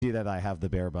see that I have the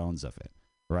bare bones of it,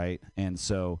 right? And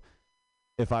so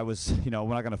if I was, we're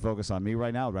not going to focus on me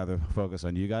right now. I'd rather focus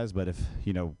on you guys. But if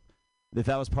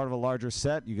that was part of a larger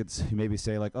set, you could maybe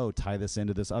say like, oh, tie this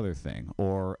into this other thing,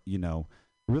 or,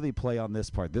 really play on this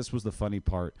part. This was the funny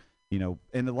part, and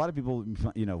a lot of people,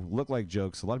 look like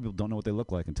jokes. A lot of people don't know what they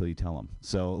look like until you tell them.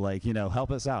 So like,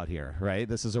 help us out here, right?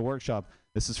 This is a workshop.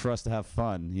 This is for us to have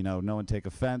fun. No one take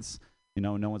offense.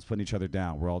 No one's putting each other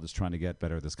down. We're all just trying to get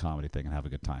better at this comedy thing and have a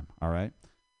good time. All right.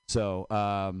 So,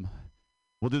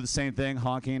 we'll do the same thing,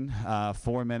 honking,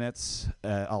 4 minutes.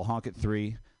 I'll honk at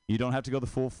 3. You don't have to go the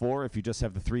full 4. If you just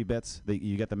have the 3 bits,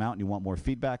 you get them out and you want more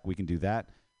feedback, we can do that.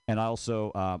 And I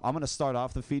also, I'm going to start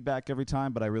off the feedback every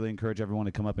time, but I really encourage everyone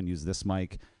to come up and use this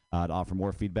mic to offer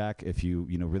more feedback if you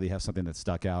really have something that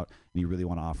stuck out and you really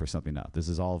want to offer something up. This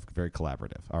is all very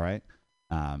collaborative, all right?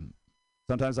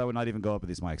 Sometimes I would not even go up with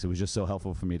these mics. It was just so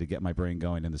helpful for me to get my brain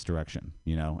going in this direction,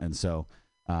 and so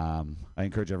I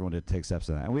encourage everyone to take steps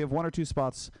in that. And we have 1 or 2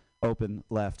 spots open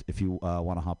left if you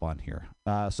want to hop on here.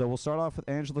 So we'll start off with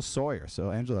Angela Sawyer.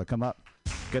 So Angela, come up,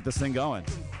 get this thing going.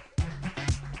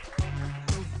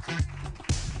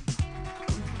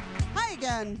 Hi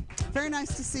again. Very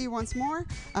nice to see you once more.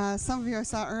 Some of you I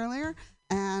saw earlier,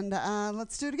 and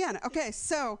let's do it again. Okay,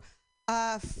 so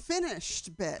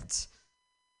finished bit.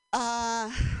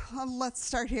 Let's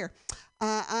start here.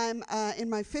 I'm in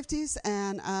my 50s,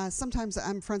 and sometimes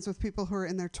I'm friends with people who are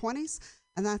in their 20s,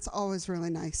 and that's always really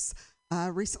nice.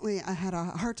 Recently, I had a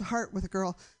heart-to-heart with a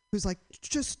girl who's like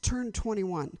just turned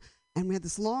 21, and we had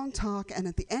this long talk, and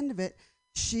at the end of it,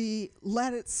 she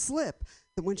let it slip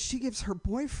that when she gives her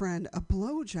boyfriend a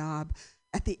blowjob,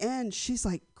 at the end, she's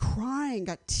like crying,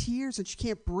 got tears, and she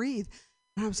can't breathe.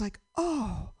 And I was like,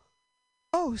 oh,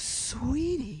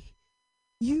 sweetie,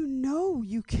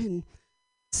 you can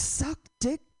suck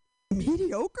dick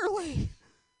mediocrely.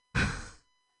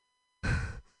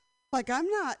 Like, I'm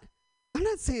not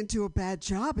saying do a bad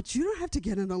job, but you don't have to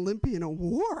get an Olympian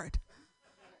award.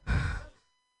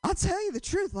 I'll tell you the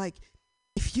truth, like,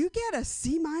 if you get a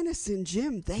C- in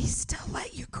gym, they still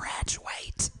let you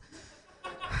graduate.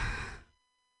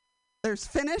 There's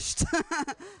finished.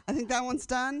 I think that one's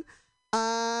done.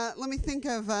 Let me think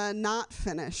of not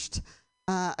finished.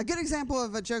 A good example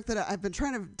of a joke that I've been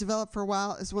trying to develop for a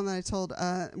while is one that I told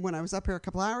when I was up here a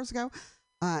couple hours ago.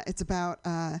 It's about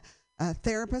a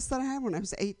therapist that I had when I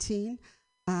was 18.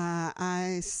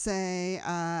 I say,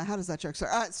 how does that joke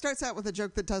start? It starts out with a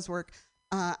joke that does work.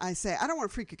 I say, I don't want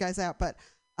to freak you guys out, but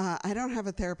I don't have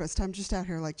a therapist. I'm just out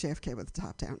here like JFK with the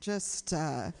top down. Just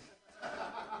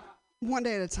one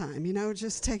day at a time,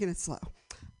 just taking it slow.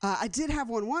 I did have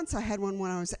one once. I had one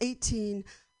when I was 18.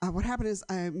 What happened is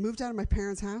I moved out of my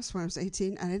parents' house when I was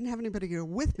 18. And I didn't have anybody to go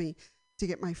with me to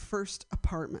get my first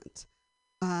apartment.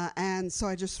 And so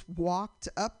I just walked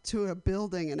up to a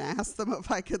building and asked them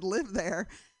if I could live there.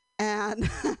 And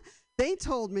they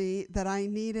told me that I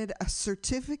needed a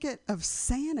certificate of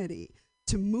sanity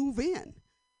to move in.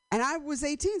 And I was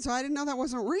 18, so I didn't know that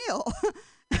wasn't real.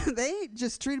 They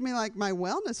just treated me like my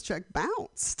wellness check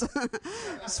bounced.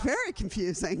 It's very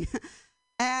confusing.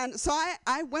 And so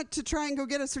I went to try and go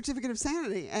get a certificate of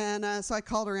sanity. And so I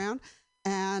called around,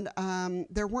 and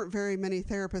there weren't very many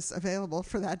therapists available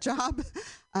for that job.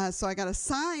 So I got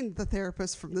assigned the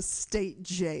therapist from the state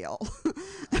jail.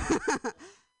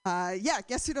 Yeah,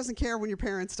 guess who doesn't care when your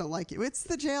parents don't like you? It's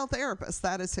the jail therapist.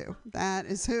 That is who. That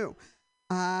is who.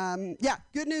 Yeah,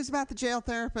 good news about the jail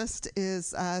therapist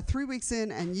is 3 weeks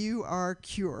in and you are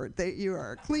cured. You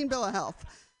are a clean bill of health.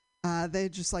 They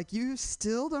just like, you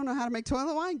still don't know how to make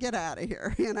toilet wine? Get out of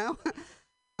here,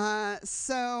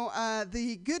 So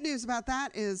the good news about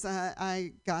that is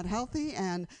I got healthy,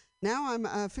 and now I'm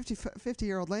a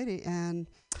 50-year-old lady, and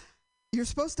you're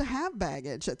supposed to have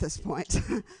baggage at this point.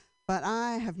 But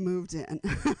I have moved in.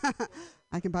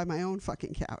 I can buy my own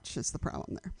fucking couch is the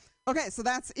problem there. Okay, so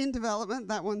that's in development.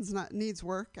 That one's needs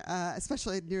work,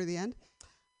 especially near the end.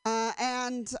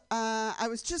 And I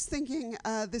was just thinking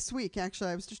this week,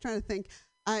 actually, I was just trying to think.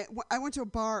 I went to a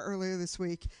bar earlier this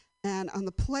week, and on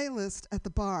the playlist at the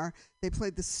bar, they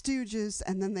played the Stooges,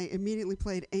 and then they immediately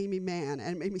played Amy Mann,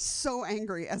 and it made me so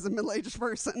angry as a middle-aged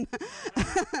person.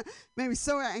 Made me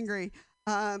so angry.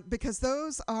 Because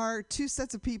those are two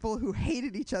sets of people who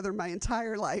hated each other my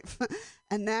entire life.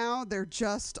 And now they're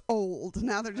just old.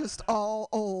 Now they're just all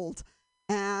old.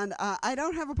 And I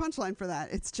don't have a punchline for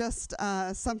that. It's just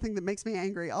something that makes me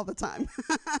angry all the time.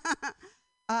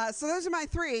 So those are my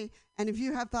 3. And if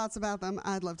you have thoughts about them,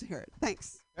 I'd love to hear it.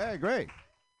 Thanks. Hey, great.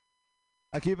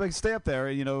 I stay up there.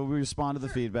 We respond to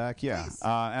the feedback. Yeah.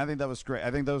 And I think that was great.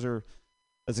 I think those are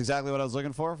That's exactly what I was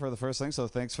looking for the first thing. So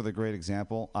thanks for the great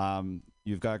example.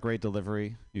 You've got great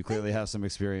delivery. You clearly have some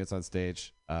experience on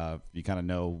stage. You kind of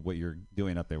know what you're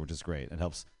doing up there, which is great. It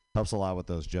helps a lot with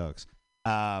those jokes.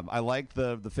 I like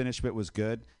the finish bit was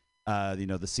good.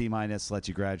 The C- lets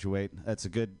you graduate. That's a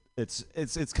good. It's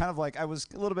kind of like I was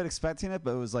a little bit expecting it,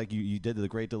 but it was like you did the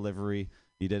great delivery.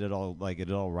 You did it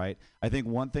all right. I think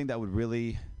one thing that would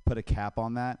really put a cap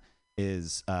on that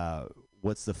is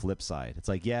what's the flip side? It's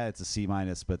like, yeah, it's a C-,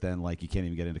 but then like you can't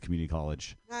even get into community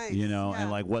college. Nice. Yeah.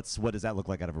 And like what does that look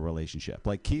like out of a relationship?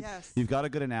 Like you've got a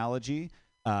good analogy.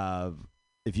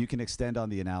 If you can extend on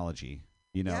the analogy,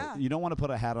 you don't want to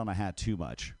put a hat on a hat too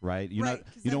much, right? You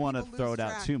don't want to throw it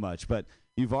out too much, but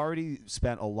you've already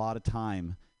spent a lot of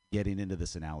time getting into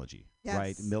this analogy,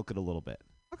 right? Milk it a little bit.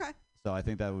 Okay. So I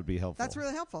think that would be helpful. That's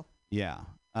really helpful. Yeah.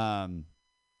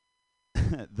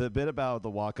 The bit about the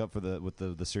walk up with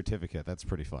the certificate, that's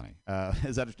pretty funny.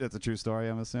 That's a true story,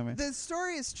 I'm assuming? The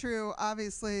story is true.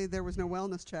 Obviously, there was no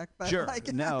wellness check. But sure.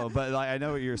 No, but like, I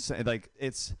know what you're saying. Like,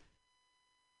 it's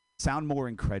sound more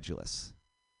incredulous.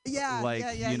 Yeah. Like,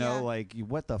 like,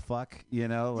 what the fuck?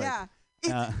 Like,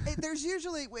 there's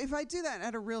usually, if I do that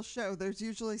at a real show, there's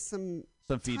usually some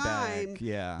feedback.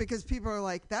 Yeah. Because people are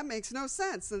like, that makes no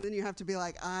sense. And then you have to be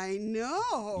like, I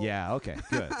know. Yeah. Okay.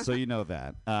 Good. So you know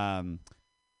that.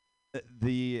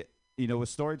 With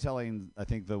storytelling, I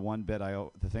think the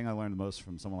thing I learned the most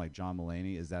from someone like John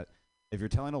Mulaney is that if you're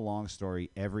telling a long story,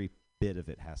 every bit of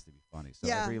it has to be funny. So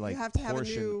every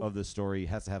portion of the story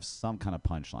has to have some kind of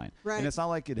punchline. Right. And it's not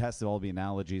like it has to all be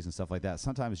analogies and stuff like that.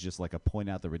 Sometimes just like a point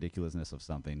out the ridiculousness of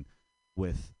something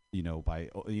with,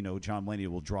 John Mulaney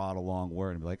will draw out a long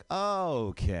word and be like, oh,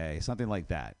 okay, something like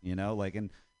that, and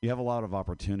you have a lot of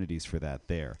opportunities for that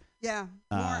there. Yeah.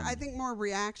 I think more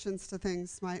reactions to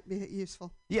things might be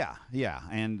useful. Yeah. Yeah.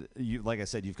 And you, like I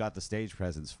said, you've got the stage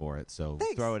presence for it. So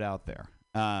throw it out there.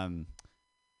 I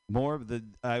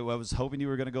was hoping you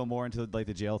were going to go more into like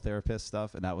the jail therapist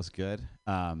stuff, and that was good.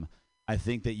 I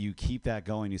think that you keep that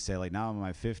going. You say like, now I'm in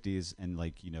my 50s, and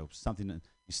like something.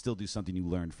 You still do something you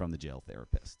learned from the jail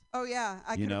therapist. Oh yeah,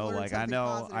 I know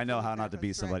how not to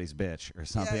be somebody's bitch or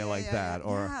something like that,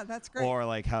 or that's great. Or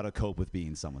like how to cope with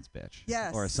being someone's bitch,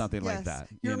 or something like that.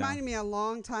 You reminded me a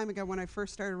long time ago when I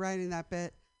first started writing that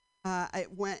bit. I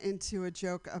went into a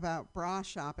joke about bra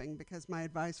shopping because my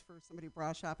advice for somebody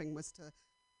bra shopping was to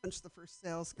punch the first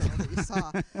sales girl that you saw,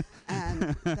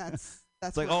 and that's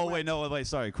like, oh wait, no, wait,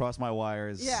 sorry, cross my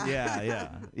wires.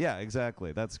 Yeah,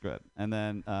 exactly. That's good. And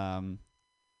then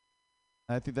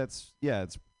I think I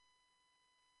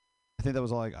think that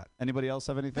was all I got. Anybody else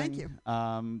have anything? Thank you.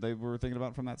 They were thinking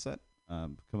about from that set?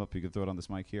 Come up, you could throw it on this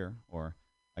mic here, or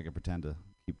I could pretend to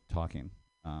keep talking.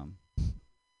 All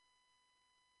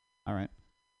right.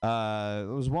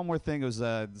 There was one more thing. It was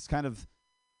it's kind of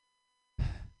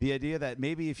the idea that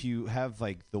maybe if you have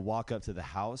like the walk up to the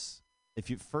house, if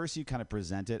you kind of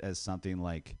present it as something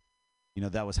like,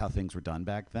 that was how things were done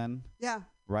back then. Yeah.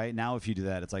 Right now, if you do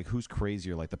that, it's like, who's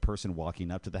crazier, like the person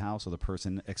walking up to the house or the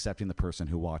person accepting the person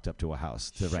who walked up to a house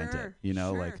to rent it?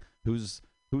 Like who's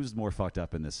more fucked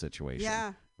up in this situation?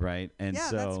 Yeah. Right. And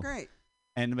so that's great.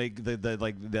 And make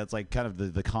that's like kind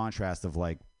of the contrast of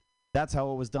like, that's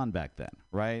how it was done back then,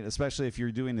 right? Especially if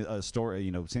you're doing a story,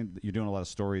 you're doing a lot of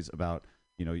stories about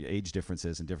age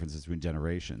differences and differences between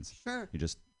generations. Sure.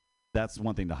 That's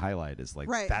one thing to highlight is like,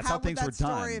 right. That's how things were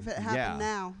done. Story if it happened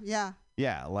now. Yeah.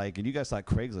 Yeah, like, and you guys thought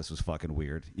Craigslist was fucking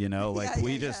weird, like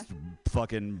we just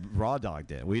fucking raw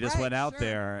dogged it. We just went out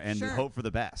there and hoped for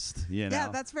the best, Yeah,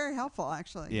 that's very helpful,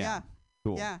 actually. Yeah.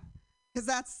 Cool. Yeah.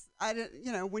 Because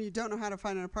when you don't know how to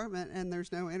find an apartment and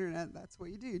there's no internet, that's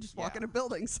what you do. You just walk into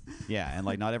buildings. Yeah, and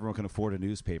like not everyone can afford a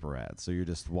newspaper ad, so you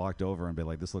just walked over and be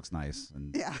like, this looks nice.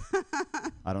 And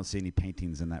I don't see any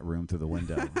paintings in that room through the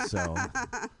window, so,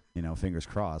 fingers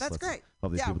crossed. That's great.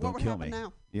 Hope these people don't kill me.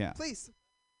 Now? Yeah. Please.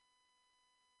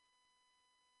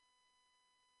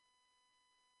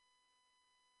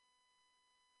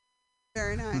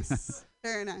 Very nice.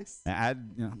 Very nice.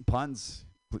 Add puns.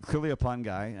 Clearly a pun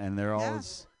guy, and they're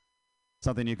always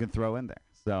something you can throw in there.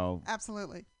 So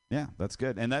absolutely. Yeah, that's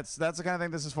good. And that's the kind of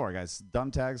thing this is for, guys.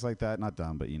 Dumb tags like that. Not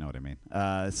dumb, but you know what I mean.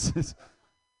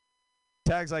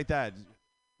 Tags like that.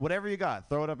 Whatever you got,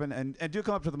 throw it up and do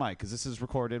come up to the mic because this is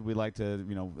recorded. We like to,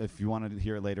 if you want to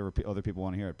hear it later or other people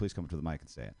want to hear it, please come up to the mic and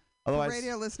say it. Otherwise, for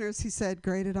radio listeners, he said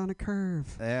graded on a curve.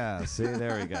 Yeah, see,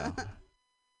 there we go.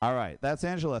 All right, that's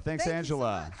Angela. Thanks,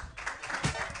 Angela.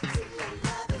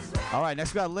 So all right,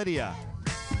 next we got Lydia.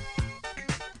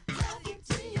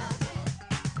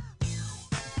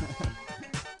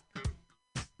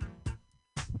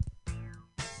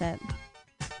 Set.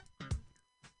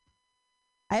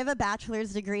 I have a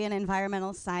bachelor's degree in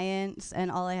environmental science,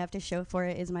 and all I have to show for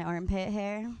it is my armpit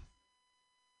hair.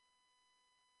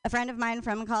 A friend of mine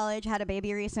from college had a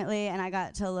baby recently, and I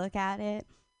got to look at it.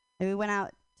 And we went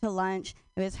out to lunch.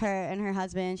 It was her and her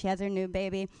husband. She has her new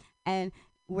baby, and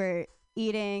we're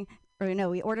eating, or no,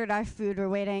 we ordered our food. We're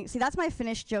waiting. See, that's my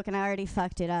finished joke, and I already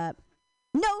fucked it up.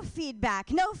 No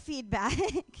feedback. No feedback.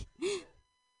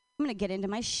 I'm going to get into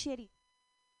my shitty.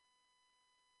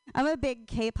 I'm a big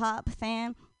K-pop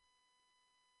fan.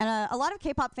 And a lot of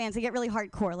K-pop fans, they get really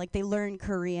hardcore. Like, they learn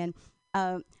Korean.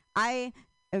 I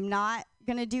am not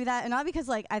going to do that. And not because,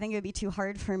 like, I think it would be too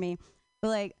hard for me. But,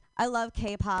 like, I love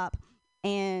K-pop.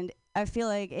 And I feel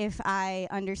like if I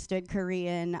understood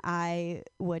Korean, I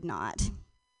would not.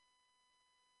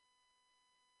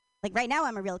 Like, right now,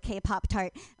 I'm a real K-pop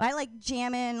tart. I like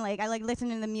jamming. Like, I like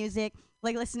listening to the music.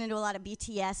 Like, listening to a lot of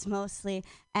BTS mostly.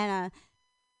 And,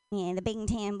 yeah, the Big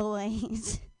Tan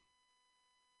Boys.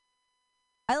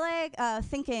 I like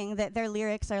thinking that their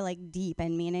lyrics are, like, deep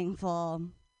and meaningful.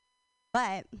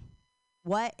 But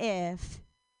what if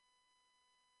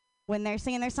when they're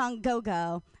singing their song Go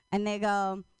Go and they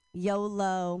go,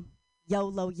 YOLO,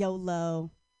 YOLO,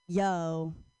 YOLO,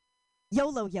 yo,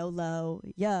 YOLO, YOLO,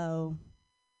 yo.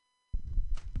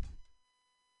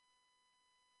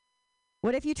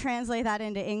 What if you translate that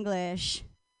into English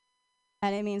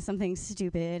and it means something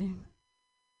stupid?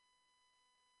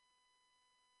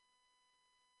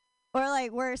 Or,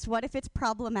 like, worse, what if it's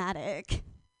problematic?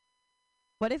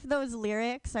 What if those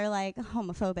lyrics are, like,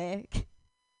 homophobic?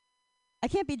 I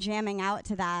can't be jamming out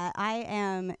to that. I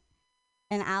am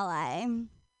an ally.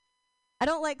 I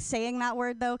don't like saying that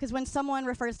word, though, because when someone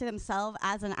refers to themselves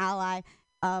as an ally,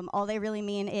 all they really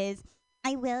mean is,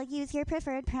 I will use your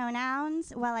preferred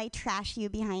pronouns while I trash you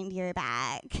behind your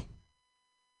back.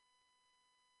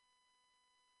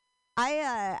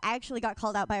 I actually got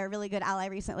called out by a really good ally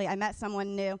recently. I met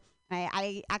someone new.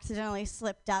 I accidentally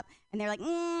slipped up, and they're like,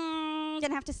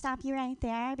 gonna have to stop you right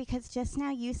there because just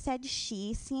now you said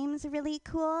she seems really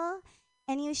cool,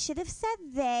 and you should have said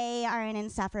they are an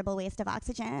insufferable waste of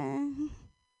oxygen.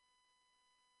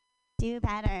 Do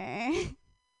better.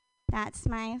 That's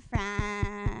my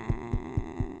friend.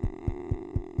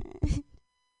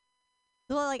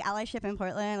 A little, like, allyship in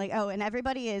Portland. Like, oh, and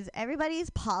everybody's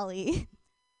poly.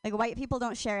 Like, white people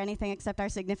don't share anything except our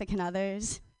significant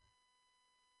others.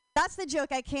 That's the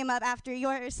joke I came up after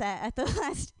your set at the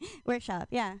last workshop.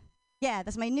 Yeah,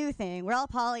 that's my new thing. We're all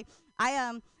poly. I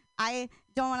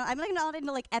don't want to. I'm like not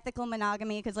into like ethical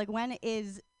monogamy because like when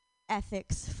is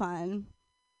ethics fun?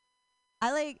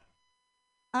 I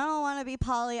don't want to be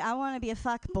poly. I want to be a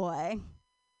fuck boy,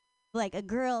 like a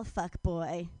girl fuck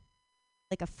boy,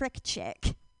 like a frick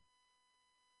chick.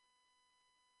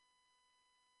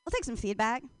 I'll take some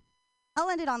feedback. I'll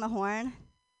end it on the horn.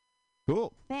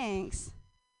 Cool. Thanks.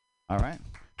 All right.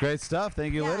 Great stuff.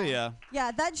 Thank you, Lydia.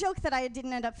 Yeah, that joke that I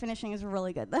didn't end up finishing is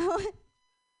really good, though.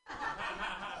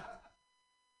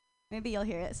 Maybe you'll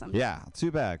hear it someday. Yeah,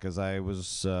 too bad, because I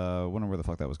was wondering where the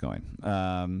fuck that was going.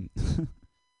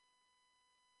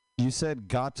 You said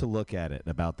got to look at it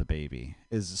about the baby.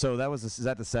 Is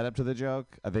that the setup to the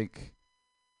joke? I think.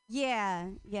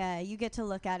 Yeah, you get to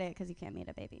look at it because you can't meet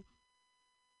a baby.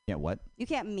 Yeah, what? You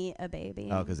can't meet a baby.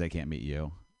 Oh, because they can't meet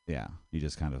you. Yeah, you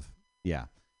just kind of, yeah.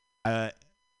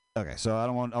 Okay, so I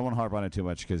won't harp on it too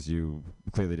much because you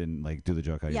clearly didn't like do the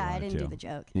joke how you wanted to. Yeah, I didn't do the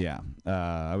joke. Yeah,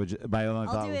 I would. My only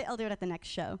thought. I'll do it at the next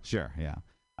show. Sure. Yeah,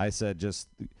 I said just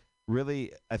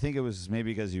really. I think it was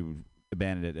maybe because you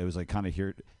abandoned it. It was like kind of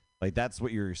here, like that's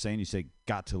what you're saying. You say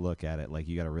got to look at it. Like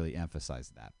you got to really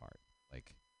emphasize that part.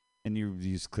 Like, and you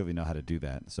just clearly know how to do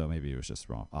that. So maybe it was just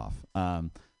off.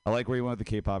 I like where you went with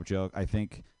the K-pop joke. I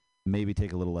think maybe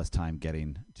take a little less time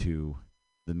getting to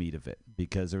the meat of it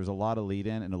because there was a lot of lead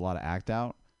in and a lot of act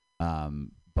out.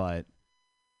 But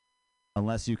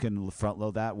unless you can front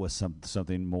load that with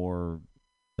something more,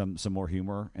 some more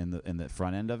humor in the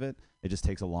front end of it, it just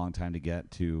takes a long time to get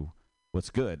to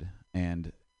what's good.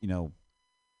 And you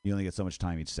only get so much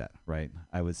time each set, right?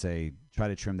 I would say try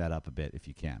to trim that up a bit if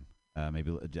you can.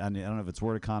 Maybe I don't know if it's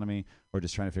word economy or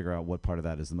just trying to figure out what part of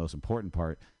that is the most important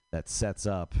part that sets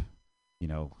up,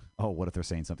 what if they're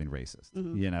saying something racist?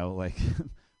 Mm-hmm. Like,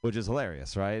 which is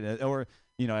hilarious, right? Or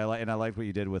I liked what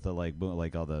you did with the like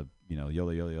all the YOLO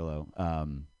YOLO YOLO.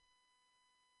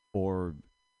 Or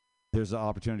there's an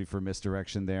opportunity for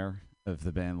misdirection there of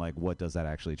the band. Like, what does that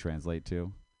actually translate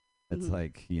to? It's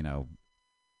like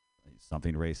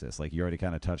something racist. Like you already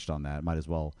kind of touched on that. Might as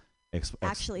well.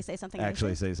 Actually say something.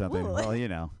 Actually racist? say something. Ooh. Well, you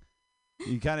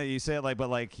say it like, but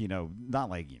like, not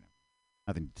like,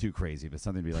 nothing too crazy, but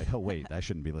something to be like, oh wait, I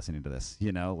shouldn't be listening to this,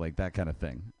 like that kind of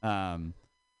thing.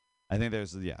 I think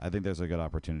there's a good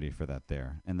opportunity for that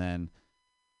there. And then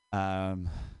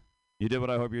you did what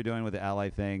I hope you're doing with the ally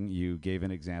thing. You gave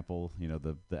an example,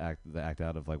 the act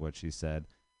out of like what she said.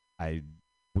 I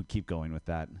would keep going with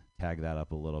that, tag that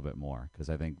up a little bit more, because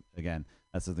I think, again,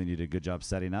 that's something you did a good job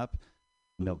setting up.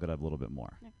 Milk it up a little bit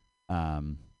more. Yeah.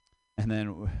 And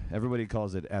then everybody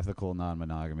calls it ethical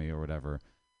non-monogamy or whatever.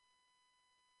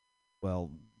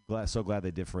 Well, so glad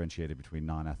they differentiated between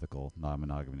non-ethical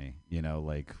non-monogamy.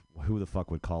 Like, who the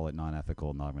fuck would call it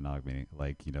non-ethical non-monogamy?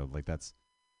 Like, like that's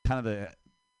kind of the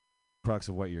crux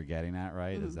of what you're getting at,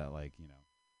 right? Mm-hmm. Is that like,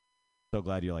 so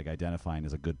glad you're like identifying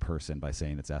as a good person by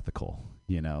saying it's ethical.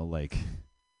 Like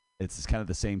it's kind of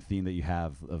the same theme that you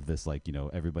have of this, like,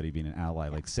 everybody being an ally,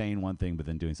 like saying one thing but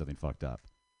then doing something fucked up.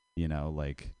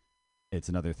 Like it's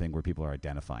another thing where people are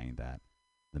identifying that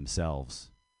themselves,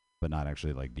 but not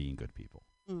actually like being good people.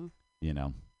 Mm.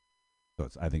 So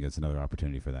I think it's another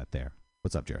opportunity for that there.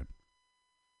 What's up, Jared?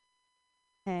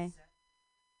 Hey.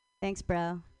 Thanks,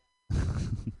 bro.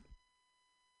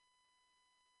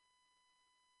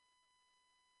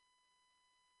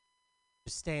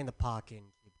 Just stay in the pocket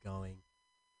and keep going.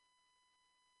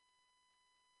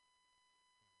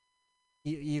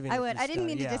 I would. I didn't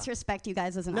mean to disrespect you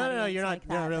guys as an audience. No, you're not. Like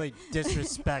you're not really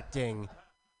disrespecting.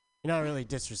 You're not really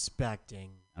disrespecting.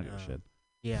 I don't give a shit.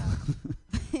 Yeah.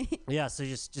 Yeah. So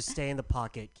just stay in the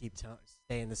pocket.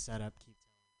 Stay in the setup. Keep.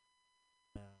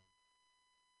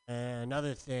 And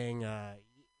another thing,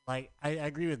 like I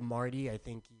agree with Marty. I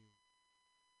think you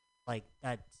like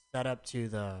that setup to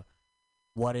the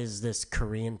what is this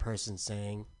Korean person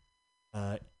saying.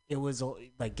 It was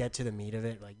like get to the meat of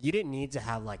it. Like you didn't need to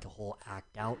have like a whole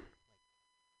act out.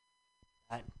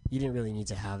 That you didn't really need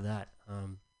to have that.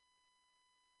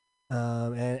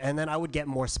 And then I would get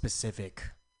more specific.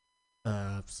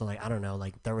 So like I don't know,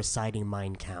 like they're reciting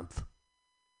Mein Kampf.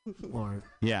 Or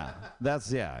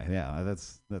that's along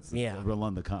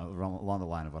the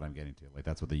line of what I'm getting to. Like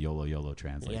that's what the YOLO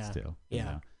translates to.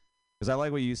 Yeah. Because I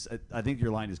like what you said. I think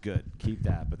your line is good. Keep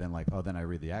that. But then then I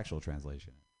read the actual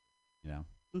translation.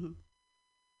 Mm-hmm.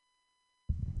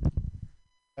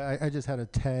 I just had a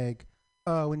tag.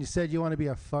 When you said you want to be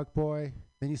a fuck boy,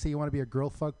 then you say you want to be a girl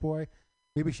fuck boy.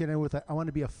 Maybe you should end with I want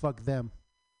to be a fuck them.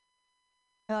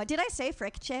 Oh, did I say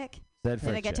frick chick? Said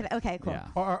frick did I get chick. to that? Okay, cool. Yeah.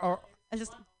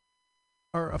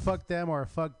 Or a fuck them or a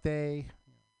fuck they.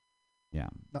 Yeah.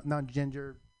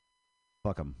 Non-gender.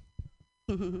 Fuck them.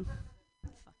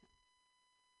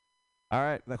 All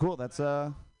right. Cool. That's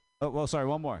Oh, well, sorry.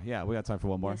 One more. Yeah, we got time for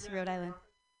one more. Yes, Rhode Island.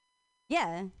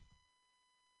 Yeah.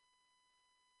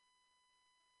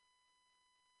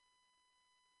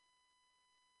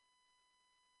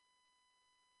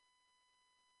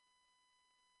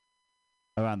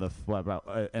 Around the what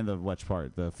about and the which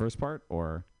part? The first part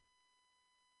or?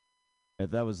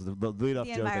 That was the lead up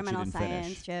joke that you didn't finish. The environmental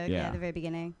science joke. Yeah, at the very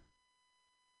beginning.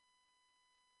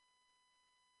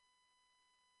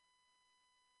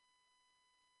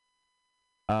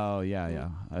 Oh yeah.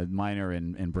 A minor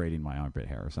in braiding my armpit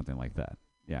hair or something like that.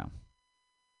 Yeah.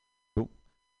 Cool.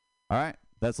 All right,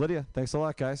 that's Lydia. Thanks a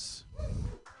lot, guys.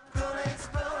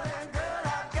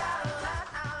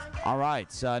 All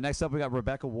right. Next up, we got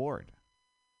Rebecca Ward.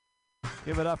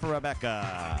 Give it up for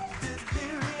Rebecca.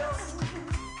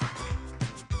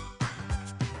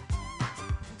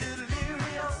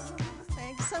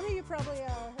 Thanks. Some of you probably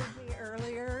heard me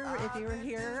earlier if you were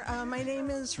here. My name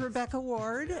is Rebecca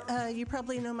Ward. You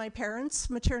probably know my parents,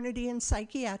 maternity and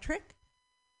psychiatric.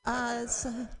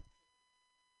 And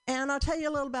I'll tell you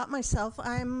a little about myself.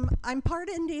 I'm part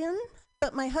Indian,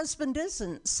 but my husband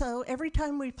isn't. So every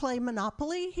time we play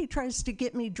Monopoly, he tries to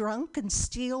get me drunk and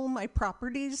steal my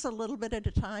properties a little bit at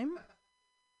a time.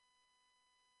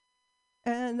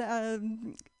 And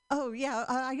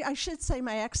I should say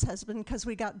my ex-husband, because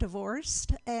we got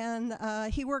divorced, and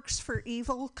he works for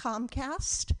Evil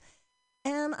Comcast.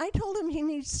 And I told him he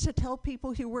needs to tell people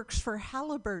he works for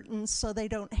Halliburton so they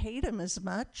don't hate him as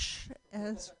much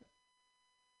as.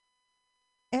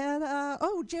 And,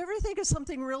 do you ever think of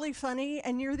something really funny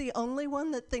and you're the only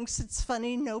one that thinks it's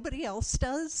funny, nobody else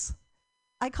does?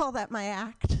 I call that my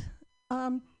act.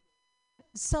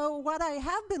 So what I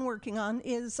have been working on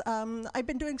is I've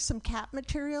been doing some cat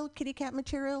material, kitty cat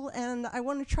material, and I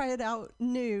want to try it out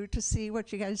new to see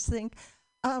what you guys think.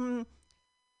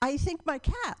 I think my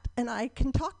cat and I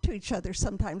can talk to each other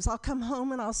sometimes. I'll come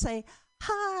home and I'll say,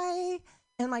 hi,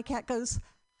 and my cat goes,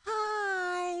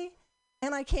 hi.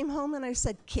 And I came home and I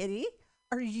said, Kitty,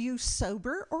 are you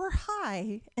sober or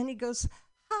high? And he goes,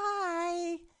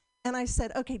 hi. And I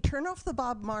said, okay, turn off the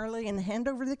Bob Marley and hand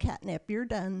over the catnip. You're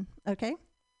done, okay?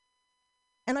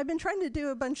 And I've been trying to do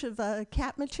a bunch of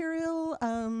cat material.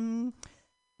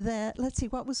 Let's see,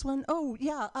 what was one? Oh,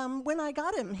 yeah, when I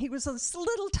got him, he was this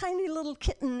little tiny little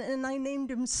kitten, and I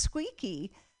named him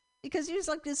Squeaky because he was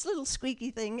like this little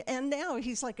squeaky thing. And now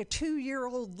he's like a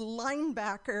 2-year-old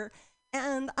linebacker.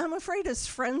 And I'm afraid his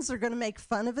friends are going to make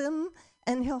fun of him,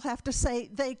 and he'll have to say,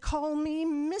 they call me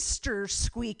Mr.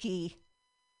 Squeaky.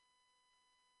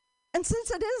 And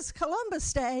since it is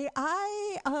Columbus Day,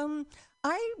 I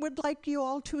would like you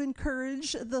all to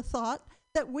encourage the thought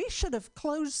that we should have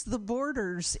closed the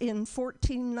borders in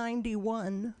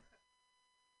 1491.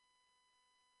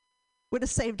 Would have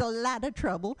saved a lot of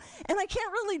trouble. And I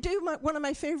can't really do one of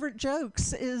my favorite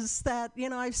jokes is that,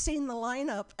 I've seen the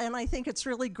lineup, and I think it's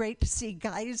really great to see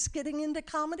guys getting into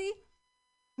comedy.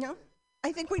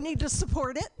 I think we need to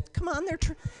support it. Come on,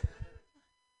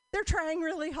 they're trying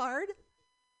really hard.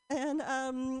 And,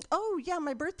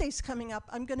 my birthday's coming up.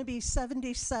 I'm going to be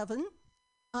 77.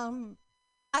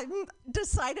 I've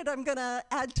decided I'm going to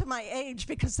add to my age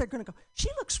because they're going to go, she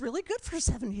looks really good for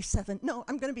 77. No,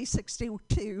 I'm going to be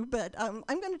 62, but I'm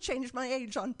going to change my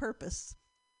age on purpose.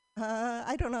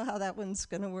 I don't know how that one's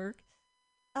going to work.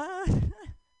 And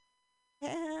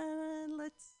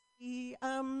let's see.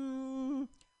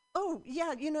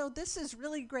 This is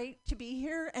really great to be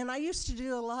here. And I used to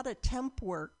do a lot of temp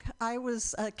work. I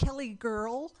was a Kelly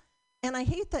girl. And I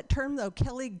hate that term, though,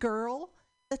 Kelly girl.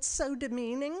 That's so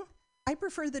demeaning. I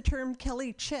prefer the term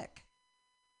Kelly chick.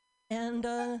 And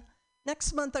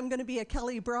next month I'm going to be a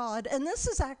Kelly broad. And this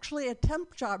is actually a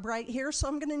temp job right here, so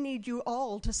I'm going to need you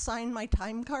all to sign my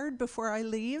time card before I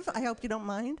leave. I hope you don't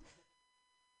mind.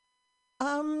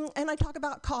 And I talk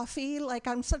about coffee, like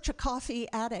I'm such a coffee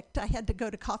addict. I had to go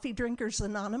to Coffee Drinkers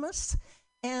Anonymous,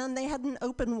 and they had an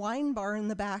open wine bar in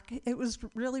the back. It was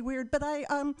really weird, but I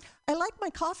like my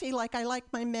coffee like I like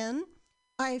my men.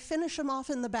 I finish them off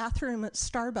in the bathroom at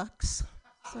Starbucks.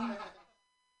 So,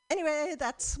 anyway,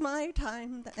 that's my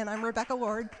time, and I'm Rebecca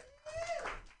Ward.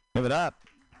 Give it up.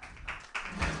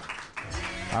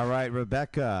 All right,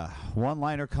 Rebecca,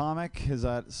 one-liner comic, is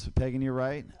that pegging you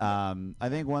right? I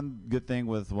think one good thing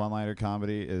with one-liner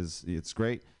comedy is it's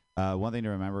great. One thing to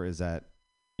remember is that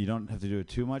you don't have to do it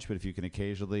too much, but if you can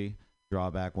occasionally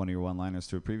draw back one of your one-liners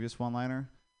to a previous one-liner,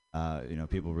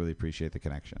 people really appreciate the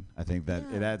connection. I think that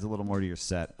it adds a little more to your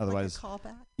set. Otherwise, like a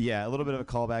callback? Yeah, a little bit of a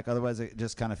callback. Otherwise, it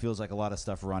just kind of feels like a lot of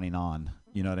stuff running on.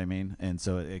 You know what I mean? And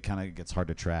so it kind of gets hard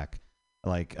to track.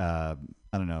 Like, I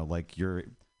don't know, like you're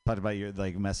talking about your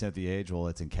like messing up the age. Well,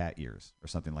 it's in cat years or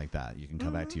something like that. You can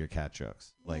come back to your cat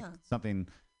jokes. Like something,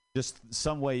 just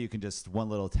some way you can just one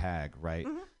little tag, right?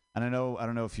 Mm-hmm. And I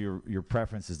don't know if your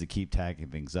preference is to keep tagging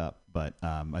things up, but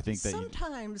I think that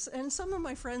sometimes, and some of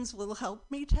my friends will help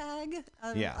me tag.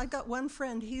 I've got one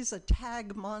friend, he's a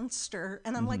tag monster,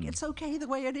 and I'm like, it's okay the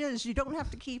way it is. You don't have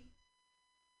to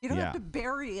have to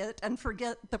bury it and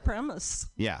forget the premise.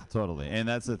 Yeah, totally. And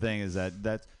that's the thing is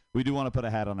that we do want to put a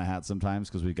hat on a hat sometimes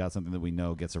because we've got something that we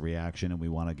know gets a reaction, and we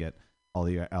want to get all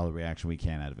the reaction we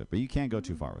can out of it. But you can't go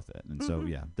too far with it, and so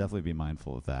definitely be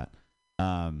mindful of that.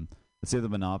 Let's say the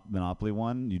Monopoly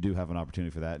one, you do have an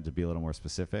opportunity for that to be a little more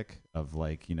specific of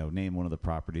like, name one of the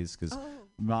properties because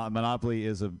Monopoly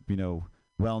is a,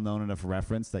 well-known enough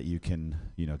reference that you can,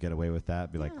 get away with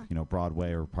that. Be like,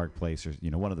 Broadway or Park Place or,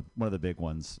 one of the big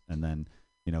ones. And then,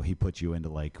 he put you into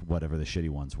like whatever the shitty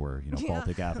ones were,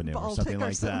 Baltic Avenue or something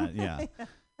like that.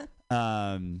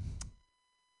 Yeah.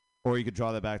 Or you could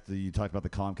draw that back to you talked about the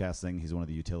Comcast thing. He's one of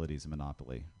the utilities in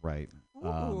Monopoly, right?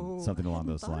 Something along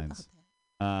those lines.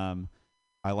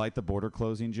 I like the border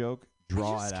closing joke.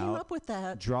 Draw it out. Came up with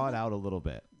that. Draw it out a little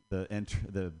bit.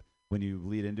 When you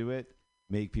lead into it,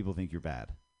 make people think you're bad.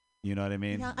 You know what I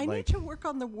mean? Yeah, I need to work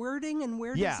on the wording and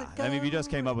where does it go. I mean, if you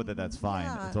just came up with it, that's fine.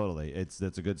 Yeah. Totally. It's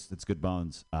good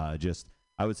bones. I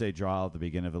would say draw out the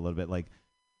beginning of it a little bit. Like,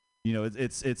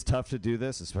 it's tough to do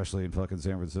this, especially in fucking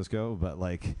San Francisco, but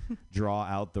like draw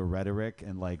out the rhetoric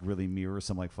and like really mirror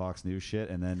some like Fox News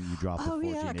shit, and then you drop the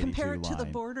 1482 compare it line. to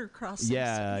the border crossings.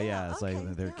 Yeah. It's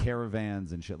like they're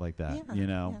caravans and shit like that,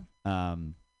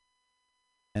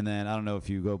 and then I don't know if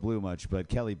you go blue much, but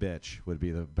Kelly bitch would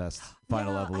be the best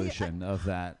final evolution of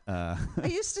that. I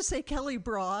used to say Kelly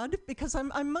broad because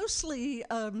I'm mostly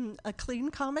a clean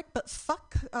comic, but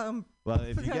fuck. Well,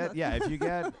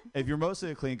 if you're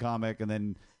mostly a clean comic and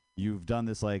then you've done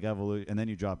this like evolution and then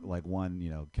you drop like one,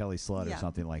 Kelly slut or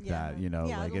something like that,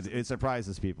 it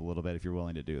surprises people a little bit if you're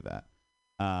willing to do that.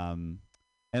 And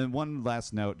one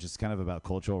last note, just kind of about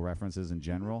cultural references in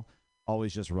general,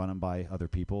 always just run them by other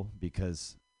people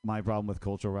because my problem with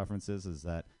cultural references is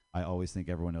that I always think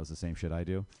everyone knows the same shit I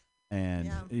do.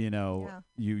 And,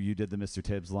 you did the Mr.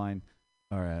 Tibbs line.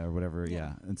 or whatever.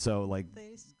 Yeah. And so like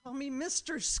They call me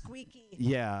Mr. Squeaky.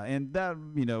 yeah, and that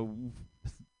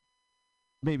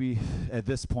maybe at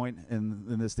this point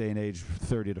in this day and age,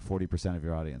 30 to 40% of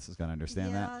your audience is going to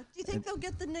understand that. Do you think they'll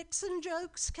get the Nixon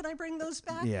jokes? Can I bring those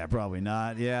back? Yeah, probably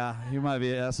not. Yeah, you might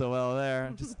be SOL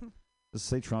there. Just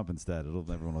say Trump instead.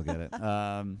 Everyone will get it.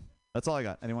 That's all I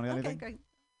got. Anyone got anything? Okay, great.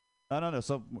 No.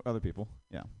 So other people.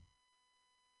 Yeah.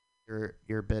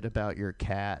 Your bit about your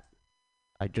cat,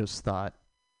 I just thought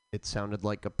it sounded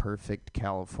like a perfect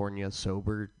California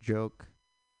sober joke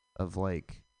of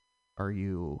like, are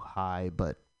you high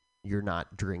but you're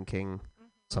not drinking?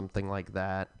 Something like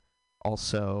that.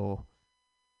 Also,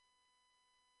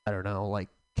 I don't know, like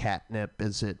catnip,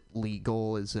 is it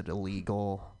legal? Is it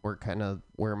illegal?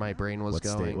 Where my brain was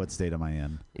going. What state am I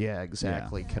in? Yeah,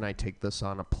 exactly. Can I take this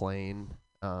on a plane?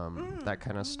 That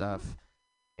kind of stuff.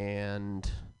 And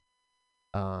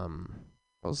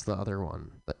what was the other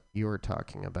one that you were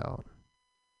talking about?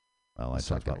 Well, I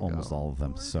talked about almost all of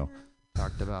them. So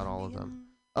talked about all of them.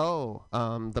 Oh,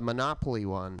 the Monopoly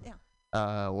one.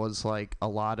 Yeah. Was like a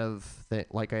lot of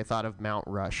like I thought of Mount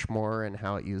Rushmore and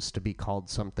how it used to be called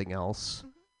something else.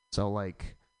 So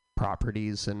like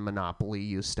properties in Monopoly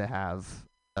used to have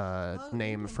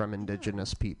name from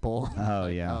indigenous people. Oh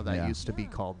yeah. Oh, that used to be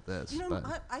called this.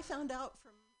 But I found out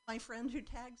from my friend who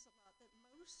tags a lot that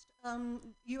most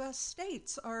U.S.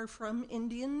 states are from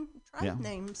Indian tribe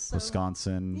names. So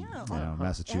Wisconsin,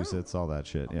 Massachusetts, all that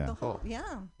shit. Yeah.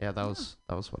 Yeah, that was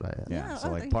what I had. Yeah.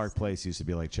 So like Park Place used to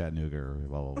be like Chattanooga or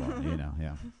blah blah blah.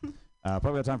 Yeah.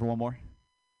 Probably got time for one more.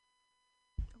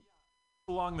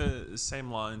 Along the same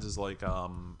lines as like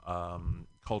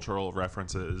cultural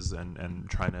references and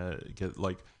trying to get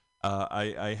like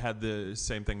I had the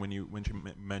same thing when you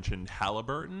mentioned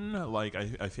Halliburton. Like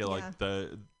I feel like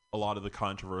a lot of the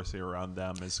controversy around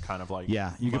them is kind of like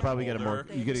you could probably get a more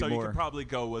you could probably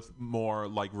go with more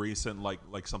like recent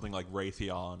like something like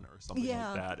Raytheon or something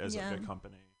like that as like a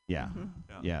company.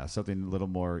 Yeah, something a little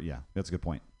more. Yeah, that's a good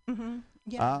point.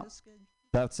 That's good.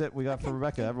 That's it we got for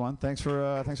Rebecca, everyone. Thanks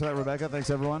for that, Rebecca. Thanks,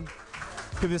 everyone.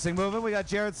 Keep this thing moving. We got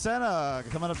Jared Senna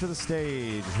coming up to the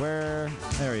stage. There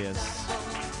he is.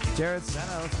 Jared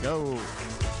Senna, let's go.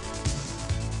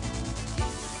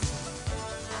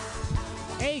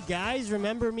 Hey, guys,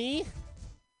 remember me?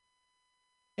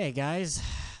 Hey, guys.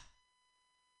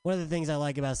 One of the things I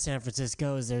like about San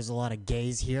Francisco is there's a lot of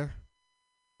gays here.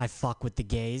 I fuck with the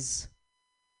gays.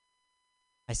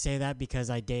 I say that because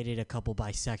I dated a couple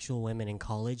bisexual women in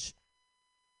college.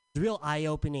 It's a real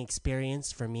eye-opening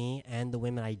experience for me and the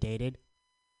women I dated.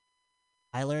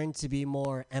 I learned to be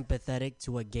more empathetic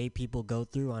to what gay people go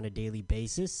through on a daily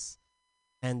basis.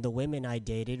 And the women I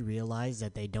dated realized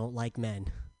that they don't like men.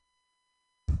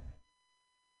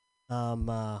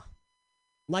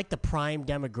 Like the prime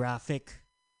demographic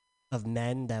of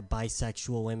men that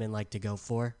bisexual women like to go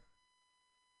for.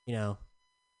 You know,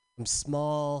 I'm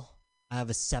small, I have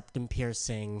a septum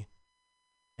piercing,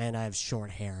 and I have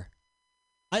short hair.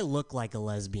 I look like a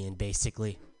lesbian,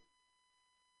 basically.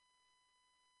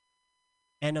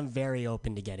 And I'm very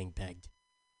open to getting pegged.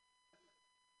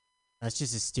 That's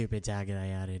just a stupid tag that I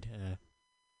added.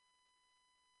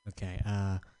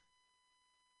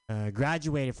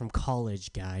 Graduated from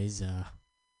college, guys.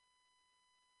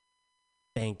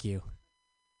 Thank you.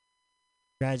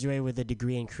 Graduated with a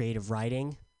degree in creative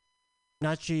writing.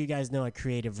 Not sure you guys know what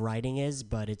creative writing is,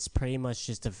 but it's pretty much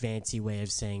just a fancy way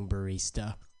of saying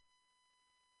barista.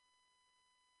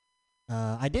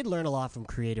 I did learn a lot from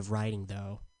creative writing,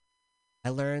 though. I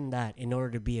learned that in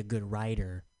order to be a good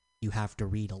writer, you have to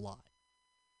read a lot.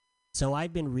 So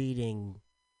I've been reading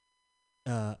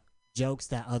jokes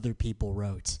that other people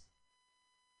wrote.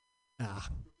 Can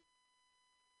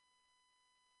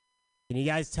you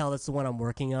guys tell that's the one I'm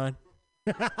working on?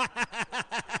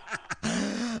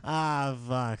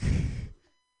 Fuck.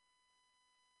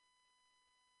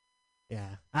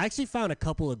 Yeah. I actually found a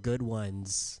couple of good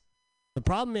ones. The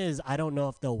problem is I don't know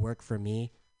if they'll work for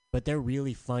me, but they're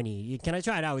really funny. Can I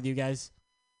try it out with you guys?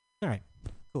 All right.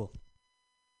 Cool.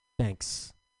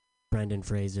 Thanks, Brendan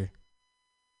Fraser.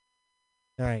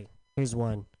 All right. Here's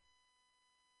one.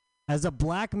 As a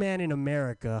black man in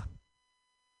America.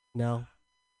 No?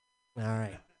 All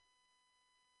right.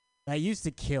 That used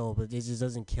to kill, but it just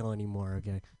doesn't kill anymore.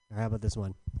 Okay. How about this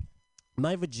one?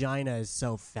 My vagina is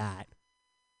so fat.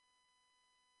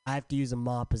 I have to use a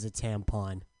mop as a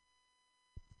tampon.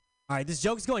 All right, this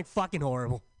joke's going fucking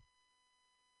horrible.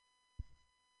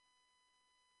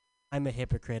 I'm a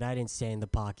hypocrite. I didn't stay in the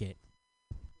pocket.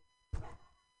 All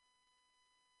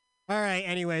right,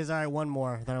 anyways, all right, one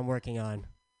more that I'm working on.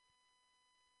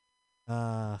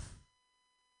 All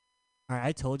All right,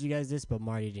 I told you guys this, but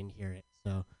Marty didn't hear it.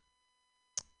 So,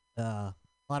 a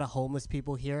lot of homeless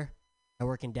people here. I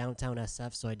work in downtown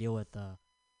SF, so I deal with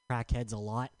crackheads a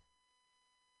lot.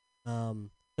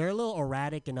 They're a little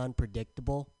erratic and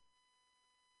unpredictable,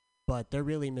 but they're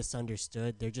really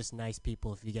misunderstood. They're just nice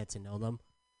people if you get to know them.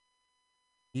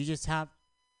 It's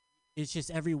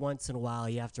just every once in a while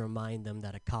you have to remind them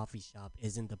that a coffee shop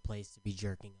isn't the place to be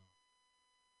jerking off.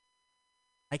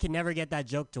 I can never get that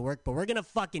joke to work, but we're going to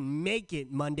fucking make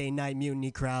it, Monday Night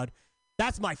Mutiny crowd.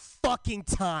 That's my fucking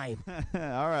time.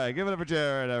 All right, give it up for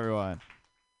Jared, everyone.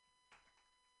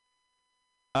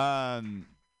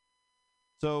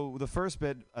 So the first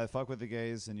bit, I fuck with the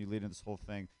gays, and you lead into this whole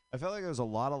thing. I felt like there was a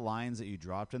lot of lines that you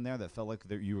dropped in there that felt like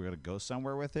you were going to go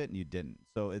somewhere with it, and you didn't.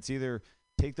 So it's either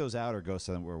take those out or go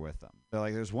somewhere with them.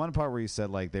 There's one part where you said,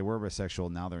 like, they were bisexual,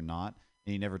 now they're not,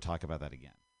 and you never talk about that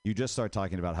again. You just start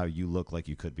talking about how you look like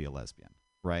you could be a lesbian,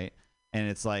 right? And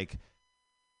it's like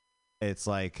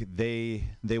they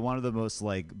wanted the most,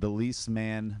 like, the least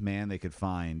man they could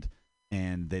find,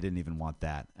 and they didn't even want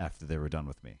that after they were done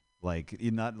with me. Like,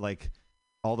 not like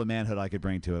all the manhood I could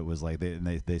bring to it was like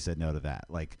they said no to that.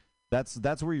 Like,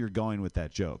 that's where you're going with that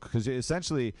joke, because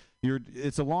essentially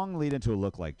it's a long lead into a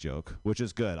look like joke, which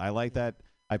is good. I like that.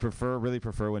 I really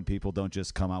prefer when people don't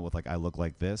just come out with like, I look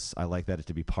like this. I like that it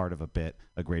to be part of a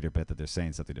greater bit that they're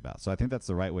saying something about. So I think that's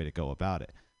the right way to go about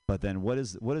it. But then what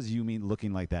does you mean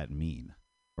looking like that mean,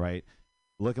 right?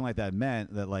 Looking like that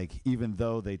meant that, like, even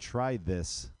though they tried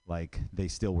this, like, they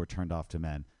still were turned off to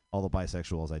men. All the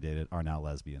bisexuals I dated are now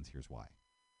lesbians. Here's why.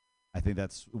 I think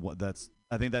that's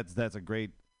a great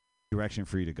direction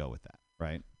for you to go with that,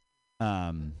 right?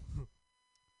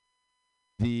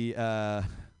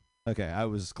 Okay, I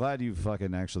was glad you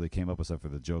fucking actually came up with stuff for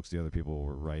the jokes the other people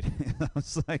were writing. I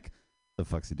was like, the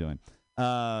fuck's he doing?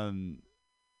 Have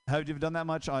you done that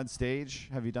much on stage?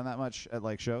 Have you done that much at,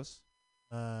 like, shows?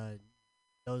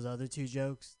 Those other two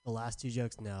jokes, the last two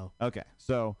jokes, no. Okay,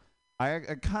 so I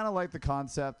kind of like the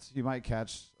concept. You might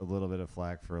catch a little bit of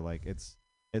flack for, like, it's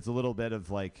a little bit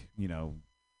of, like, you know,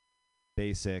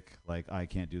 basic, like, I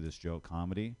can't do this joke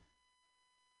comedy.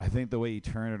 I think the way you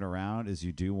turn it around is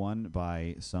you do one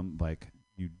by some, like,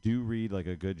 you do read, like,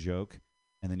 a good joke,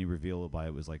 and then you reveal it by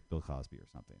it was, like, Bill Cosby or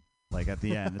something. Like, at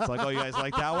the end, it's like, oh, you guys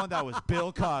like that one? That was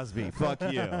Bill Cosby. Fuck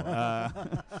you.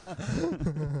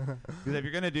 Because if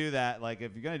you're going to do that, like,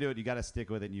 if you're going to do it, you got to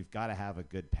stick with it, and you've got to have a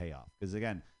good payoff. Because,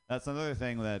 again, that's another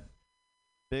thing that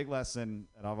big lesson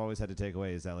that I've always had to take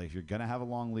away is that, like, if you're going to have a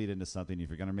long lead into something,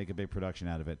 if you're going to make a big production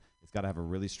out of it, it's got to have a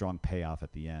really strong payoff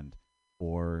at the end,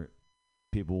 or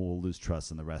people will lose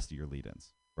trust in the rest of your lead-ins,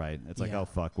 right? It's like, oh,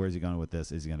 fuck, where's he going with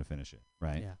this? Is he going to finish it,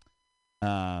 right?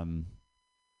 Yeah.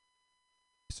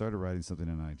 I started writing something,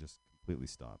 and I just completely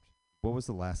stopped. What was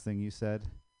the last thing you said?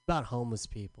 About homeless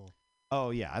people. Oh,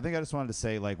 yeah. I think I just wanted to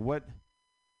say, like, what...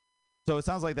 So it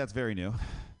sounds like that's very new,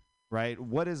 right?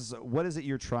 What is it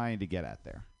you're trying to get at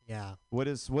there? Yeah. What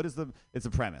is the... It's a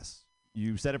premise.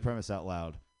 You said a premise out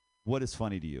loud. What is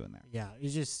funny to you in there? Yeah.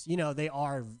 It's just, you know, the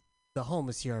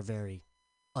homeless here are very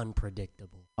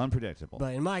unpredictable. Unpredictable.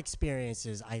 But in my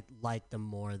experiences, I like them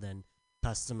more than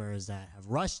customers that have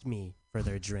rushed me for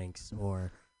their drinks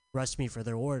or rushed me for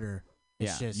their order.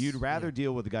 It's just, you'd rather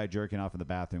deal with the guy jerking off in the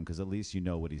bathroom because at least you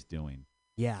know what he's doing.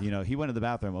 Yeah. You know, he went to the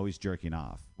bathroom always jerking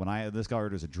off. When this guy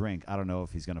orders a drink, I don't know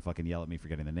if he's going to fucking yell at me for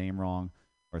getting the name wrong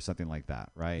or something like that,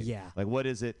 right? Yeah. Like, what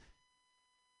is it?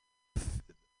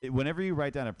 Whenever you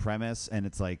write down a premise and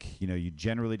it's like, you know, you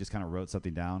generally just kind of wrote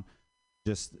something down,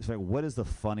 just it's like, what is the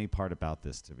funny part about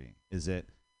this to me? Is it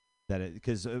that it,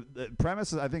 because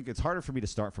premises, I think it's harder for me to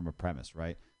start from a premise,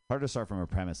 right? Harder to start from a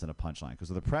premise than a punchline. Because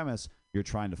with a premise, you're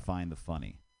trying to find the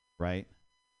funny, right?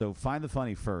 So find the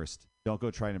funny first. Don't go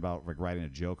trying about like writing a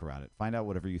joke around it. Find out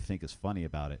whatever you think is funny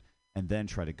about it, and then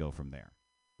try to go from there.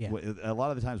 Yeah. A lot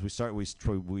of the times we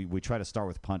try to start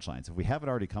with punchlines. If we haven't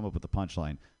already come up with the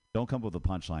punchline, don't come up with the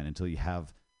punchline until you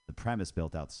have the premise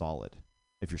built out solid.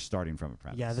 If you're starting from a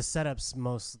premise. Yeah, the setup's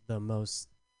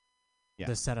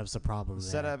the setup's a problem there.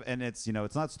 Setup, and it's, you know,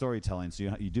 it's not storytelling,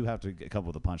 so you do have to come up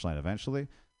with a punchline eventually,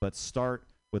 but start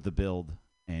with the build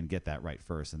and get that right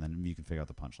first, and then you can figure out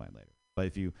the punchline later. But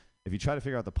if you try to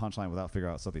figure out the punchline without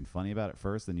figuring out something funny about it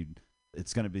first, then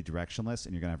it's going to be directionless,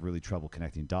 and you're going to have really trouble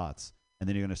connecting dots, and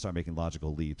then you're going to start making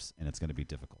logical leaps, and it's going to be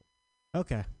difficult.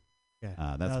 Okay.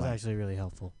 Yeah. That was actually really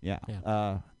helpful. Yeah.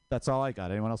 That's all I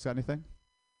got. Anyone else got anything?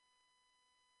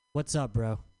 What's up,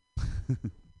 bro?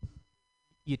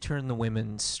 You turn the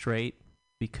women straight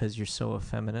because you're so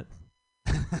effeminate.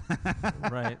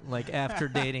 Right. Like after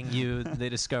dating you, they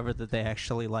discovered that they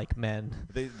actually like men.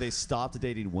 They stopped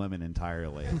dating women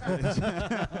entirely.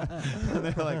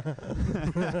 They're like,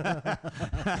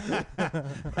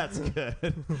 that's good.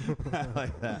 I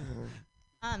like that.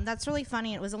 That's really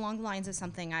funny. It was along the lines of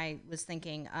something I was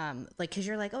thinking, like, because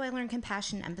you're like, oh, I learned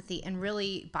compassion, empathy, and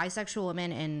really bisexual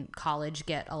women in college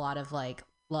get a lot of like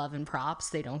love and props.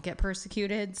 They don't get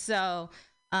persecuted. So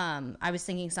I was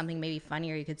thinking something maybe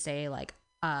funnier. You could say like,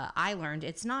 I learned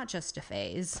it's not just a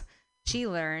phase. She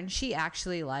learned she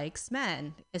actually likes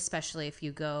men, especially if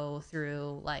you go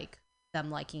through like them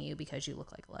liking you because you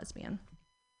look like a lesbian.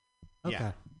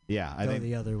 Okay. Yeah. I Go think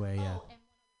the other way, yeah.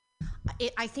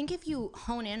 I think if you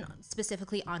hone in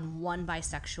specifically on one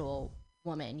bisexual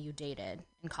woman you dated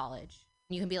in college,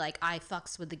 you can be like, I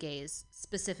fucks with the gays,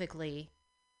 specifically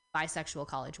bisexual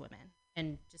college women,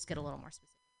 and just get a little more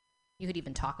specific. You could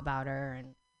even talk about her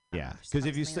and yeah, because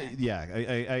if you say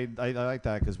I like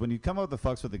that, because when you come out with the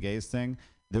fucks with the gays thing,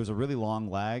 there's a really long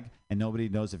lag, and nobody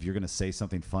knows if you're going to say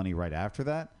something funny right after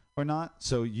that or not.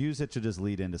 So use it to just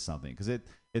lead into something, because it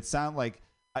sounds like.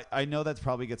 I know that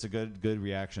probably gets a good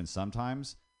reaction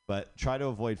sometimes, but try to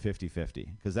avoid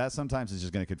 50-50, because that sometimes is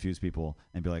just going to confuse people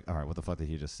and be like, all right, what the fuck did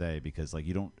he just say? Because like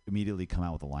you don't immediately come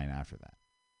out with a line after that.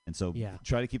 And so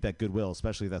try to keep that goodwill,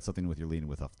 especially if that's something with you're leading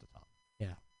with off the top.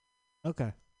 Yeah.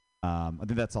 Okay. I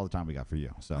think that's all the time we got for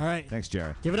you. So all right. Thanks,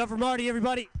 Jared. Give it up for Marty,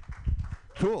 everybody.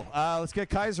 Cool. Let's get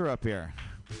Kaiser up here.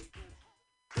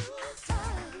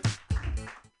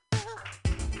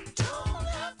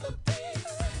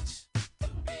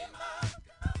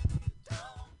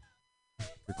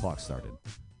 Your clock started.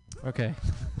 Okay.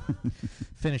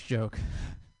 Finish joke.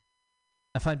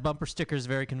 I find bumper stickers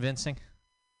very convincing.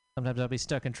 Sometimes I'll be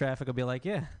stuck in traffic. I'll be like,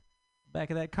 yeah, the back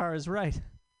of that car is right.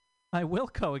 I will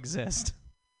coexist.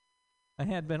 I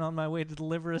had been on my way to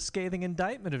deliver a scathing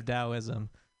indictment of Taoism.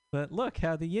 But look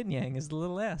how the yin-yang is the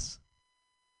little s.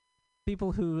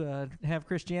 People who have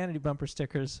Christianity bumper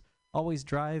stickers always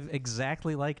drive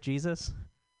exactly like Jesus,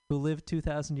 who lived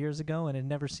 2,000 years ago and had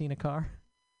never seen a car.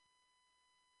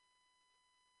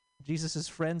 Jesus'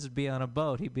 friends would be on a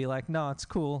boat. He'd be like, no, it's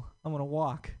cool. I'm going to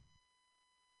walk.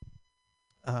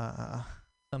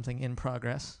 Something in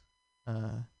progress.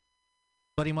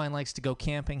 Buddy of mine likes to go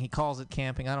camping. He calls it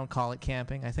camping. I don't call it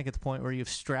camping. I think at the point where you've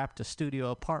strapped a studio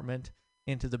apartment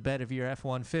into the bed of your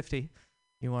F-150,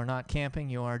 you are not camping.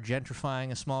 You are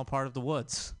gentrifying a small part of the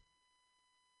woods.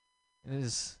 It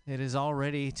is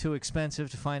already too expensive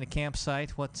to find a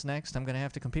campsite. What's next? I'm going to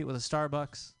have to compete with a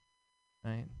Starbucks.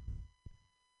 Right?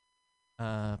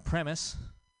 Premise.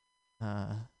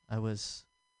 I was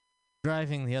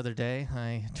driving the other day.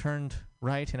 I turned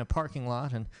right in a parking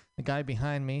lot, and the guy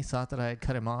behind me thought that I had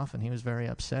cut him off, and he was very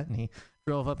upset, and he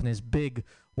drove up in his big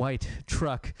white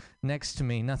truck next to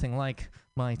me, nothing like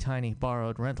my tiny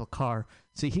borrowed rental car.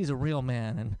 See, he's a real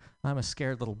man, and I'm a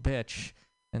scared little bitch.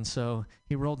 And so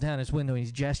he rolled down his window, and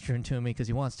he's gesturing to me because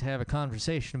he wants to have a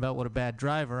conversation about what a bad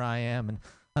driver I am, and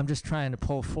I'm just trying to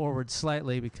pull forward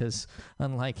slightly because,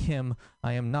 unlike him,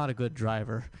 I am not a good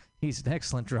driver. He's an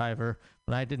excellent driver,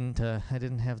 but I didn't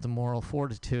have the moral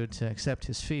fortitude to accept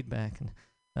his feedback,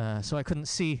 and so I couldn't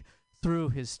see through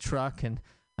his truck, and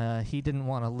he didn't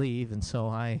want to leave, and so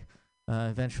I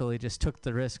eventually just took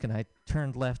the risk, and I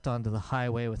turned left onto the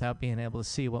highway without being able to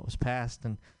see what was past,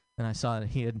 and I saw that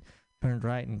he had turned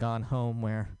right and gone home,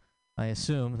 where I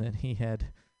assume that he had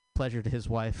pleasured his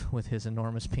wife with his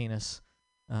enormous penis.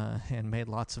 And made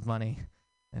lots of money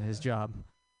at his job.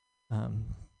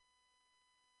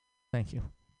 Thank you.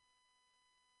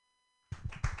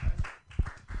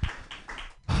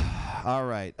 All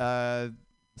right. Let's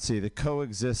see, the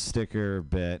coexist sticker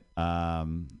bit.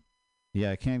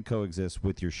 Yeah, it can coexist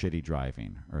with your shitty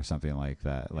driving or something like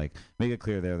that. Like, make it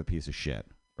clear they're the piece of shit,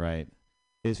 right?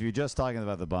 If you're just talking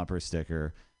about the bumper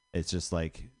sticker, it's just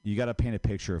like you got to paint a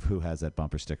picture of who has that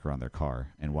bumper sticker on their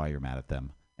car and why you're mad at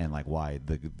them. And like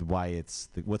what's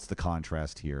the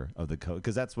contrast here of the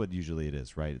because that's what usually it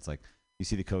is, right? It's like you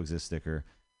see the coexist sticker,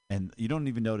 and you don't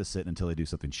even notice it until they do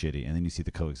something shitty, and then you see the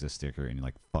coexist sticker, and you're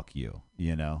like, "Fuck you,"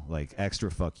 like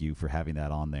extra fuck you for having that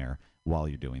on there while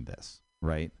you're doing this,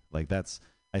 right? Like that's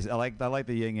I like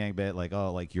the yin yang bit, like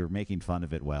like you're making fun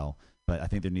of it well, but I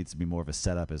think there needs to be more of a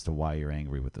setup as to why you're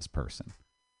angry with this person.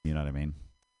 You know what I mean?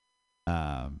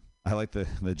 I like the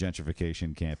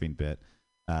gentrification camping bit.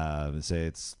 Say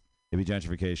it'd be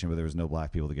gentrification, but there was no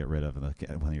black people to get rid of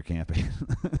when you're camping,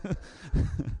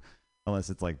 unless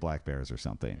it's like black bears or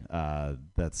something.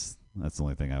 That's the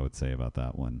only thing I would say about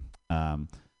that one.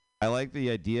 I like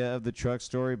the idea of the truck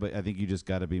story, but I think you just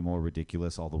got to be more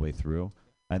ridiculous all the way through.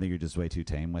 I think you're just way too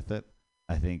tame with it.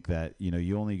 I think that, you know,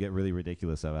 you only get really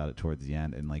ridiculous about it towards the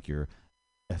end, and like you're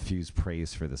effuse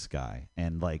praise for this guy,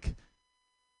 and like,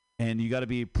 and you got to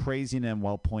be praising him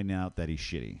while pointing out that he's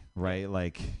shitty, right?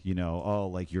 Like, you know, oh,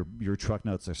 like your truck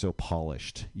notes are so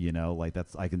polished, you know, like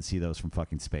that's, I can see those from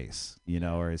fucking space, you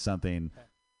know, or something,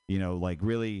 you know, like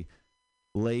really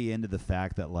lay into the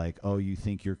fact that like, oh, you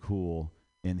think you're cool,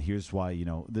 and here's why, you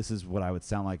know, this is what I would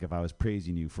sound like if I was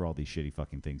praising you for all these shitty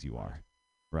fucking things you are,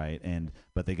 right? And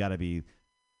but they got to be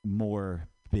more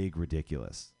big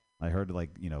ridiculous. I heard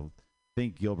like, you know,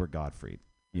 think Gilbert Gottfried,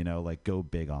 you know, like go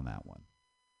big on that one.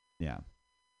 Yeah.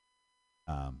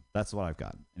 That's what I've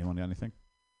got. Anyone got anything?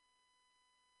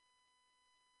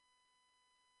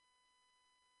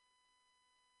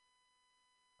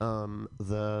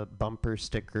 The bumper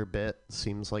sticker bit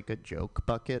seems like a joke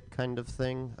bucket kind of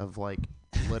thing, of like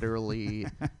literally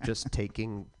just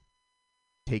taking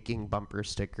bumper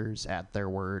stickers at their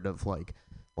word of like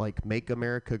make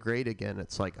America great again.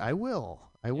 It's like I will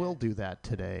do that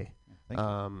today. Thanks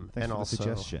and for also, the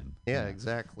suggestion. Yeah,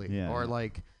 exactly. Yeah, or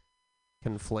like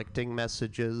conflicting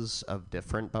messages of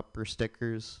different bumper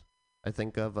stickers. I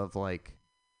think of like,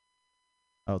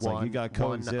 oh, it's like you got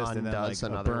coexist and then like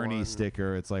a Bernie one.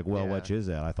 Sticker. It's like, well, which is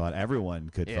it? I thought everyone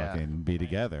could fucking be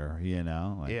together, you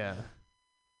know? Like, yeah.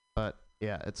 But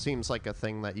yeah, it seems like a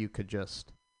thing that you could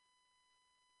just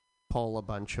pull a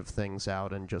bunch of things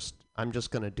out and I'm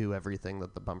just going to do everything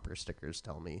that the bumper stickers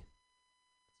tell me.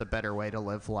 It's a better way to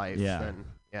live life than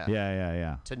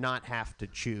to not have to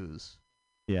choose.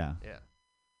 Yeah. Yeah.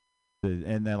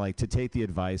 And then like to take the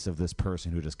advice of this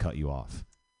person who just cut you off.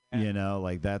 You know,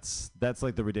 like that's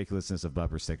like the ridiculousness of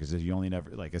bumper stickers. Is you only never,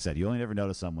 like I said, you only never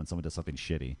notice them when someone does something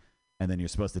shitty, and then you're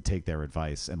supposed to take their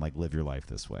advice and like live your life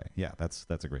this way. Yeah, that's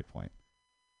a great point.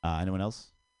 Anyone else?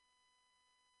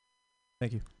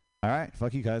 Thank you. All right,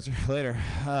 fuck you guys. Later.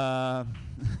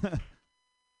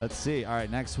 Let's see. All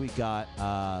right, next we got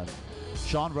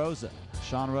Sean Rosa.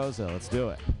 Sean Rosa, let's do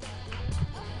it.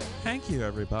 Thank you,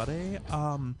 everybody.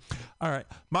 All right.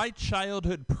 My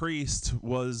childhood priest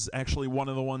was actually one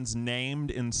of the ones named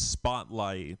in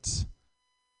Spotlight.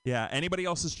 Yeah. Anybody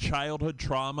else's childhood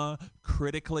trauma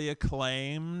critically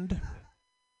acclaimed?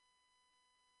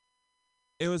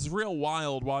 It was real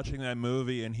wild watching that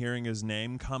movie and hearing his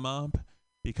name come up,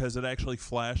 because it actually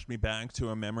flashed me back to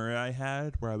a memory I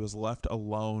had where I was left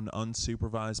alone,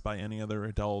 unsupervised by any other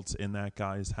adults in that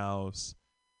guy's house.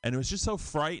 And it was just so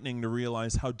frightening to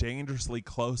realize how dangerously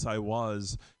close I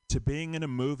was to being in a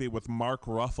movie with Mark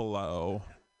Ruffalo.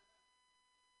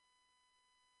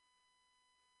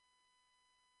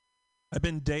 I've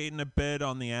been dating a bit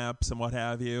on the apps and what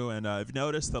have you, and I've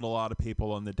noticed that a lot of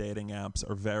people on the dating apps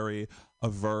are very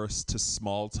averse to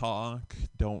small talk,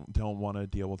 don't want to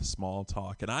deal with small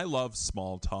talk. And I love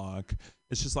small talk.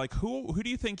 It's just like, who do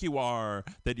you think you are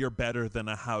that you're better than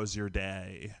a how's your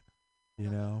day? You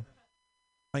know?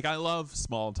 Like, I love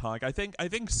small talk. I think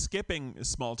skipping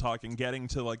small talk and getting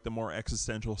to like the more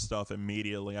existential stuff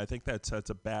immediately, I think that sets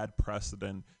a bad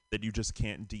precedent that you just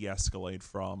can't de-escalate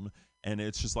from. And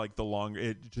it's just like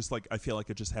I feel like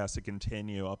it just has to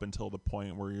continue up until the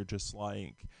point where you're just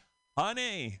like,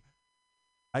 honey,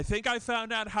 I think I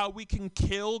found out how we can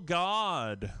kill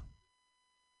God.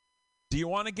 Do you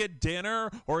want to get dinner,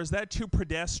 or is that too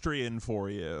pedestrian for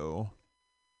you?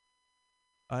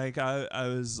 Like I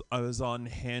was on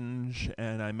Hinge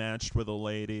and I matched with a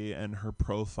lady, and her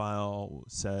profile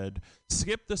said,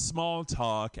 skip the small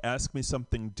talk, ask me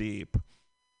something deep.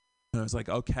 And I was like,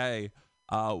 okay.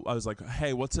 I was like,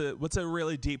 hey, what's a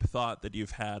really deep thought that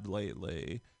you've had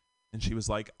lately? And she was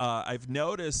like, I've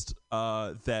noticed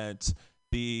that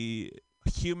the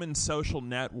human social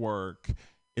network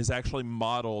is actually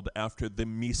modeled after the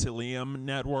mycelium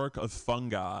network of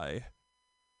fungi. I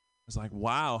was like,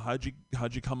 wow,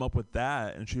 how'd you come up with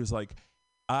that? And she was like,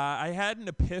 I had an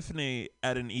epiphany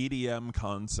at an EDM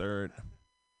concert.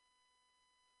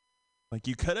 Like,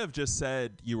 you could have just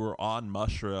said you were on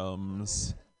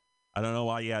mushrooms. I don't know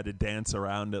why you had to dance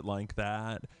around it like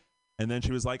that. And then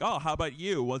she was like, oh, how about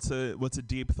you? What's a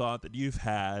deep thought that you've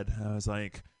had? And I was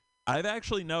like, I've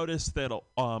actually noticed that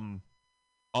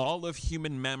all of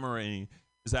human memory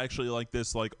is actually like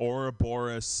this like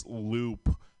Ouroboros loop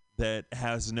that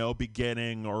has no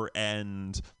beginning or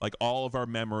end. Like, all of our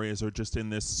memories are just in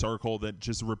this circle that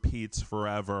just repeats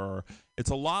forever.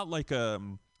 It's a lot like a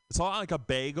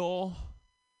bagel.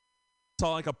 It's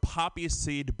all like a poppy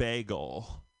seed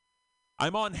bagel.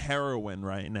 I'm on heroin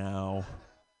right now.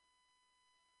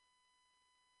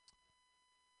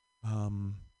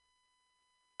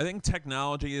 I think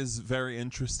technology is very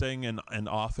interesting and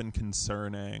often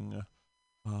concerning.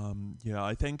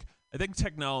 I think I think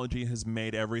technology has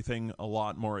made everything a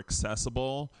lot more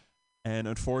accessible, and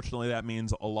unfortunately, that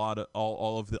means a lot of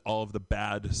all of the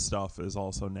bad stuff is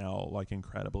also now like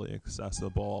incredibly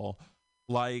accessible.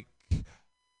 Like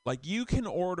you can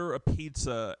order a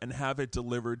pizza and have it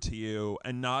delivered to you,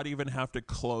 and not even have to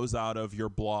close out of your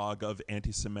blog of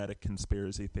anti-Semitic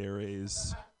conspiracy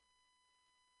theories.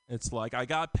 It's like, I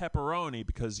got pepperoni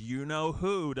because you know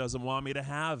who doesn't want me to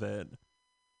have it.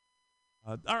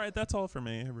 All right, that's all for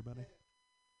me, everybody.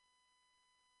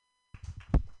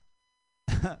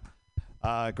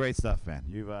 Great stuff, man.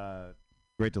 You've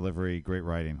great delivery, great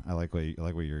writing. I like what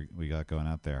we got going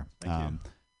out there. Thank you.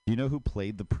 Do you know who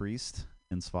played the priest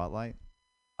in Spotlight?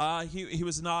 He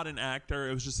was not an actor.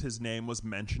 It was just his name was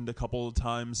mentioned a couple of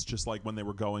times, just like when they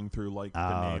were going through like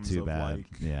the names too of bad. like.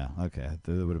 Yeah, okay.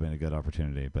 That would have been a good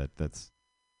opportunity, but that's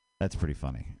pretty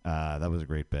funny. That was a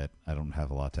great bit. I don't have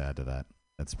a lot to add to that.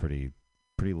 That's pretty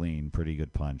lean, pretty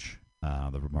good punch.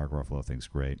 The Mark Ruffalo thing's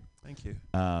great. Thank you.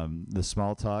 The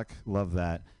small talk, love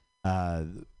that.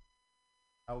 How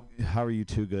are you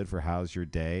too good for how's your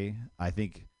day? I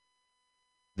think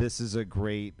this is a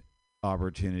great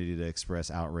opportunity to express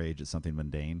outrage at something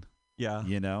mundane. Yeah.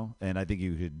 You know? And I think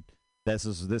you could this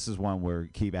is one where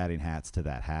keep adding hats to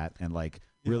that hat and like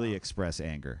really express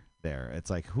anger there.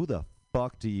 It's like, who the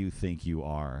fuck do you think you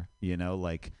are? You know,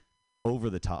 like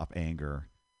over the top anger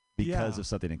because of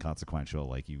something inconsequential,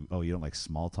 like you don't like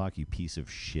small talk, you piece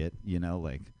of shit, you know,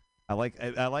 like I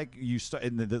like you start,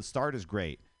 and the start is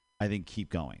great. I think keep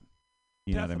going.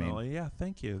 You Definitely. know what I mean? Yeah,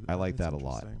 thank you. I like That's that a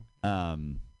lot.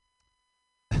 interesting.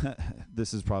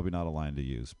 This is probably not a line to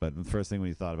use, but the first thing when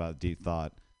you thought about deep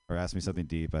thought or asked me something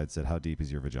deep, I'd said, how deep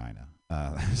is your vagina?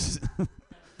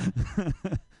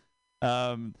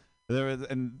 There was,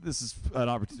 and this is an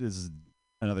opportunity. This is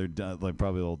another like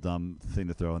probably a little dumb thing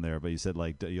to throw in there, but you said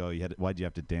like, why'd you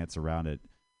have to dance around it?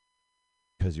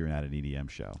 Because you're at an EDM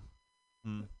show.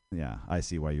 Mm. Yeah, I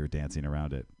see why you're dancing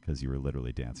around it, because you were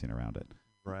literally dancing around it.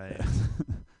 Right.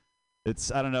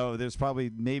 It's, I don't know. There's probably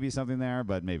maybe something there,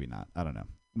 but maybe not. I don't know.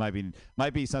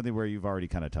 Might be something where you've already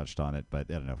kind of touched on it,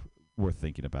 but I don't know. Worth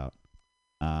thinking about.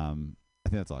 I think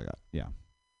that's all I got. Yeah.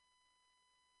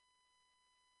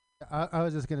 I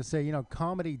was just going to say, you know,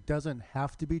 comedy doesn't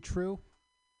have to be true.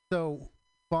 So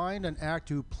find an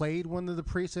actor who played one of the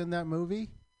priests in that movie,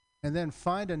 and then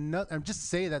find another, and just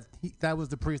say that that was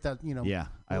the priest that, you know, yeah,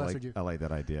 I you. like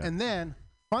that idea. And then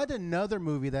find another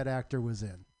movie that actor was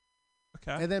in.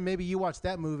 Okay. And then maybe you watch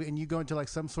that movie and you go into like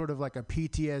some sort of like a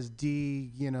PTSD,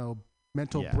 you know,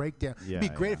 mental breakdown. Yeah, It'd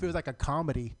be great if it was like a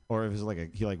comedy. Or if it was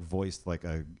like he like voiced like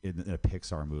in a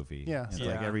Pixar movie. Yeah. And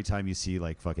like every time you see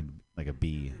like fucking like a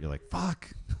bee, you're like, fuck.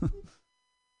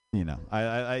 You know,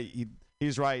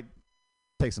 he's right.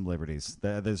 Take some liberties.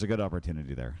 There's a good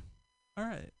opportunity there. All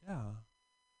right.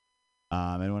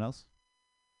 Yeah. Anyone else?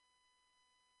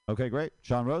 Okay, great.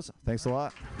 Sean Rose, thanks a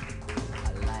lot.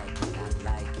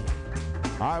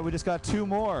 All right, we just got two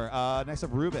more. Next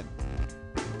up, Ruben.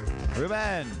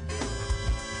 Ruben.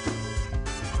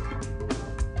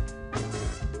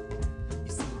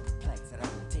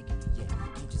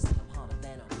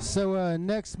 So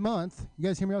next month, you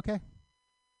guys hear me okay?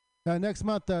 Next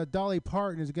month, Dolly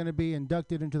Parton is going to be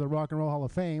inducted into the Rock and Roll Hall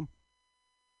of Fame.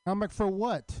 I'm like, for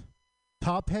what?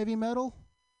 Top heavy metal?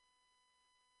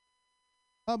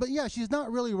 But yeah, she's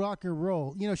not really rock and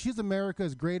roll. You know, she's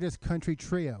America's greatest country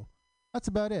trio. That's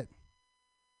about it.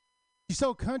 She's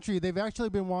so country, they've actually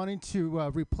been wanting to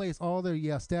replace all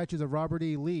the statues of Robert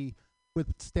E. Lee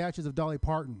with statues of Dolly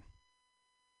Parton.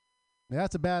 Now,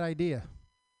 that's a bad idea.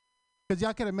 Because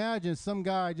y'all can imagine some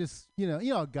guy just, you know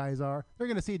how guys are. They're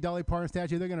going to see a Dolly Parton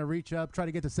statue. They're going to reach up, try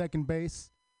to get to second base.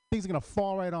 Things are going to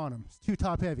fall right on him. It's too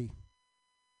top heavy.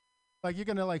 Like, you're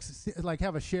going to, like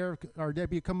have a sheriff or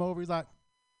deputy come over. He's like,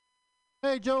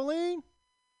 hey, Jolene?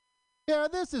 Yeah,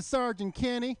 this is Sergeant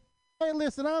Kenny. Hey,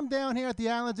 listen, I'm down here at the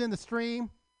Islands in the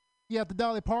Stream. You have the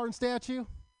Dolly Parton statue?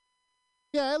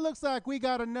 Yeah, it looks like we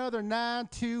got another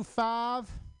 925.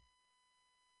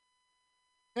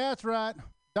 That's right.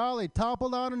 Dolly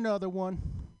toppled on another one.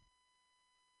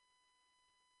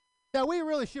 Yeah, we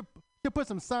really should put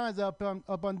some signs up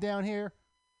on down here.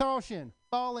 Caution,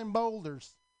 falling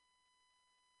boulders.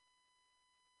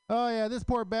 Oh, yeah, this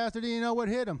poor bastard didn't know what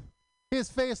hit him. His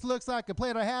face looks like a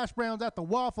plate of hash browns at the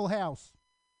Waffle House.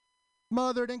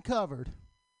 Smothered and covered.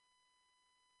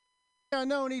 Yeah,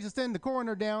 no need to send the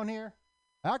coroner down here.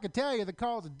 I could tell you the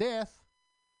cause of death.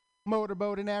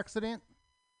 Motorboating accident.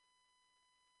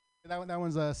 That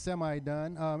one's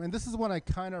semi-done. And this is one I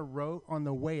kind of wrote on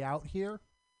the way out here.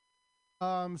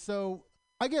 So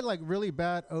I get like really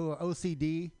bad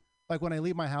OCD. Like when I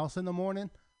leave my house in the morning,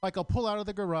 Like I'll pull out of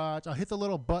the garage, I'll hit the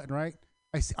little button, right?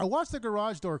 I watch the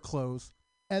garage door close,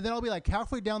 and then I'll be like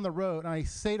halfway down the road, and I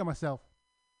say to myself,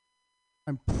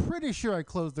 I'm pretty sure I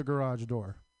closed the garage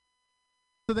door.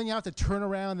 So then you have to turn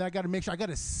around, and I got to make sure, I got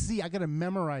to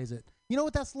memorize it. You know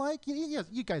what that's like? You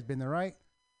guys been there, right?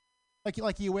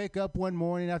 Like you wake up one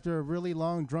morning after a really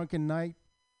long drunken night,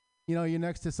 you're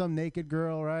next to some naked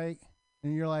girl, right?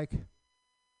 And you're like,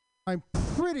 I'm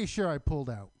pretty sure I pulled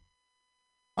out.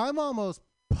 I'm almost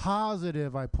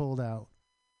positive I pulled out.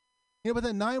 But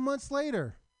then 9 months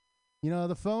later,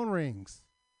 the phone rings.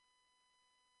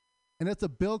 And it's a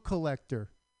bill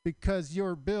collector because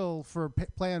your bill for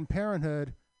Planned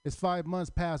Parenthood is 5 months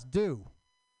past due.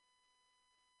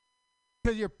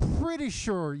 Because you're pretty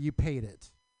sure you paid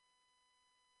it.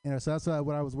 So that's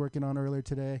what I was working on earlier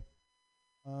today.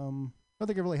 I don't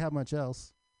think I really have much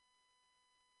else.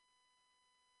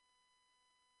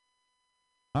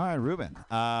 All right, Ruben.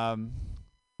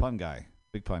 Pun guy.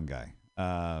 Big pun guy.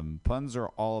 Puns are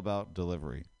all about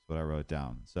delivery. That's what I wrote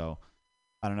down. So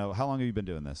I don't know. How long have you been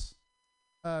doing this?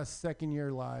 Second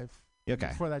year live. Okay.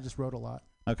 Before that, I just wrote a lot.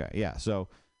 Okay, yeah. So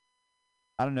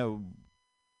I don't know.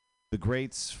 The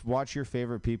greats, watch your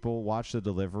favorite people, watch the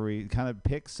delivery, kind of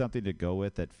pick something to go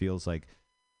with that feels like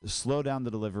slow down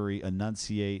the delivery,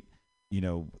 enunciate,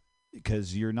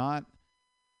 because you're not,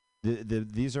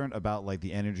 these aren't about like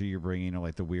the energy you're bringing or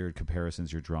like the weird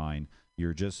comparisons you're drawing.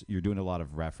 You're doing a lot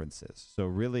of references. So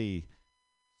really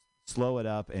slow it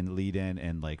up and lead in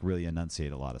and like really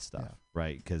enunciate a lot of stuff,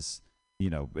 right? Because,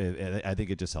 I think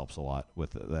it just helps a lot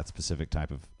with that specific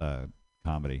type of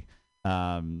comedy.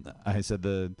 I said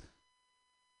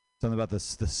something about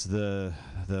the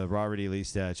Robert E. Lee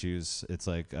statues. It's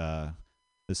like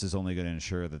this is only going to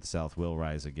ensure that the South will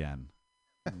rise again,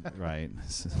 right?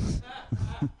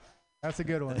 That's a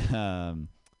good one.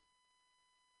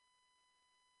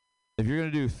 If you're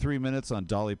going to do 3 minutes on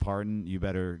Dolly Parton, you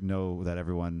better know that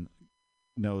everyone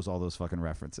knows all those fucking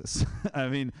references. I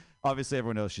mean, obviously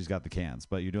everyone knows she's got the cans,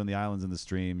 but you're doing the Islands in the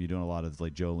Stream. You're doing a lot of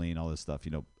like Jolene, all this stuff.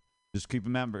 Just keep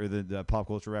remember the pop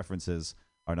culture references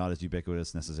are not as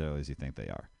ubiquitous necessarily as you think they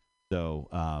are. So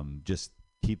just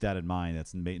keep that in mind.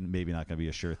 That's maybe not going to be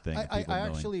a sure thing. I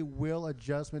actually will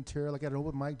adjust material like at an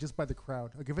open mic just by the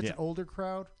crowd. Like if it's an older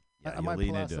crowd, I might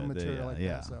pull out some material like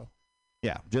that. So.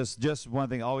 Yeah, just one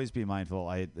thing. Always be mindful.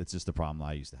 It's just a problem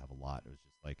I used to have a lot. It was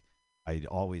just like I'd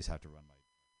always have to run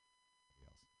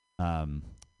my.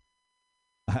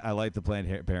 I like the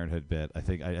Planned Parenthood bit. I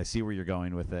think I see where you're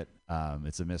going with it.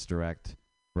 It's a misdirect,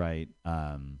 right?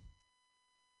 I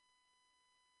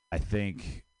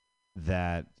think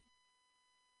that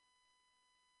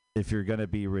if you're gonna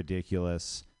be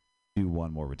ridiculous, do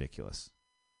one more ridiculous.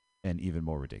 And even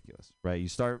more ridiculous, right? You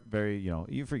start very,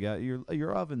 you forget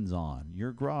your oven's on,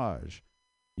 your garage.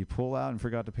 You pull out and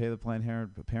forgot to pay the Planned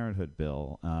Parenthood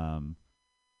bill. And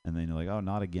then you're like, oh,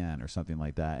 not again, or something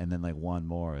like that. And then like one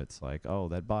more, it's like, oh,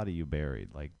 that body you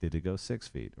buried, like, did it go 6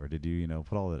 feet? Or did you,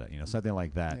 put all of that, something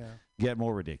like that. Yeah. Get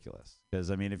more ridiculous.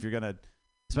 Because, I mean, if you're going to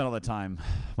spend all that time,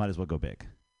 might as well go big,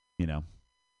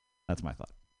 That's my thought.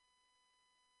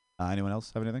 Anyone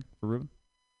else have anything for Ruben?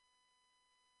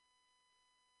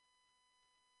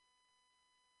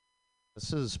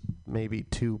 This is maybe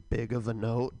too big of a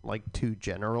note, like too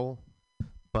general,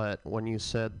 but when you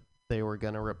said they were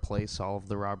going to replace all of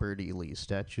the Robert E. Lee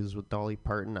statues with Dolly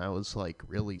Parton, I was like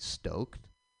really stoked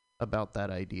about that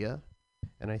idea.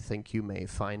 And I think you may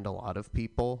find a lot of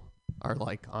people are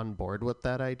like on board with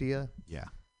that idea. Yeah.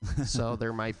 So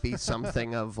there might be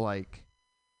something of like,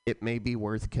 it may be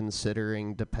worth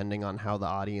considering depending on how the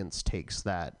audience takes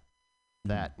that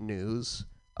news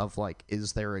of like,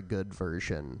 is there a good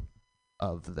version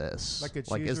of this?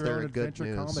 Like is there a good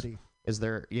news comedy? Is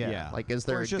there like is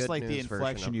there or it's a just good like the news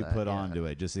inflection you put onto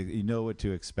it, just you know what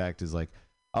to expect is like,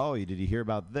 oh, did you hear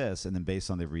about this? And then based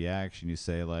on the reaction you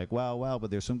say like, well, but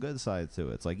there's some good sides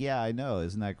to it. It's like, yeah, I know,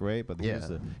 isn't that great? But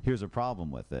here's a problem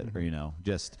with it. Or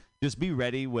just be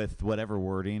ready with whatever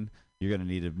wording you're going to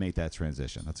need to make that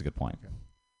transition. That's a good point. Okay.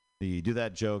 You do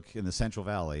that joke in the Central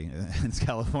Valley in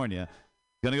California,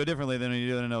 it's going to go differently than when you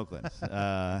do it in Oakland.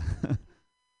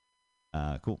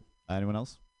 Cool. Anyone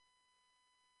else?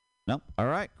 No? All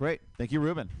right, great. Thank you,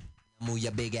 Ruben. Move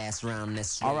your big ass around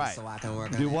this street. All right. So I can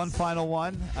work do on one this. Final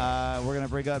one. We're going to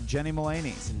bring up Jenny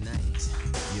Mulaney. Tonight,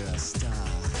 you're a star.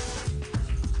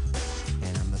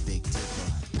 And I'm a big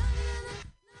tipper.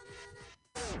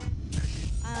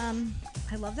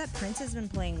 I love that Prince has been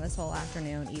playing this whole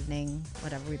afternoon, evening,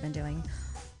 whatever we've been doing.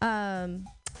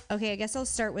 Okay, I guess I'll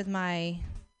start with my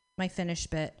finished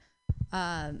bit.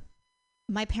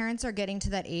 My parents are getting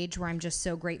to that age where I'm just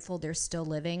so grateful they're still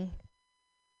living.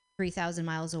 3,000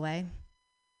 miles away.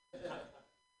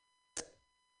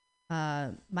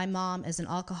 My mom is an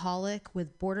alcoholic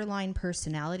with borderline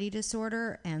personality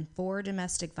disorder and 4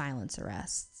 domestic violence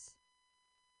arrests.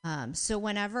 So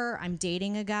whenever I'm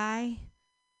dating a guy,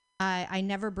 I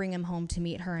never bring him home to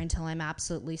meet her until I'm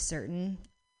absolutely certain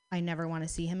I never want to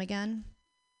see him again.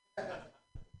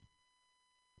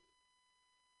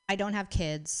 I don't have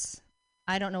kids.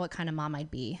 I don't know what kind of mom I'd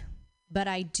be. But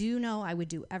I do know I would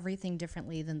do everything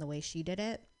differently than the way she did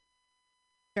it,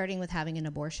 starting with having an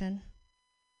abortion.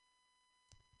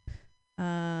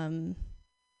 And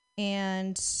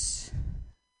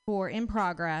for In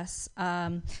Progress,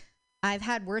 I've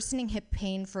had worsening hip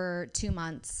pain for 2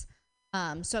 months.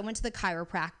 So I went to the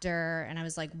chiropractor and I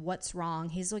was like, what's wrong?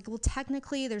 He's like, well,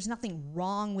 technically there's nothing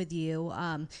wrong with you.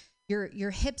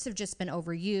 Your hips have just been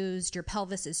overused. Your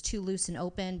pelvis is too loose and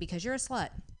open because you're a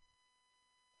slut.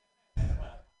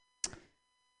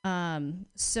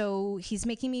 So he's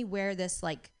making me wear this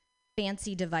like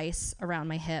fancy device around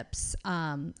my hips.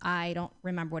 I don't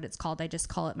remember what it's called. I just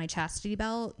call it my chastity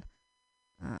belt.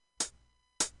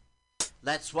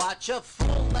 Let's watch a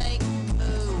full-length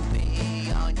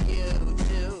movie on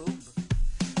YouTube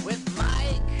with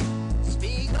Mike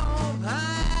Spiegelman.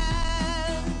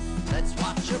 Let's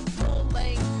watch a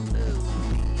full-length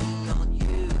movie on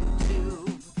YouTube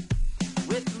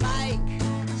with Mike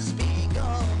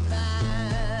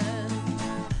Spiegelman.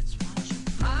 Let's watch it.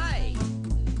 Hi,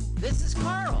 this is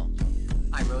Carl.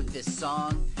 I wrote this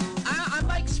song. I'm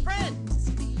Mike's friend.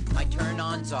 My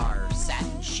turn-ons are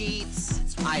satin sheets.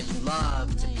 I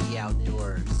love to be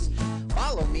outdoors.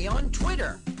 Follow me on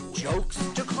Twitter. Jokes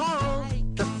to Carl.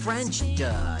 The French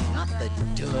duh, not the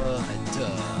duh.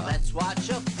 Let's watch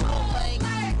a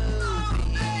full-length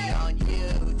movie on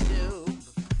YouTube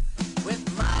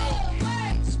with Mike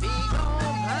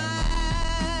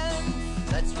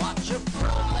Spiegelman. Let's watch a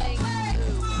full-length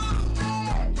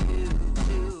movie on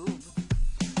YouTube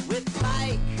with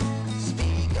Mike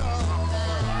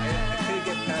Spiegelman. I couldn't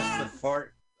get past the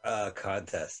fart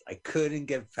contest. I couldn't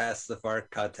get past the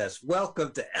fart contest.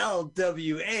 Welcome to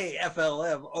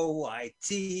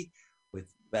LWAFLMOYT,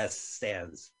 with that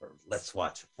stands for Let's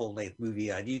Watch a Full-Length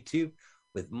Movie on YouTube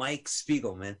with Mike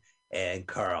Spiegelman and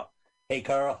Carl. Hey,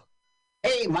 Carl.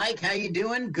 Hey, Mike. How you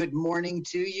doing? Good morning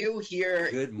to you here.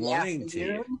 Good morning to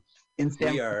you. In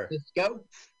San Francisco.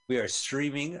 We are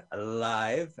streaming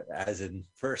live, as in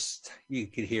first you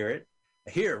can hear it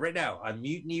here right now on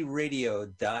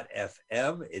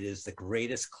MutinyRadio.fm. It is the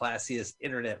greatest, classiest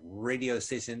internet radio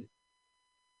station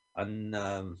on in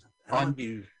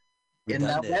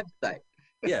that website.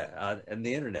 Yeah, on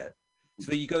the internet.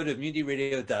 So you go to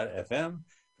MutinyRadio.fm.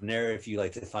 From there, if you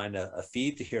like to find a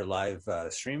feed to hear live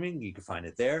streaming, you can find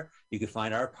it there. You can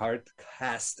find our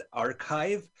podcast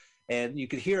archive, and you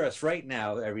can hear us right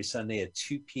now every Sunday at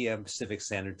 2 p.m. Pacific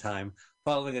Standard Time,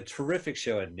 following a terrific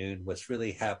show at noon, What's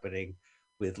Really Happening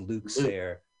with Luke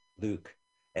Sayre. Luke.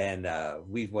 And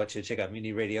we want you to check out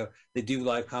Mutiny Radio. They do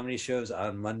live comedy shows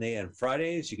on Monday and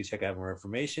Fridays. You can check out more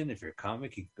information. If you're a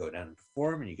comic, you can go down and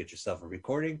perform and you get yourself a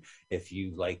recording. If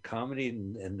you like comedy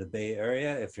in the Bay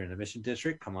Area, if you're in the Mission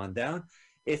District, come on down.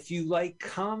 If you like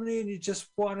comedy and you just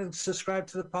want to subscribe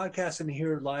to the podcast and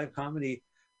hear live comedy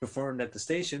performed at the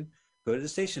station, go to the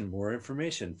station. More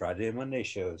information, Friday and Monday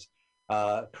shows.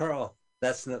 Carl,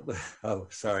 that's not, oh,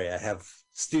 sorry, I have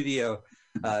studio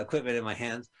equipment in my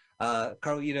hands.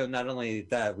 Carl, you know, not only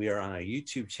that, we are on a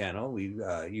YouTube channel.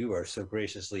 You are so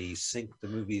graciously sync the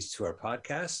movies to our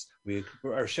podcast.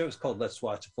 Our show is called Let's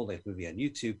Watch a Full-Length Movie on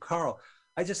YouTube. Carl,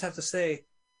 I just have to say,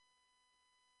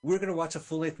 we're going to watch a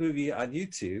full-length movie on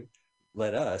YouTube.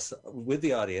 Let us, with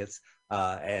the audience,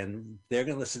 and they're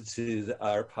going to listen to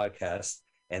our podcast,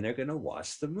 and they're going to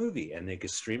watch the movie. And they can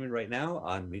stream it right now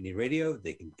on Mutiny Radio.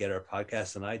 They can get our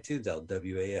podcast on iTunes,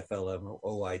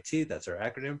 LWAFLMOYT, that's our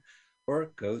acronym.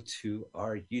 Or go to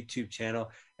our YouTube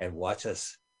channel and watch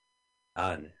us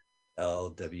on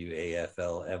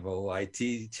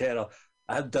LWAFLMOYT channel.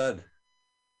 I'm done.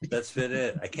 That's been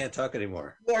it. I can't talk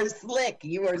anymore. You are slick.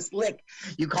 You are slick.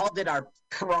 You called it our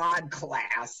prod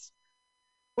class.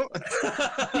 I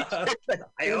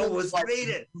almost made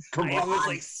it.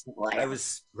 I was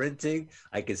sprinting.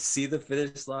 I could see the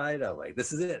finish line. I'm like,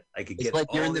 this is it. I could get. It's like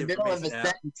all you're in the middle of a information out.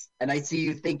 sentence, and I see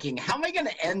you thinking, "How am I going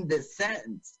to end this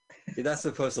sentence?" You're not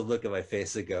supposed to look at my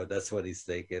face and go, that's what he's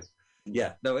thinking.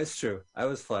 Yeah, no, it's true. I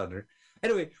was floundering.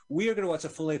 Anyway, we are going to watch a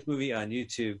full-length movie on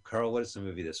YouTube. Carl, what is the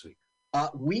movie this week?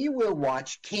 We will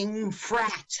watch King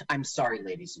Frat. I'm sorry,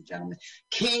 ladies and gentlemen.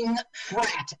 King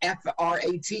Frat,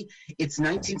 F-R-A-T. It's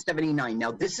 1979.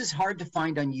 Now, this is hard to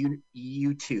find on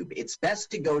YouTube. It's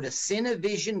best to go to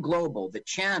Cinevision Global, the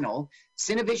channel,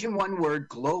 Cinevision, one word,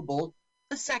 Global,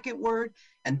 the second word,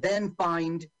 and then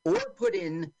find or put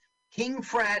in King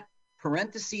Frat,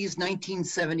 parentheses,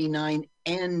 1979,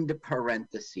 end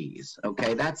parentheses.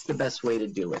 Okay, that's the best way to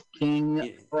do it.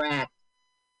 King Frat.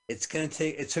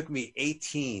 It took me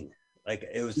 18. Like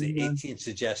it was the 18th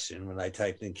suggestion when I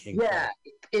typed in King. Yeah,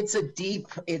 it's a deep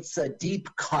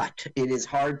cut. It is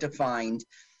hard to find.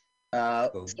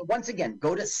 So once again,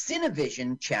 go to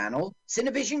Cinevision channel,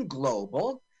 Cinevision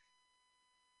Global,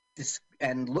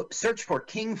 and search for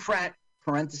King Frat,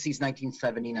 parentheses,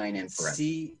 1979, and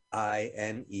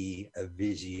C-I-N-E, a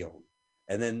Vision.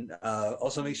 And then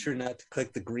also make sure not to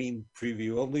click the green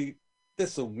preview only.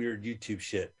 That's some weird YouTube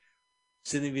shit.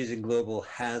 Cinevision Global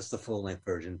has the full-length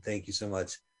version. Thank you so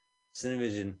much,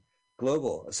 Cinevision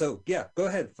Global. So, yeah, go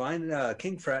ahead. Find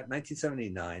King Frat,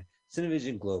 1979,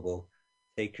 Cinevision Global.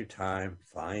 Take your time.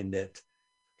 Find it.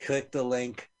 Click the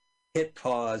link. Hit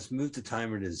pause. Move the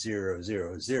timer to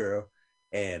 000.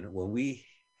 And when we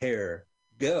hear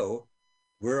go,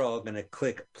 we're all going to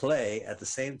click play at the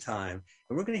same time.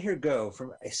 And we're going to hear go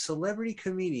from a celebrity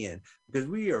comedian because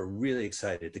we are really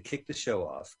excited to kick the show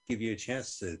off, give you a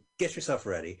chance to get yourself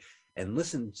ready and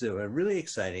listen to a really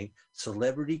exciting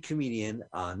celebrity comedian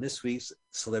on this week's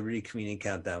Celebrity Comedian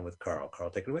Countdown with Carl. Carl,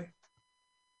 take it away.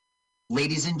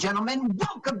 Ladies and gentlemen,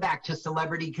 welcome back to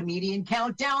Celebrity Comedian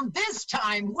Countdown, this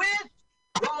time with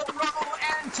Roro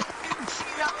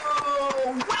Antonuccio.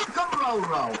 Welcome,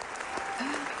 Roro.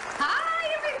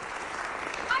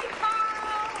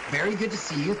 Very good to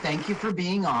see you. Thank you for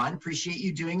being on. Appreciate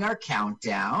you doing our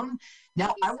countdown.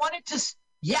 Now, I wanted to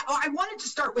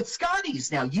start with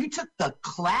Scotty's. Now, you took the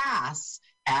class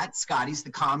at Scotty's, the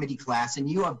comedy class, and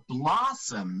you have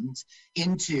blossomed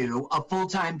into a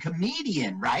full-time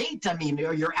comedian, right? I mean,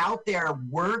 you're out there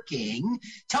working.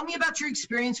 Tell me about your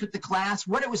experience with the class,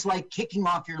 what it was like kicking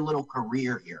off your little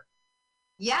career here.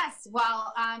 Yes,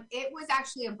 well, it was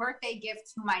actually a birthday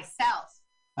gift to myself.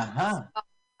 Uh-huh. So,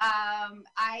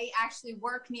 I actually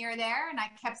work near there, and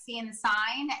I kept seeing the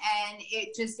sign, and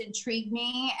it just intrigued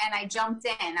me, and I jumped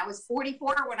in. I was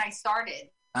 44 when I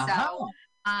started. Uh-huh. So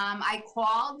I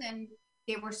called, and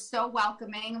they were so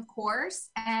welcoming, of course.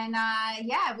 And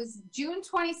yeah, it was June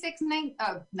 26,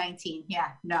 2019.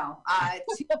 Yeah, no,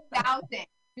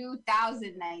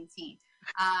 2019.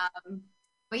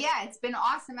 But yeah, it's been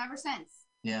awesome ever since.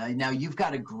 Yeah, now you've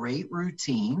got a great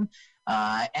routine,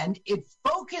 and it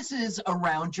focuses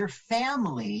around your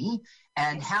family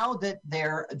and how that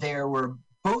they were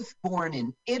both born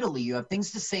in Italy. You have things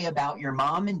to say about your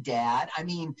mom and dad. I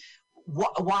mean,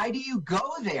 why do you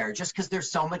go there? Just because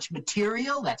there's so much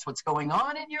material? That's what's going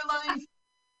on in your life?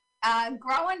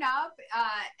 Growing up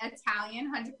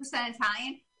Italian, 100%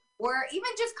 Italian, or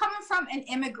even just coming from an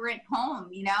immigrant home,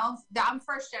 you know, I'm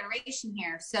first generation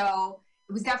here, so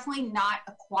it was definitely not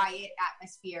a quiet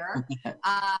atmosphere.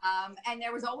 And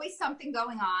there was always something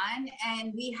going on.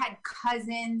 And we had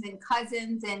cousins.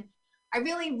 And I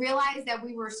really realized that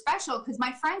we were special because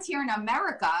my friends here in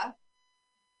America,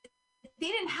 they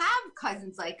didn't have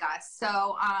cousins like us.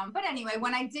 So, but anyway,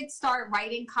 when I did start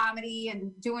writing comedy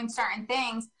and doing certain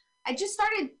things, I just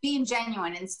started being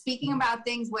genuine and speaking about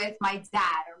things with my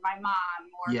dad or my mom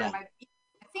or my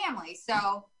family.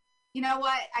 So, you know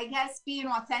what, I guess being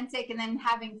authentic and then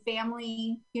having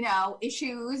family, you know,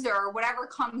 issues or whatever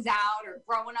comes out or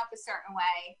growing up a certain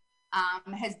way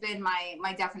has been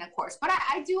my definite course. But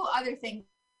I do other things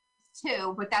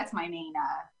too, but that's my main.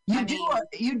 You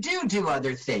do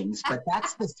other things, but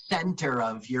that's the center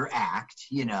of your act,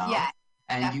 you know. Yeah,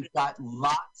 and definitely. You've got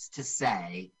lots to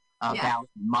say about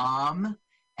mom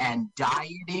and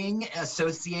dieting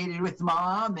associated with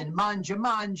mom and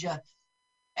manja.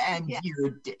 And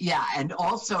and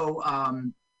also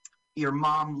your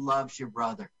mom loves your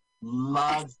brother.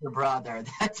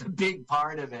 That's a big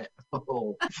part of it.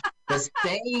 Oh, the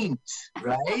saint,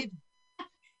 right?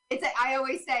 I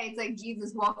always say it's like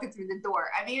Jesus walking through the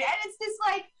door. I mean, and it's this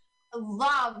like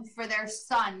love for their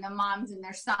son, the moms and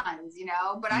their sons, you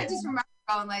know. But I just remember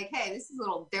going like, hey, this is a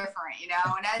little different, you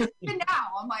know. And even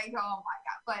now, I'm like, oh my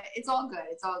God. But it's all good.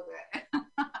 It's all good.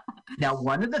 Now,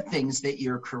 one of the things that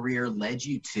your career led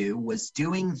you to was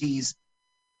doing these,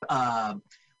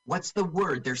 what's the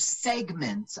word? There's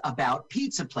segments about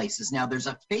pizza places. Now, there's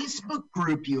a Facebook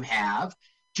group you have,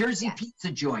 Jersey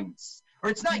Pizza Joints. Or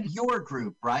it's not your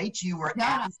group, right? You were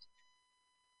asked.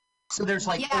 So there's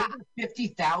like over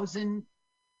 50,000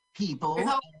 people.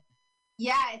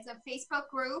 Yeah, it's a Facebook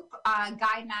group.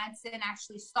 Guy Madsen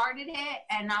actually started it,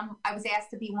 and I was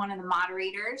asked to be one of the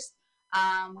moderators,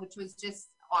 which was just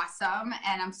awesome,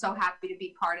 and I'm so happy to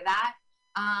be part of that.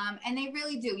 And they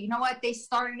really do. You know what? They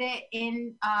started it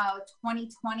in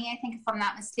 2020, I think, if I'm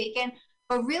not mistaken,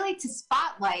 but really to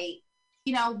spotlight,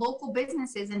 local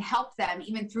businesses and help them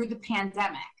even through the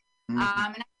pandemic. And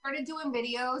I started doing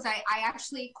videos. I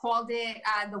actually called it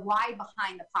the why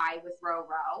behind the pie with Ro.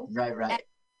 Right.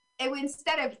 And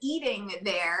instead of eating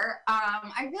there,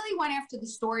 I really went after the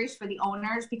stories for the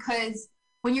owners, because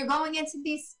when you're going into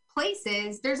these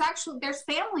places, there's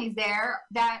families there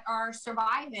that are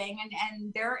surviving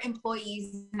and their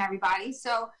employees and everybody.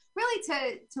 So really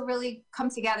to really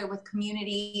come together with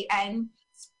community and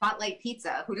spotlight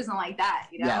pizza. Who doesn't like that?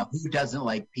 Yeah, who doesn't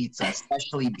like pizza,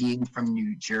 especially being from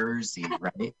New Jersey,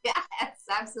 right? Yes,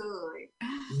 absolutely.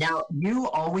 Now, you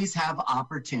always have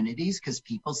opportunities because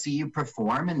people see you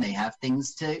perform and they have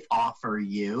things to offer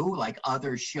you, like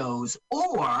other shows,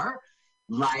 or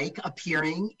like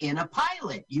appearing in a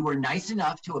pilot. You were nice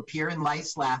enough to appear in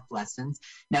Life's Laugh Lessons.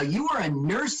 Now, you were a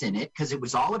nurse in it because it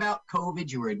was all about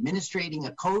COVID. You were administrating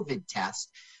a COVID test.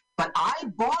 But I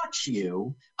bought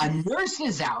you a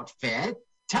nurse's outfit.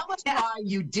 Tell us why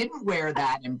you didn't wear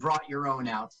that and brought your own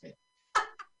outfit.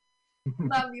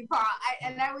 Love you, Paul.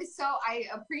 I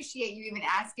appreciate you even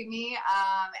asking me.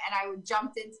 And I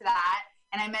jumped into that,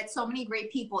 and I met so many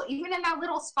great people, even in that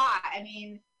little spot. I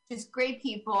mean, just great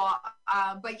people.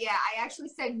 But yeah, I actually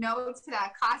said no to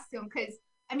that costume because,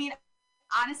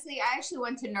 honestly, I actually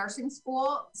went to nursing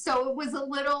school, so it was a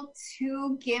little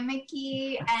too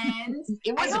gimmicky, and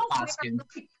it was a costume.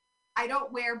 I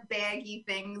don't wear baggy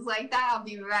things like that. I'll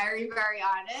be very, very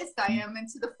honest. I am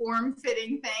into the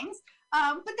form-fitting things.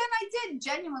 But then I did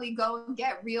genuinely go and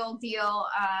get real deal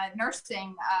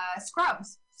nursing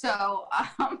scrubs. So,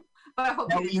 but I hope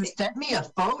you sent me a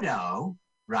photo,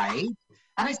 right?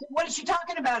 And I said, "What is she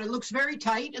talking about? It looks very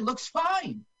tight. It looks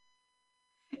fine."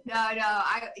 No.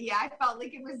 I felt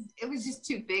like it was just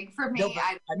too big for me. No,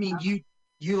 but,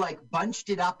 you like bunched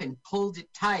it up and pulled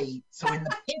it tight. So in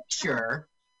the picture,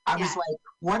 I was like,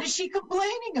 "What is she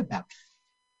complaining about?"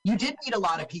 You did meet a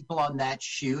lot of people on that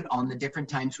shoot, on the different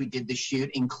times we did the shoot,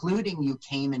 including you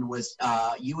came and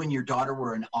you and your daughter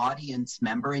were an audience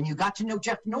member, and you got to know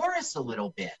Jeff Norris a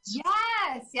little bit.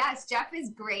 Yes. Jeff is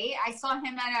great. I saw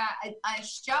him at a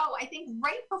show, I think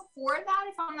right before that,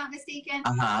 if I'm not mistaken.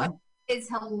 Is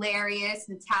hilarious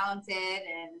and talented,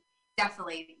 and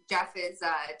definitely Jeff is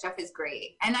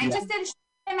great. And I just did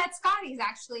him at Scotty's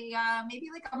actually maybe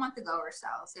like a month ago or so.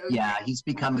 So yeah, he's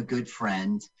become a good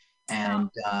friend. And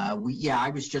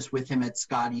I was just with him at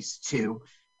Scotty's too,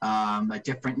 a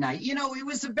different night. It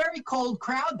was a very cold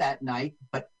crowd that night,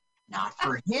 but not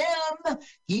for him.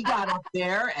 He got up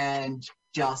there and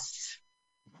just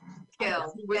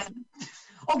killed.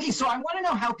 Okay, so I want to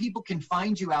know how people can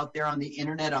find you out there on the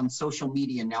internet, on social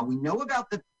media. Now, we know about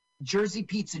the Jersey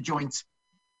Pizza Joint's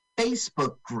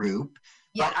Facebook group,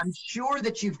 but I'm sure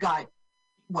that you've got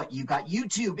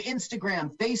YouTube,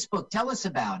 Instagram, Facebook. Tell us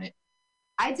about it.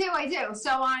 I do.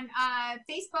 So on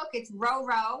Facebook, it's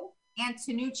Ro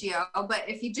Antonuccio, but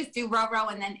if you just do Ro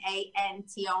and then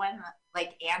Anton,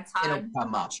 like Anton, it'll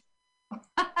come up.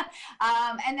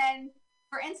 And then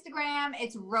for Instagram,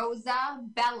 it's Rosa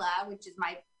Bella, which is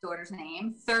my daughter's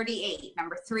name, 38,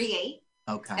 number 38.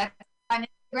 Okay. That's on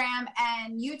Instagram,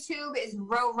 and YouTube is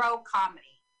Ro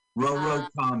Comedy. Ro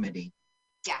Comedy.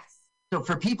 Yes. So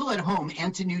for people at home,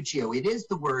 Antonuccio, it is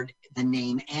the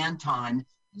name Anton,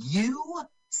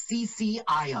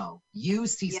 UCCIO.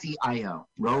 UCCIO.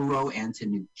 Ro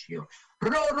Antonuccio.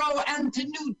 Ro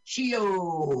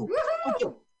Antonuccio.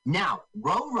 Okay. Now,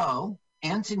 Ro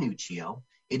Antonuccio,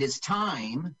 it is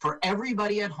time for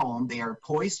everybody at home. They are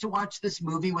poised to watch this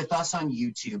movie with us on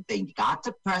YouTube. They got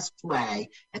to press play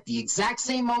at the exact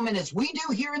same moment as we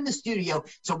do here in the studio.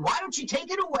 So why don't you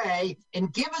take it away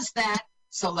and give us that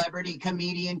celebrity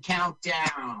comedian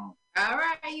countdown? All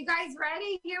right, you guys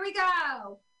ready? Here we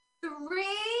go. 3,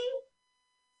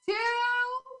 2,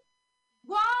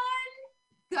 1,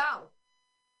 go.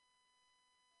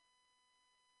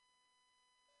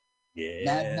 Yeah.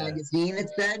 Mad Magazine, it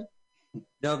said?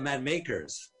 No, Mad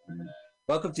Makers.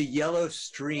 Welcome to Yellow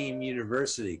Stream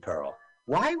University, Carl.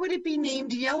 Why would it be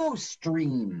named Yellow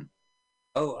Stream?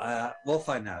 Oh, we'll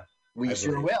find out. We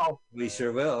sure will. We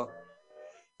sure will.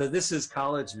 So this is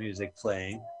college music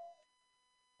playing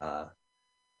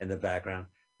in the background.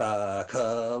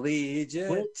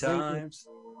 Collegiate times.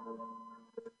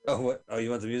 Oh, what? Oh,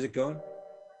 you want the music going?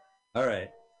 All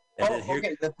right. And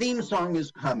okay. The theme song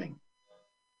is coming.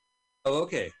 Oh,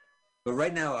 okay. But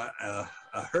right now,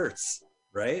 Hertz,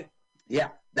 right? Yeah,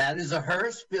 that is a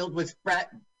hearse filled with frat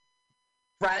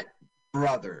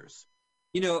brothers.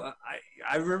 You know,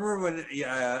 I remember when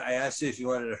I asked you if you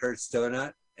wanted a Hertz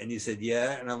donut, and you said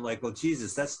yeah, and I'm like, well,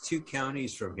 Jesus, that's 2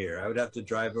 counties from here. I would have to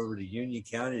drive over to Union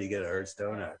County to get a Hertz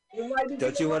donut.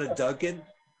 Don't you want a Dunkin'?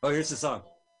 Oh, here's the song.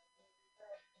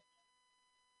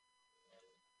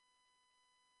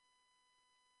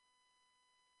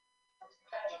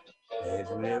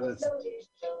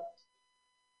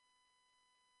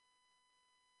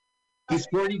 He's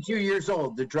 42 years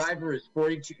old. The driver is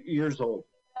 42 years old.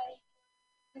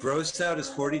 Grossed Out is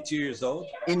 42 years old?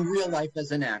 In real life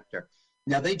as an actor.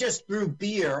 Now, they just threw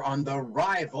beer on the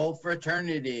rival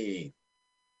fraternity.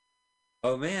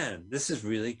 Oh, man, this is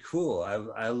really cool.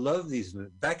 I love these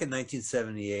movies. Back in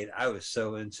 1978, I was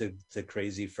so into the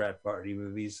crazy frat party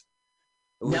movies.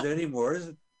 Was there any more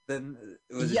than,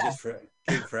 was it just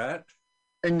King Frat?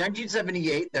 In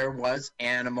 1978, there was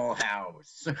Animal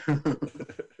House.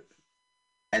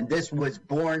 And this was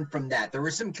born from that. There were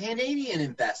some Canadian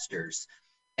investors,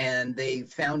 and they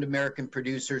found American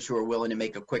producers who are willing to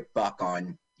make a quick buck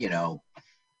on, you know.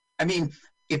 I mean,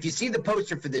 if you see the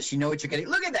poster for this, you know what you're getting.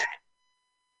 Look at that.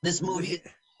 This movie is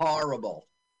horrible.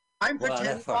 I'm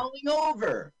pretending falling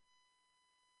over.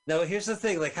 No, here's the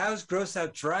thing. Like, how's Gross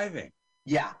Out driving?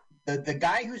 Yeah. The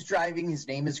guy who's driving, his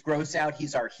name is Gross Out.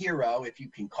 He's our hero, if you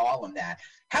can call him that.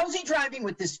 How's he driving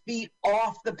with his feet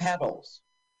off the pedals?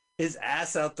 His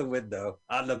ass out the window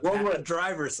on the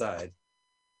driver's side.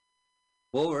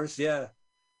 Woolworths, yeah.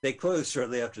 They closed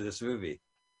shortly after this movie.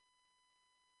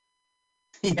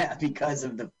 Yeah, because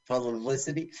of the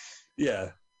publicity. Yeah.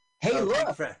 Hey,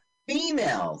 look,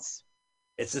 females.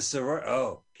 It's a sorority.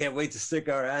 Oh, can't wait to stick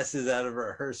our asses out of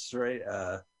our hearse, right?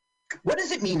 What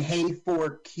does it mean, hey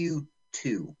for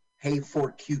Q2? Hey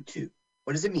for Q2.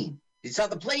 What does it mean? You saw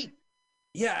the plate?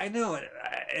 Yeah, I know.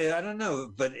 I don't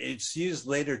know, but it's used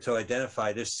later to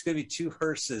identify. There's going to be 2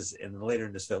 hearses later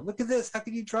in this film. Look at this. How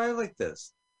can you drive like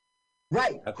this?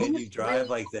 Right. How can you drive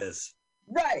like this?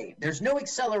 Right. There's no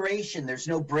acceleration. There's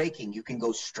no braking. You can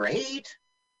go straight.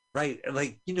 Right.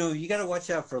 Like, you know, you got to watch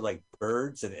out for like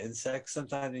birds and insects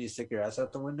sometimes when you stick your ass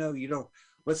out the window. You don't,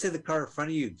 let's say the car in front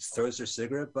of you throws their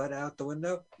cigarette butt out the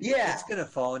window. Yeah. It's going to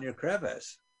fall in your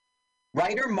crevice.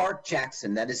 Writer Mark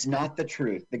Jackson. That is not the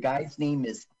truth. The guy's name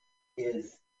is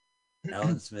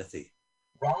Alan Smithy.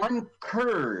 Ron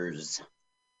Kurz.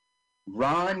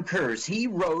 Ron Kurz. He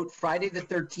wrote Friday the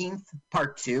 13th,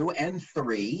 Part 2 and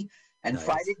 3, and Nice.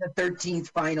 Friday the 13th,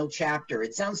 final chapter.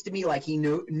 It sounds to me like he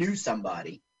knew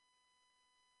somebody.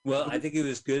 Well, I think he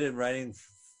was good at writing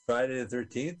Friday the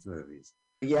 13th movies.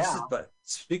 Yeah. But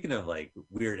speaking of like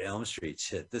weird Elm Street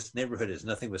shit, this neighborhood is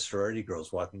nothing but sorority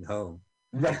girls walking home.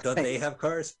 Right. Don't they have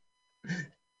cars?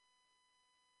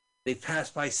 They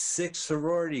passed by 6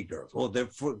 sorority girls. Well, they're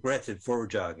granted 4 were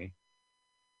jogging.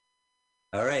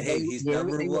 All right, hey, he's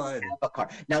number they would 1. have a car.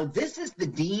 Now, this is the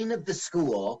dean of the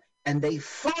school, and they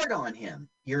fart on him.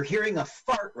 You're hearing a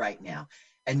fart right now.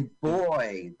 And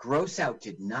boy, Gross Out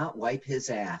did not wipe his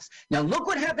ass. Now, look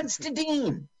what happens to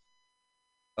Dean.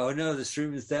 Oh no, the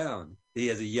stream is down. He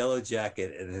has a yellow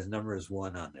jacket, and his number is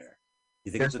 1 on there.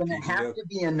 You think There's it's a going to PG have joke? to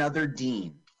be another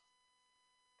Dean.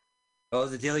 Oh,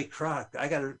 the Daily Croc. I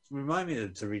got to remind me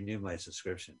to renew my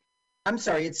subscription. I'm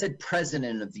sorry, it said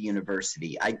president of the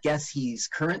university. I guess he's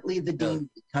currently the dean.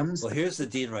 Becomes Well, here's the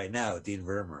dean right now, Dean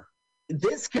Vermeer.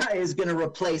 This guy is going to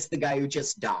replace the guy who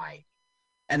just died.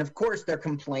 And of course, they're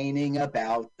complaining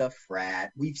about the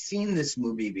frat. We've seen this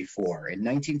movie before in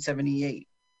 1978.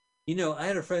 You know, I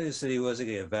had a friend who said he wasn't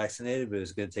going to get vaccinated, but he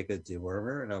was going to take a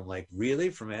dewormer. And I'm like, really?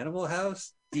 From Animal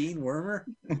House? Dean Wormer?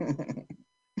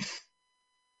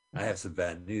 I have some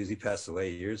bad news. He passed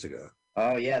away years ago.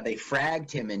 Oh, yeah, they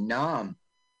fragged him in Nam.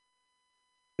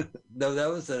 No, that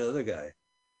was that other guy.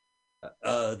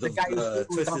 The guy who was on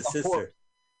Twisted the Sister. horse.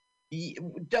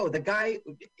 No, the guy,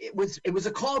 it was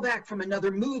a callback from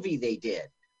another movie they did.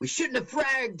 We shouldn't have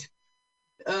fragged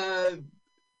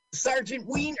Sergeant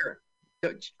Wiener.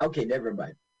 Okay, never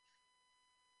mind.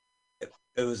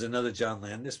 It was another John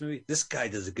Landis movie. This guy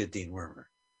does a good Dean Wormer.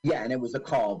 Yeah, and it was a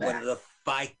callback. One of the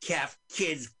FICAF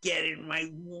kids get in my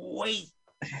way.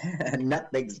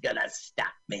 Nothing's gonna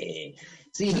stop me.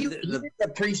 See, he didn't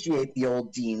appreciate the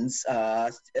old dean's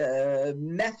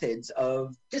methods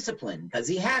of discipline because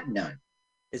he had none.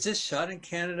 Is this shot in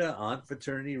Canada on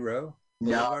Fraternity Row?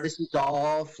 No, this is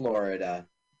all Florida,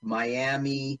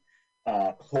 Miami,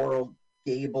 Coral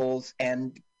Gables,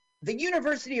 and the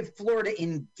University of Florida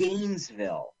in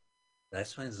Gainesville. That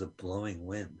explains the blowing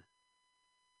wind.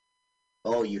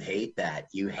 Oh, you hate that.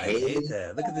 You I hate, hate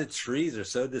that. Look at the trees; they're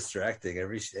so distracting.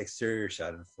 Every exterior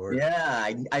shot in Florida.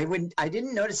 Yeah, I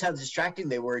didn't notice how distracting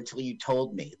they were until you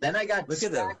told me. Then I got Look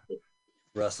at them. distracted.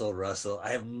 Russell. I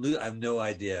have no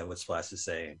idea what Splash is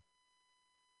saying.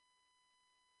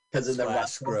 Because of the Splash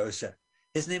Russell. gross.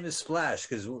 His name is Splash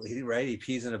because he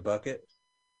pees in a bucket.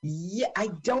 Yeah, I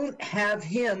don't have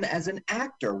him as an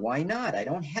actor. Why not? I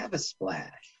don't have a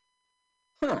Splash.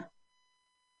 Huh.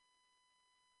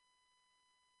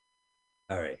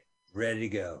 All right, ready to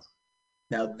go.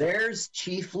 Now there's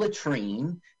Chief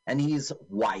Latrine, and he's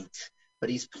white, but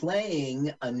he's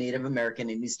playing a Native American,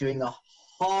 and he's doing a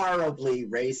horribly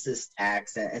racist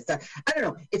accent. It's not, I don't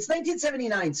know. It's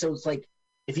 1979, so it's like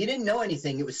if you didn't know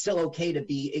anything, it was still okay to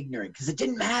be ignorant because it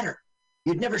didn't matter.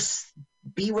 You'd never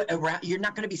be around. You're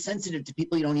not going to be sensitive to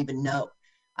people you don't even know.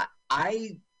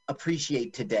 I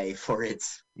appreciate today for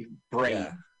its brain.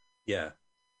 Yeah.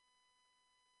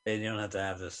 And you don't have to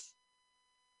have this.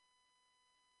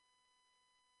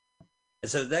 And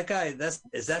so that guy,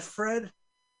 is that Fred?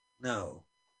 No.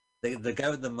 The guy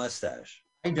with the mustache.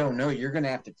 I don't know. You're going to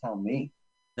have to tell me.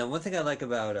 Now, one thing I like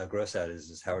about Gross Out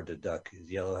is Howard the Duck,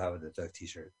 his yellow Howard the Duck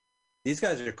t-shirt. These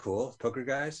guys are cool. Poker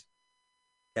guys.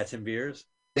 Catching beers.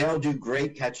 They all do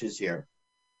great catches here.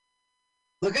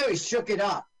 Look how he shook it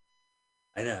up.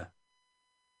 I know.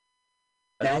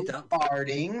 Now he's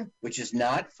farting, which is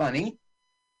not funny.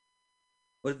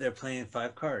 What, they're playing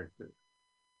 5 cards.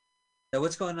 Now,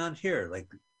 what's going on here? Like,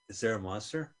 is there a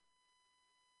monster?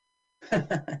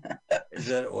 Is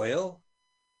that oil?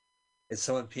 Is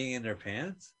someone peeing in their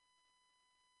pants?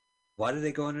 Why did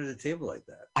they go under the table like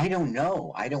that? I don't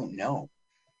know.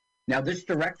 Now, this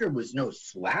director was no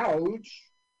slouch.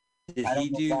 Did he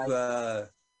do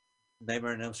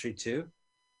Nightmare on Elm Street 2?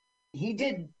 He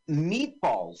did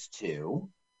Meatballs 2.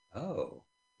 Oh,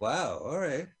 wow. All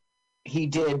right. He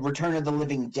did Return of the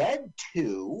Living Dead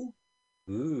 2.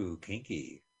 Ooh,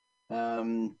 kinky.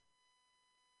 He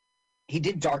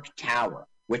did Dark Tower,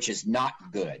 which is not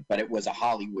good, but it was a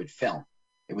Hollywood film.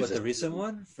 It was the recent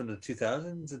one from the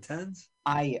 2000s and 10s?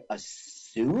 I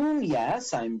assume,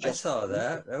 yes. I saw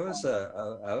that. That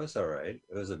was all right.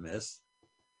 It was a miss.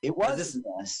 It was a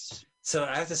miss. So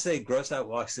I have to say, Gross Out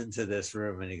walks into this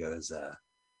room and he goes,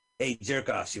 "Hey, jerk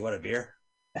offs, you want a beer?"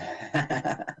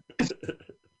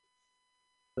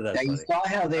 So that's now you funny. saw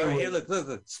how they were. Here, look,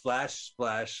 splash,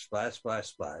 splash, splash, splash,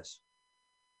 splash.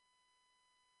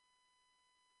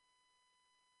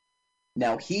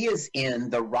 Now he is in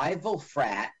the rival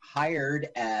frat, hired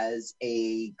as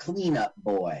a cleanup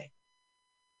boy,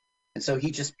 and so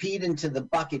he just peed into the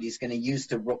bucket he's going to use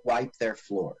to wipe their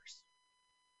floors.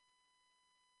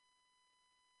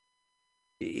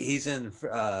 He's in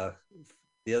the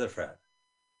other frat.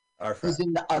 Our frat. He's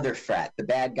in the other frat, the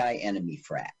bad guy enemy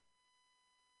frat.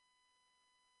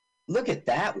 Look at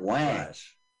that wang.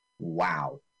 Gosh.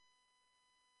 Wow.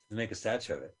 Make a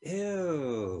statue of it.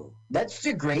 Ew. Let's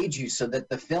degrade you so that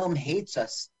the film hates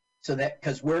us, so that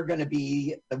because we're going to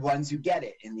be the ones who get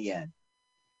it in the end.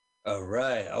 Oh,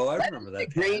 right. Oh, I remember that.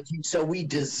 Degrade you so we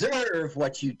deserve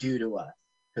what you do to us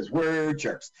because we're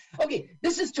jerks. Okay,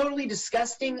 this is totally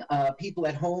disgusting. People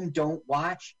at home don't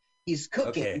watch. He's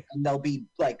cooking, and there'll be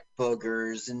like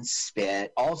boogers and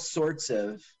spit, all sorts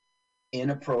of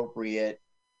inappropriate.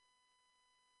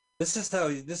 This is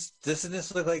how doesn't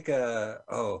this look like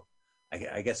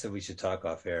I guess that we should talk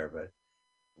off air, but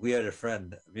we had a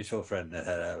mutual friend that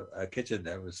had a kitchen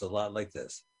that was a lot like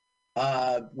this.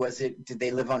 Did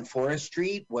they live on Forest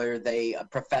Street? Were they a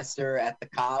professor at the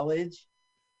college?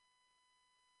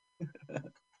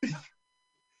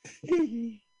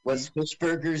 Was Fish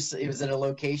Burgers, it was at a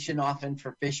location often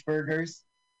for fish burgers?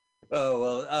 Oh,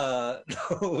 well,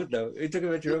 no. You took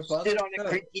him at your own father? Sit on a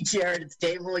creaky chair at its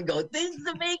table and go, things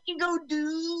to make you go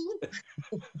do.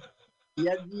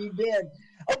 Yes, you did.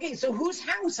 Okay, so whose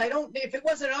house? If it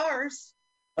wasn't ours.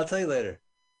 I'll tell you later.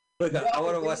 Look, I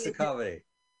want to watch the comedy.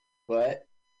 What?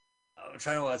 I'm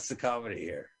trying to watch the comedy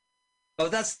here. Oh,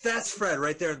 that's Fred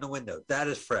right there in the window. That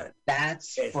is Fred.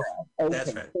 That's Fred. Okay.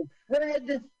 That's Fred. So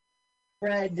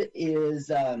Fred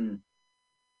is,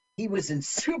 he was in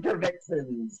Super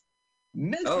Vixens.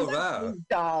 Oh, wow.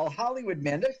 Doll, Hollywood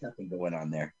Man. There's nothing going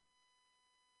on there.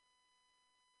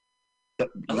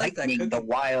 Lightning, the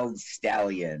Wild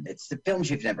Stallion. It's the films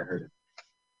you've never heard of.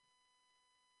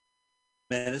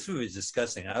 Man, this movie is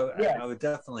disgusting. I would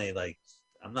definitely,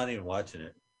 I'm not even watching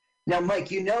it. Now,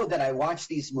 Mike, you know that I watched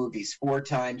these movies 4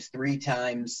 times, 3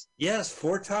 times. Yes,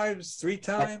 4 times, 3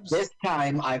 times. But this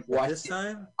time I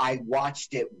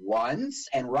watched it once,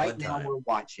 and right now we're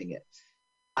watching it.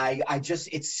 I just,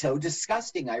 it's so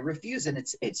disgusting. I refuse, and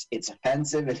it's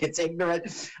offensive and it's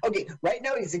ignorant. Okay, right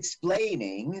now he's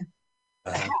explaining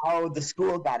how the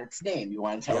school got its name. You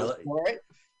want to tell us more?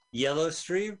 Yellow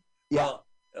Stream? Yeah. Well,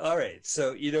 all right.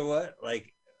 So you know what?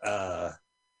 Like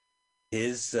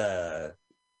his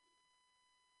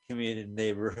community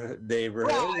neighborhood.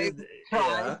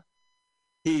 Yeah.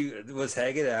 He was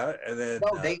hanging out, and then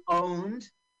they owned.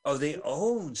 Oh, they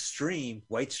owned Stream,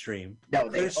 White Stream. No,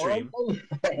 they Stream. owned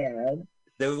land.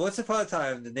 There was once upon a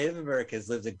time the Native Americans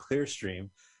lived in Clear Stream,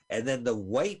 and then the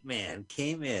white man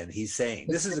came in. He's saying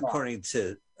this is according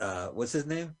to what's his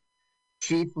name?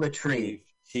 Chief Latrine.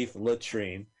 Chief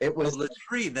Latrine. It was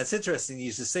Latrine. That's interesting. You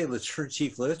used to say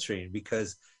Chief Latrine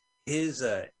because his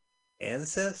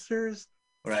ancestors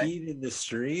peed in the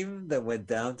stream that went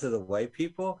down to the white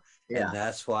people, and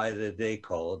that's why they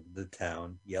called the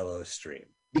town Yellow Stream.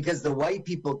 Because the white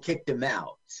people kicked him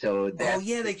out. So that's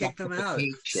they kicked him out.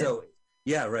 So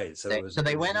right. So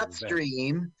they went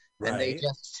upstream, and they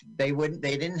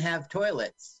didn't have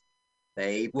toilets.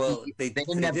 They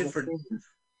didn't have did for.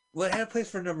 Well, it had a place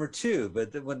for number 2,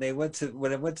 but when it went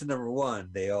to number 1,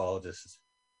 they all just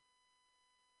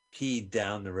peed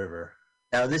down the river.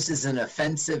 Now this is an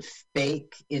offensive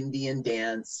fake Indian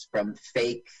dance from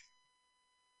fake,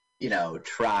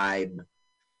 tribe.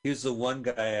 He was the one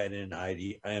guy I didn't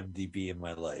IMDb in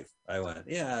my life. I went,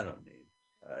 I don't need.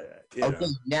 Okay,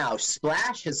 now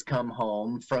Splash has come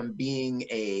home from being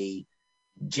a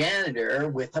janitor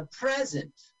with a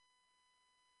present.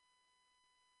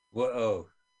 Whoa.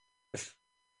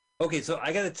 Okay, so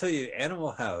I got to tell you,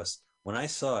 Animal House, when I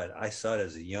saw it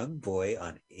as a young boy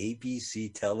on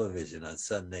ABC television on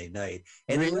Sunday night.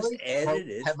 And it was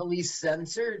edited. Heavily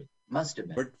censored? Must have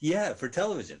been. For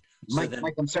television. Mike,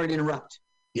 I'm sorry to interrupt.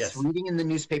 Yes. He's reading in the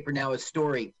newspaper now a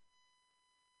story.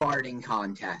 Farting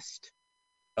contest.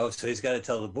 Oh, so he's got to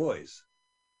tell the boys.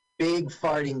 Big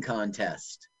farting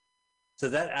contest. So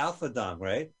that Alpha Dong,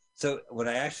 right? So when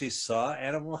I actually saw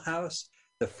Animal House,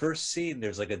 the first scene,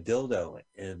 there's like a dildo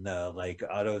in like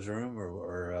Otto's room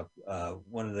or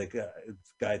one of the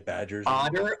guy Badger's.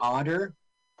 Otter.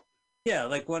 Yeah,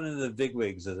 like one of the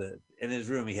bigwigs in his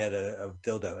room, he had a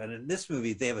dildo. And in this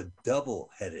movie, they have a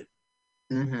double-headed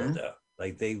dildo.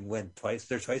 Like they went twice.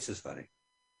 They're twice as funny.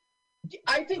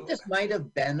 I think this might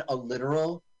have been a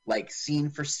literal, like scene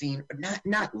for scene,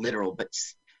 not literal, but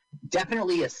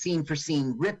definitely a scene for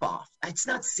scene ripoff. It's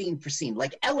not scene for scene,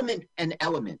 like element and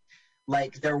element.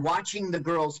 Like they're watching the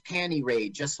girls' panty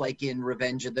raid, just like in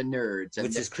Revenge of the Nerds. And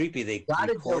which is creepy. They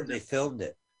filmed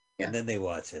it, and then they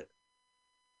watch it.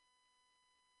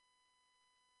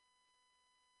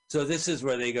 So this is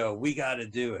where they go, we got to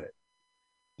do it.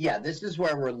 Yeah, this is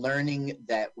where we're learning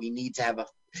that we need to have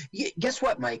guess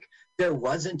what, Mike? There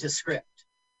wasn't a script.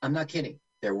 I'm not kidding.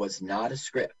 There was not a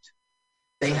script.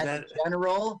 They had a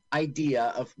general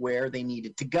idea of where they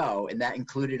needed to go, and that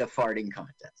included a farting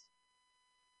contest.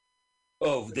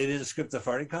 Oh, they didn't script the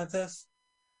farting contest?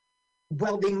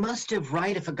 Well, they must have,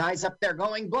 right? If a guy's up there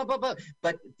going blah, blah, blah.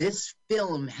 But this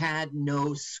film had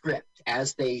no script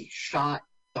as they shot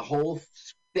the whole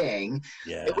thing.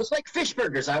 Yeah. It was like fish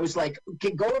burgers. I was like,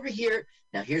 okay, go over here.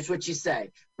 Now, here's what you say,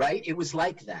 right? It was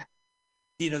like that.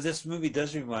 This movie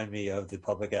does remind me of the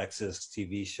public access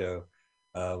TV show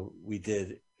we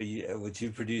did, which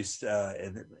you produced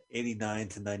in 89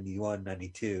 to 91,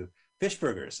 92. Fish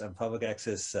Burgers on public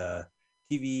access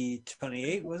TV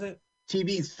 28, was it?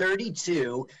 TV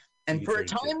 32. And TV for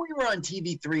 32. a time, we were on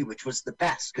TV 3, which was the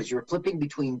best because you were flipping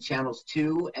between channels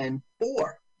 2 and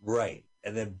 4. Right.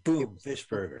 And then boom, Fish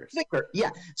Burgers. Yeah.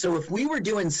 So if we were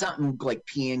doing something like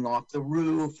peeing off the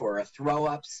roof or a throw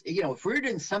ups, if we were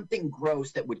doing something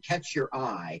gross that would catch your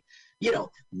eye,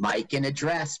 Mike in a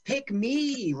dress, pick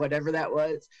me, whatever that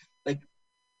was. Like,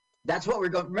 that's what we're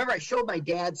going. Remember, I showed my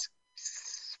dad's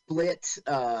split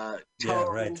toe. Yeah,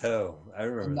 right, toe. I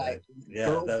remember that.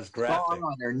 Yeah, that was graphic.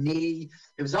 On her knee.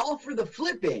 It was all for the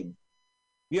flipping.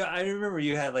 Yeah, I remember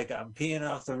you had like, I'm peeing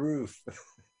off the roof.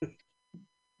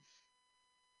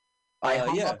 I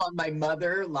hung up on my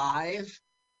mother live.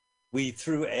 We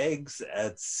threw eggs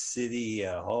at City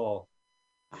Hall.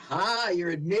 Aha, you're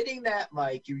admitting that,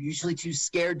 Mike. You're usually too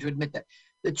scared to admit that.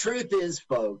 The truth is,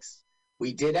 folks,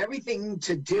 we did everything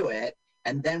to do it,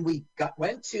 and then we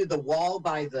went to the wall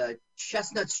by the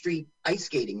Chestnut Street ice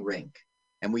skating rink,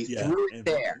 and we threw it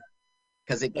there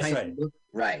because it kind of looked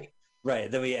right.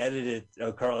 Right. Then we edited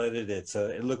it. Carl edited it, so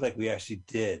it looked like we actually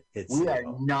did hit We are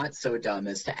not so dumb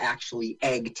as to actually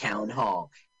egg Town Hall.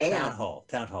 Town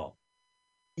Hall.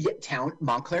 Yeah,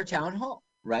 Montclair Town Hall,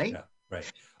 right? Yeah,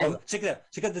 right. And, check it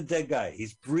out. Check out the dead guy.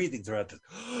 He's breathing throughout this.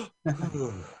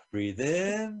 Breathe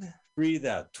in, breathe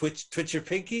out. Twitch your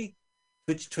pinky.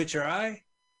 Twitch your eye.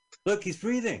 Look, he's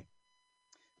breathing.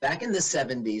 Back in the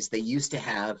 70s, they used to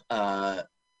have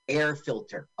air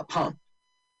filter, a pump,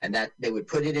 and that they would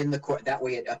put it in the court. That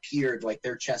way, it appeared like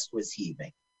their chest was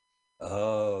heaving.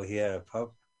 Oh, he had a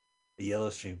pump, a yellow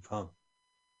stream pump.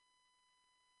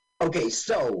 Okay,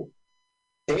 so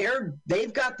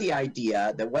they've got the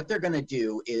idea that what they're going to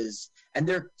do is, and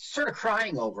they're sort of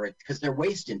crying over it because they're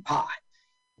wasting pot.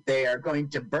 They are going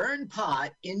to burn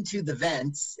pot into the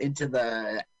vents, into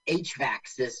the HVAC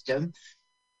system,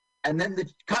 and then the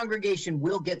congregation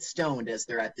will get stoned as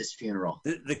they're at this funeral.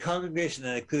 The congregation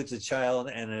that includes a child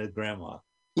and a grandma.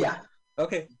 Yeah.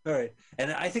 Okay, all right.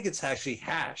 And I think it's actually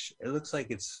hash. It looks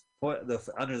like it's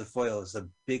under the foil is a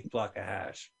big block of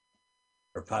hash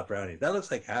or pot brownie. That looks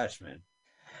like hash, man.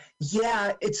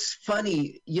 Yeah, it's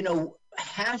funny. You know,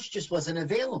 hash just wasn't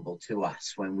available to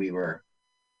us when we were,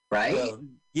 right? Well,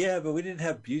 yeah, but we didn't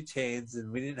have butanes and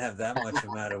we didn't have that much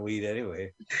amount of weed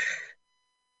anyway.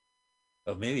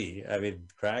 Well, maybe. I mean,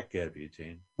 crack had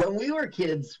butane. When we were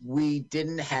kids, we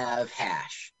didn't have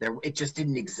hash. It just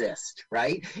didn't exist,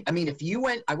 right? I mean,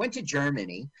 I went to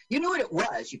Germany. You knew what it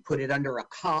was. You put it under a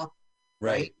cup,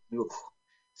 right?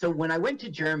 So when I went to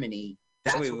Germany,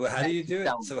 that's how do you do it?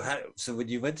 So when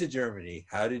you went to Germany,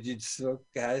 how did you smoke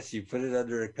hash? You put it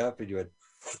under a cup and you went.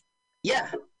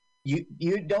 Yeah,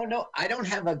 you don't know. I don't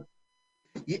have a.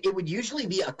 It would usually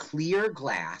be a clear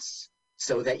glass,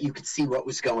 so that you could see what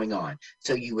was going on.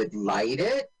 So you would light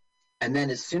it, and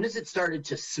then as soon as it started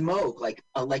to smoke, like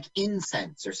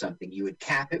incense or something, you would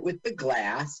cap it with the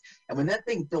glass. And when that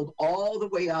thing filled all the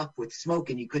way up with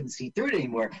smoke and you couldn't see through it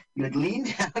anymore, you would lean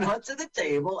down onto the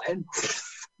table and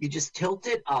you just tilt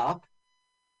it up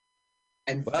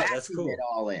and vacuum it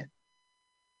all in.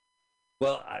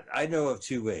 Well, I know of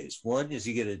two ways. One is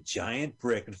you get a giant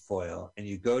brick and foil and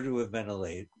you go to a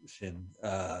ventilation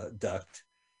duct,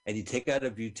 and you take out a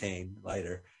butane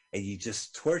lighter and you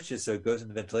just torch it so it goes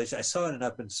into ventilation. I saw it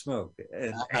up in smoke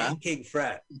and King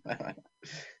Frat.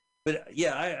 But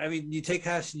yeah, I mean, you take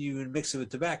hash and you would mix it with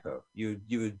tobacco. You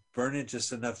would burn it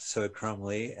just enough so it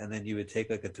crumbly, and then you would take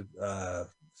like a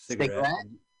cigarette.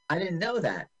 I didn't know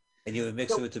that. And you would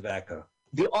mix it with tobacco.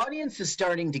 The audience is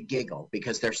starting to giggle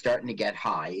because they're starting to get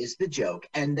high, is the joke.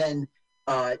 And then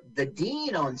the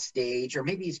dean on stage, or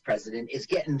maybe he's president, is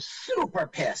getting super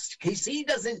pissed because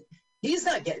he's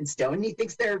not getting stoned. He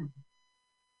thinks they're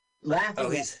laughing. Oh,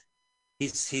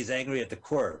 he's angry at the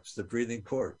corpse, the breathing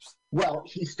corpse. Well,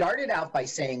 he started out by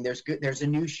saying there's a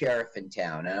new sheriff in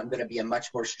town, and I'm going to be a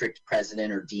much more strict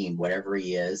president or dean, whatever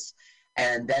he is.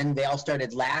 And then they all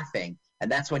started laughing, and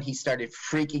that's when he started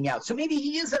freaking out. So maybe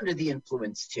he is under the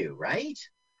influence too, right?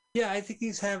 Yeah, I think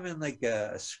he's having like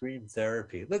a scream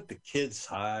therapy. Look, the kid's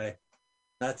high.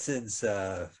 Not since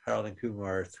Harold and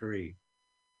Kumar 3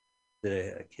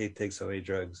 did a kid take so many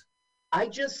drugs. I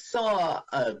just saw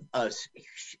a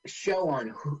show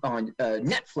on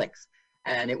Netflix,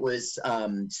 and it was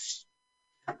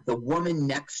The Woman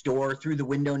Next Door, Through the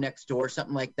Window Next Door,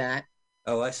 something like that.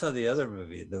 Oh, I saw the other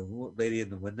movie, The Lady in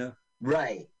the Window.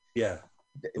 Right. Yeah.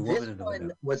 The Woman in the one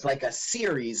Window was like a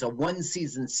series, a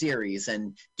one-season series,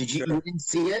 and you didn't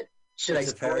see it? Should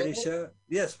it's I spoil a parody it? show?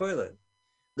 Yeah, spoil it.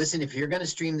 Listen, if you're going to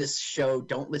stream this show,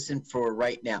 don't listen for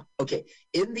right now. Okay,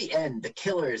 in the end, the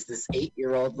killer is this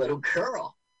 8-year-old little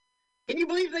girl. Can you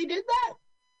believe they did that?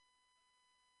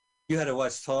 You had to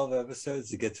watch 12 episodes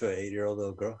to get to an 8-year-old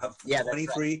little girl? Yeah,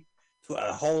 23,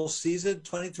 a whole season,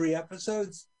 23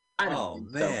 episodes? Oh,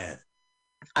 man.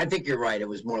 So. I think you're right. It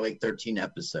was more like 13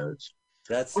 episodes.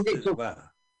 That's okay, so wow.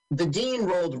 The dean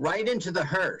rolled right into the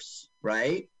hearse,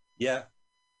 right? Yeah.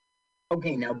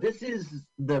 Okay, now this is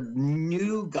the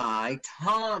new guy,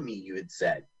 Tommy, you had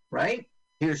said, right?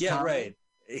 Here's Tommy. Right.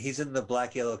 He's in the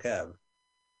black yellow cab.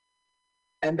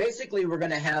 And basically, we're going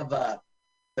to have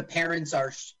the parents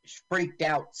are freaked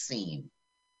out scene.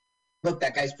 Look,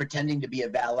 that guy's pretending to be a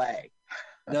valet.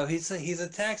 No, he's a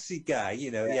taxi guy,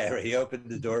 you know. Yeah, right. He opened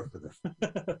the door for them.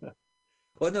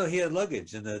 Well, no, he had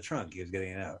luggage in the trunk. He was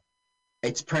getting it out.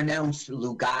 It's pronounced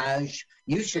luggage.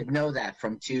 You should know that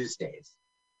from Tuesdays.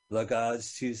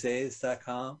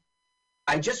 LugageTuesdays.com.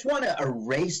 I just want to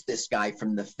erase this guy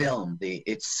from the film.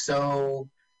 It's so...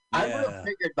 Yeah. I would have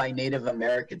figured by Native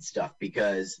American stuff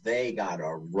because they got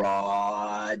a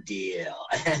raw deal.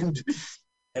 And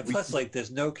plus, like,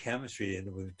 there's no chemistry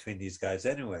between these guys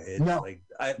anyway. It's like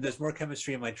there's more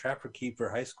chemistry in my Trapper Keeper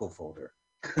high school folder.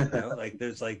 You know? Like,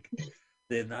 there's like,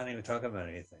 they're not even talking about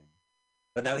anything.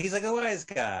 But now he's like a wise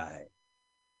guy.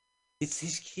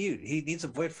 He's cute. He needs a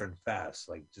boyfriend fast.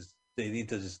 Like, just they need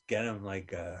to just get him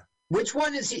like Which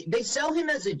one is he? They sell him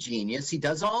as a genius. He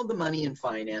does all the money and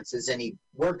finances, and he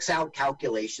works out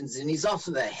calculations, and he's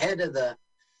also the head of the.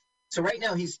 So right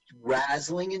now he's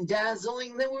razzling and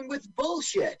dazzling them with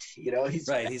bullshit. You know, he's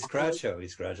right. He's Groucho.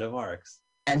 He's Groucho Marx.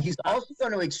 And he's also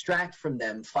going to extract from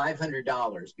them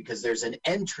 $500 because there's an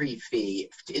entry fee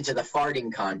into the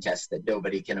farting contest that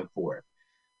nobody can afford.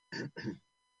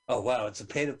 Oh, wow. It's a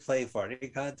pay-to-play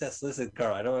farting contest? Listen,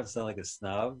 Carl, I don't want to sound like a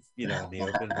snob, in the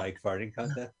open mic farting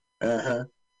contest. Uh-huh.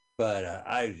 But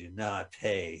I do not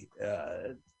pay,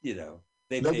 they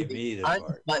pay me to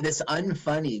fart. This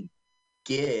unfunny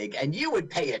gig, and you would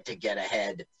pay it to get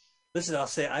ahead. Listen, I'll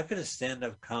say I've been a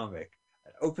stand-up comic,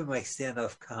 an open mic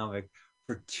stand-up comic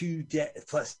for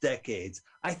 2+ decades.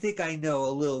 I think I know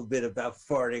a little bit about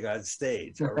farting on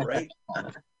stage, all right?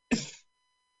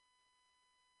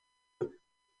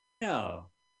 No.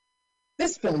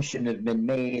 This film shouldn't have been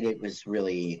made. It was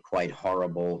really quite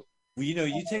horrible. Well,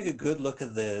 you take a good look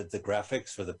at the graphics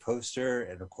for the poster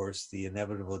and, of course, the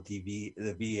inevitable the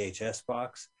VHS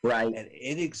box. Right. And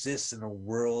it exists in a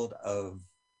world of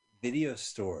video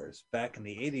stores back in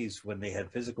the 80s when they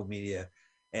had physical media.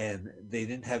 And they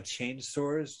didn't have chain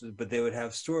stores, but they would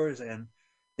have stores and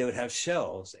they would have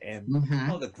shelves. And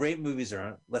all the great movies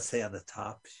are, let's say, on the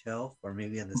top shelf or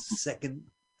maybe on the second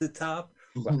to top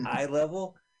or eye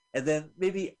level. And then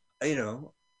maybe,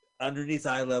 underneath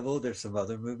eye level, there's some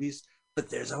other movies. But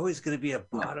there's always going to be a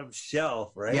bottom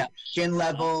shelf, right? Yeah, shin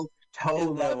level,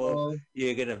 toe level.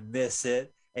 You're going to miss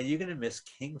it. And you're going to miss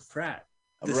King Frat.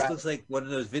 This looks like one of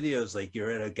those videos like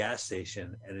you're at a gas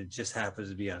station and it just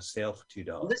happens to be on sale for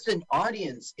 $2. Listen,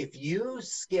 audience, if you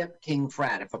skip King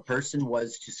Frat, if a person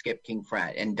was to skip King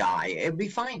Frat and die, it'd be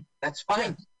fine. That's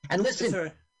fine. And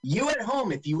listen, you at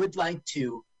home, if you would like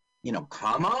to,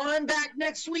 come on back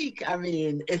next week. I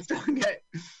mean, it's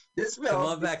this film. Come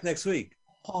on back next week.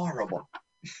 Horrible.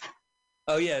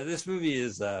 Oh yeah, this movie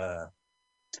is I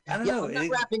don't know. We're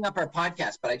not wrapping up our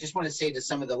podcast, but I just want to say to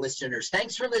some of the listeners,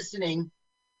 thanks for listening.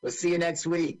 We'll see you next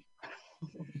week.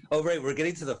 Oh, right. We're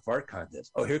getting to the fart contest.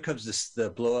 Oh, here comes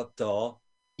the blow-up doll.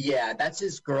 Yeah, that's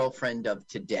his girlfriend of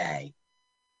today.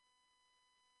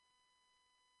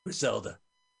 Griselda.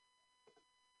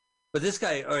 But this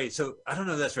guy, all right, so I don't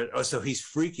know if that's right. Oh, so he's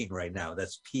freaking right now.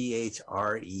 That's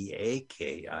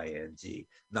PHREAKING,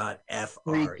 not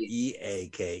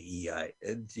FREAKEING.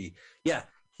 Yeah,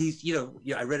 he's,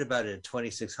 I read about it in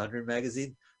 2600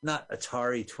 magazine, not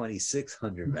Atari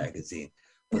 2600 magazine.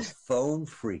 The phone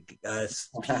freak,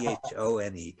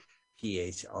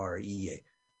 PHONEPHREA.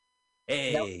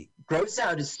 Hey. Gross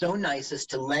Out is so nice as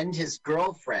to lend his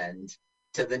girlfriend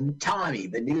to the Tommy,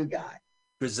 the new guy.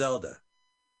 Griselda.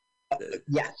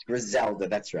 Yes, Griselda,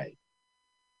 that's right.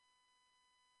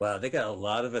 Wow, they got a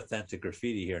lot of authentic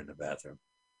graffiti here in the bathroom.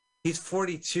 He's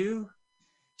 42?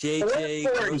 JJ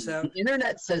Gross Out? The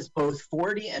internet says both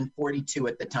 40 and 42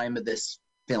 at the time of this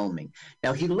filming.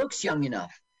 Now, he looks young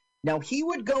enough. Now, he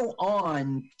would go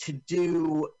on to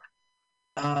do,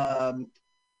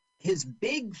 his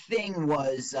big thing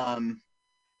was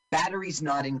Batteries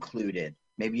Not Included.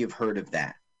 Maybe you've heard of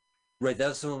that. Right,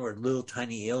 that's the one where little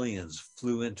tiny aliens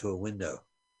flew into a window.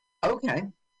 Okay.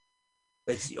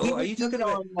 Are you talking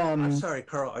about, I'm sorry,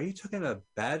 Carl, are you talking about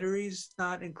Batteries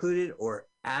Not Included or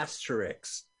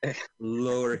Asterix?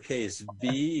 Lowercase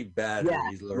b,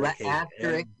 batteries, lowercase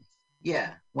asterisk.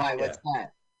 Yeah, why, what's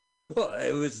that? Well,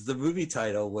 it was the movie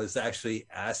title was actually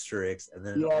Asterix, and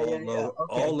then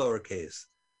all lowercase.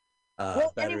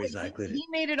 Batteries Not Included. He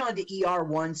made it onto ER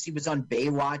once. He was on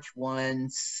Baywatch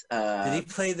once. Did he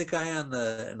play the guy in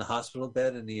the hospital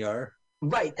bed in ER?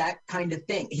 Right, that kind of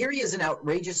thing. Here he is, an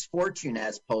outrageous fortune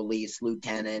as police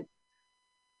lieutenant.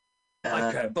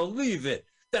 I can't believe it.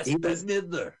 That's Bette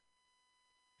Midler.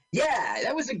 Yeah,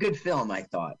 that was a good film. I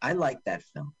thought I liked that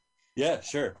film. Yeah,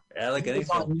 sure. I like any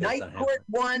film. He was on Night Court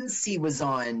once. He was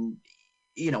on,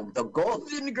 The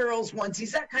Golden Girls once.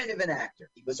 He's that kind of an actor.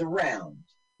 He was around.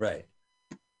 Right.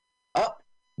 Oh,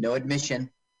 no admission.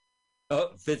 Oh,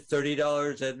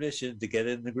 $30 admission to get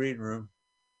in the green room.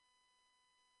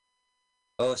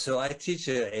 Oh, so I teach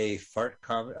a fart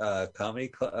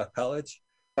comedy college.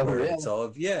 Oh, really? It's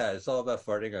all about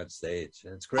farting on stage.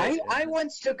 And it's great. I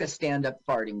once took a stand-up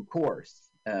farting course.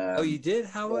 Oh, you did?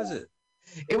 How was it?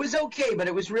 It was okay, but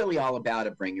it was really all about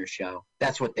a bringer show.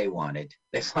 That's what they wanted.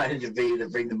 They wanted to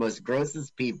bring the most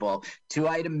grossest people,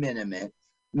 2-item minimum,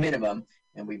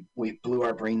 and we blew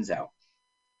our brains out.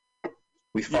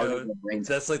 We farted our brains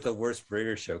out. That's like the worst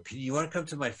bringer show. You want to come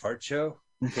to my fart show?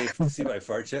 Okay, see my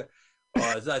fart show?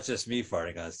 Oh, it's not just me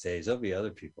farting on stage. There'll be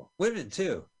other people. Women,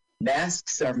 too.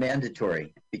 Masks are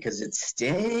mandatory because it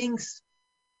stinks.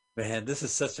 Man, this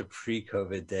is such a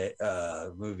pre-COVID day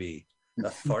movie. A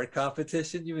fart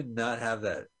competition? You would not have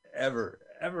that ever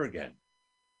again.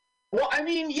 Well, I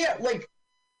mean, yeah, like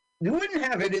you wouldn't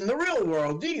have it in the real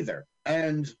world either.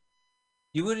 And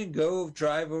you wouldn't go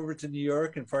drive over to New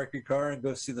York and park your car and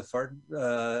go see the fart.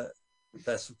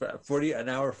 That's 40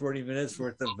 minutes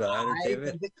worth of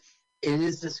entertainment. It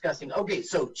is disgusting. Okay,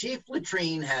 so Chief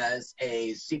Latrine has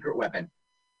a secret weapon.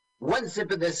 One sip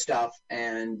of this stuff,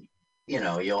 and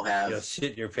you'll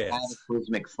shit your pants.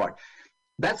 Cataclysmic fart.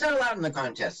 That's not allowed in the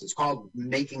contest. It's called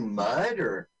making mud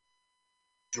or.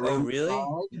 Oh really?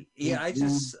 Yeah, I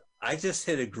just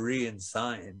hit agree and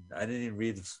sign. I didn't even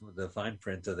read the fine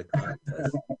print of the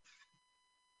contest.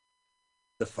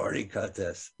 The farting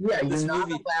contest. Yeah, you're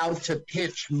not allowed to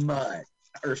pitch mud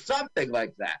or something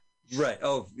like that. Right.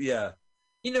 Oh, yeah.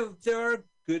 There are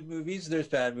good movies, there's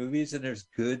bad movies, and there's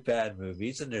good bad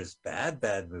movies, and there's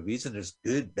bad movies, and there's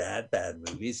good bad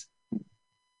movies.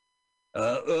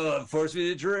 Force me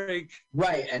to drink.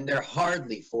 Right, and they're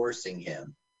hardly forcing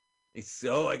him.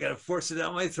 I gotta force it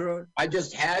down my throat. I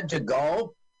just had to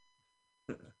go.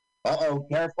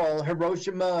 Careful,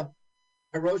 Hiroshima.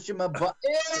 Right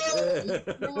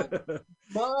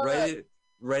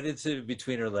into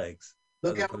between her legs.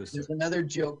 Look out, there's another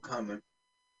joke coming.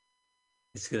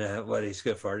 He's gonna have what? He's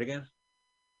gonna fart again?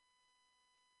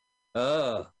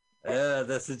 Oh, yeah,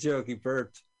 that's the joke. He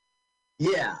burped.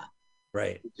 Yeah.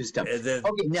 Right. Just dumb. And then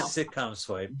okay, now sitcom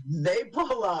swipe. They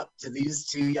pull up to these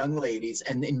two young ladies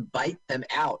and invite them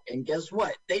out, and guess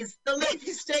what? The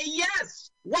ladies say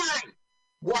yes.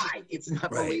 Why? It's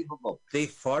not believable. They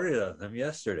farted on them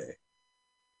yesterday.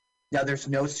 Now there's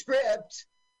no script.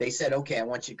 They said, okay, I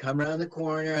want you to come around the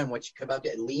corner. I want you to come up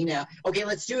and lean out. Okay,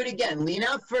 let's do it again. Lean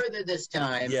out further this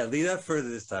time. Yeah, lean out further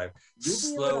this time.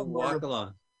 Slow, walk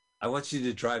along. I want you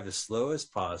to drive as slow as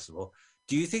possible.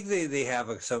 Do you think they have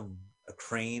a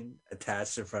crane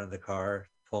attached in front of the car,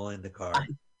 pulling the car?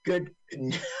 Good.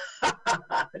 No,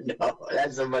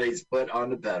 that's somebody's foot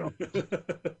on the pedal.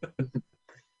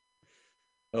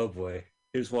 Oh boy.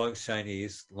 Here's Wong's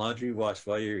Chinese. Laundry, wash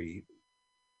while you eat.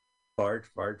 Fart.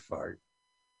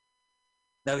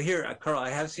 Now here, Carl, I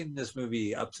have seen this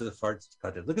movie up to the fart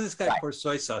content. Look at this guy pour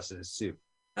soy sauce in his soup.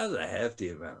 That's a hefty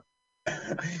amount.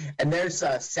 And there's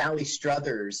Sally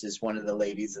Struthers is one of the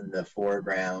ladies in the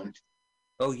foreground.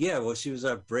 Oh yeah, well she was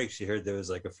on break. She heard there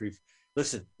was like a free.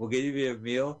 Listen, we'll give you a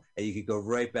meal, and you can go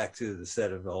right back to the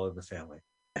set of All in the Family.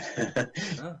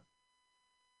 Oh.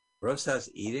 Gross house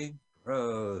eating.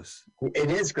 Gross.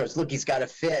 It is gross. Look, he's got a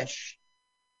fish.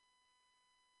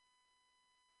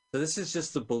 So this is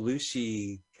just the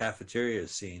Belushi cafeteria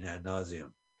scene ad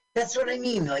nauseum. That's what I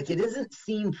mean. Like, it isn't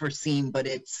scene for scene, but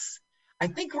it's. I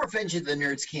think Revenge of the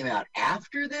Nerds came out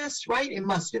after this, right? It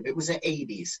must have. It was an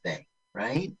 80s thing,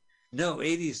 right? No,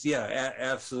 80s. Yeah,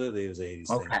 absolutely. It was 80s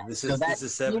okay. thing. This is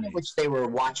 70s. In which they were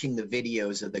watching the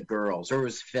videos of the girls, or it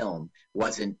was film,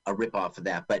 wasn't a ripoff of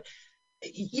that. But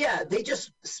yeah, they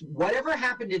just, whatever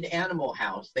happened in Animal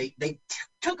House, they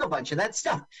took a bunch of that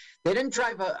stuff. They didn't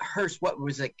drive a hearse, what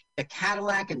was a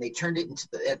Cadillac, and they turned it into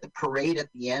at the parade at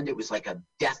the end. It was like a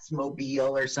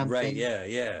Deathmobile or something. Right,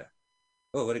 yeah.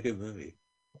 Oh, what a good movie.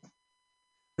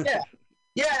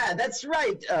 Yeah, that's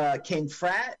right, King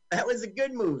Frat. That was a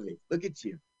good movie. Look at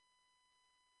you.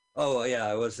 Oh, yeah,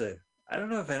 I don't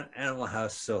know if Animal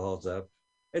House still holds up.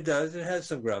 It does. It has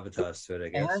some gravitas to it, I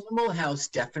guess. Animal House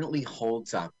definitely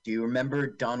holds up. Do you remember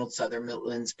Donald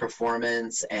Sutherland's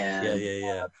performance? And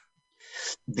yeah.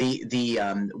 The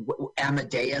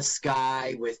Amadeus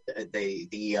guy with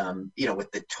the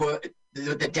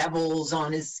devils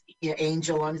on his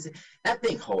angel on his, that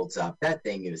thing holds up. That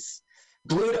thing is.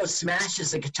 Bluto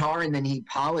smashes a guitar and then he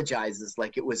apologizes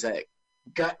like it was a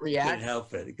gut reaction.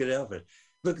 Couldn't help it.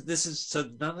 Look, this is so.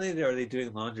 Not only are they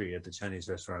doing laundry at the Chinese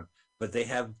restaurant, but they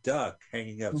have duck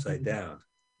hanging upside down.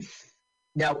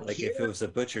 Now, like if it was a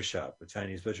butcher shop, a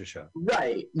Chinese butcher shop.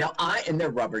 Right. Now, and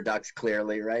they're rubber ducks,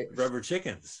 clearly, right? Rubber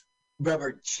chickens.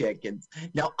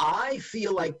 Now, I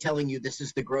feel like telling you this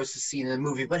is the grossest scene in the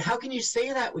movie, but how can you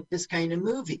say that with this kind of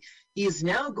movie? He is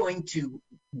now going to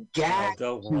gag,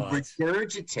 to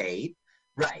regurgitate,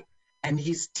 right? And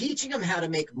he's teaching them how to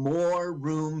make more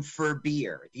room for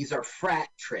beer. These are frat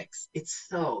tricks. It's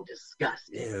so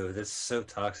disgusting. Ew, that's so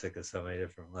toxic at so many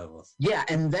different levels. Yeah,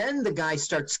 and then the guy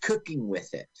starts cooking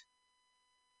with it.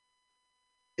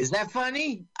 Is that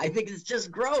funny? I think it's just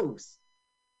gross.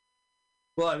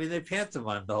 Well, I mean, they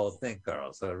pantomimed the whole thing,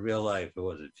 Carl. So in real life, it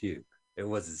wasn't puke. It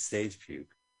wasn't stage puke.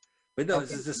 But no, Okay,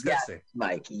 this is disgusting. Yes,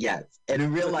 Mike, yes. And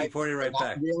in real Look, he life, poured it they're right not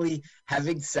back. really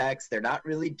having sex. They're not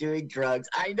really doing drugs.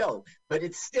 I know, but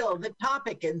it's still the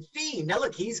topic and theme. Now,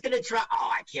 look, he's going to try.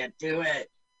 Oh, I can't do it.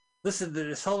 Listen,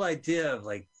 this whole idea of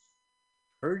like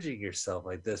purging yourself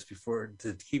like this before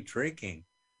to keep drinking.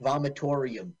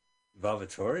 Vomitorium.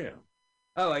 Vomitorium.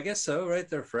 Oh, I guess so, right?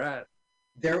 They're frat.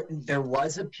 There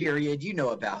was a period, you know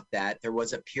about that. There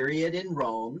was a period in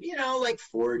Rome, like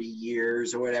 40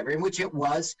 years or whatever, in which it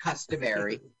was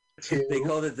customary to. They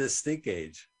called it the stink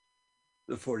age.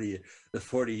 The 40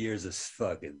 years of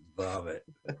fucking vomit.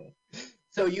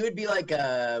 So you would be like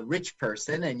a rich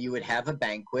person and you would have a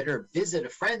banquet or visit a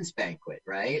friend's banquet,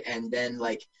 right? And then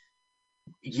like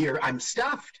I'm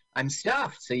stuffed.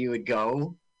 So you would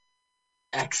go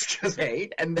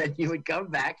excavate and then you would come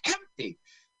back empty.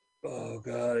 Oh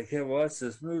God, I can't watch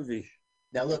this movie.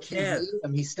 Now look,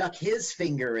 he stuck his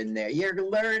finger in there. You're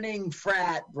learning,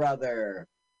 frat brother.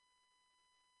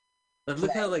 But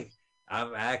look how like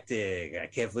I'm acting. I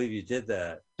can't believe you did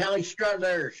that. Sally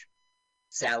Struthers.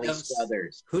 Sally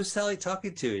Struthers. Who's Sally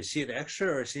talking to? Is she an extra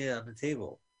or is she on the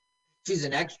table? She's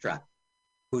an extra.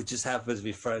 Who just happens to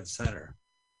be front and center.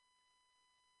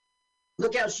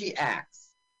 Look how she acts.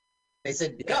 They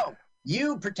said, go.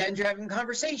 You pretend you're having a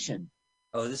conversation.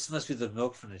 Oh, this must be the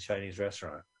milk from the Chinese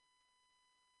restaurant.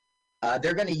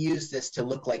 They're going to use this to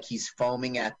look like he's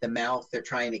foaming at the mouth. They're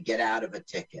trying to get out of a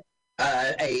ticket.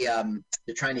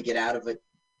 They're trying to get out of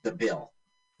the bill.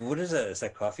 What is that? Is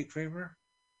that coffee creamer?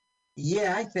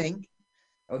 Yeah, I think.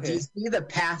 Okay. Do you see the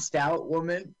passed out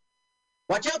woman?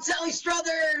 Watch out, Sally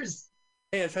Struthers!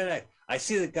 Hey, I'm trying to. I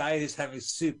see the guy who's having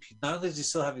soup. Not only is he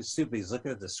still having soup, but he's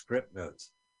looking at the script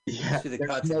notes. Yeah, the there's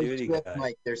continuity no script, guy.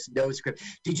 Mike. There's no script.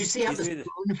 Did you see how the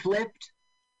spoon flipped?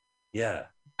 Yeah.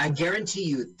 I guarantee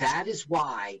you that is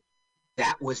why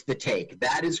that was the take.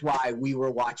 That is why we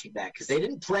were watching that, because they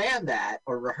didn't plan that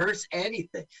or rehearse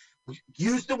anything.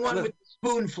 Use the one with the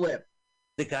spoon flip.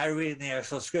 The guy reading the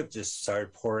actual script just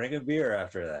started pouring a beer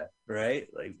after that, right?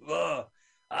 Like, oh,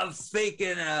 I'm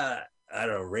faking, I don't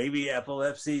know, rabies,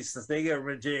 epilepsy,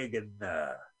 thingamajig, and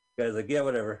guy's like, yeah,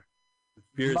 whatever.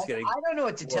 Beer's getting. I don't know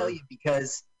what to tell you,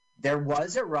 because there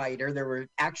was a writer. There were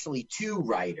actually two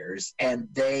writers, and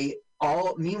they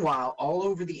meanwhile, all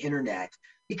over the internet,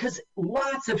 because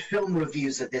lots of film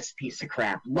reviews of this piece of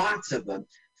crap, lots of them,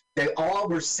 they all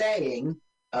were saying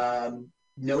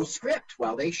no script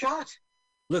while they shot.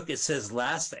 Look, it says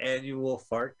last annual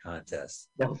fart contest.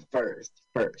 No, first.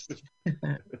 That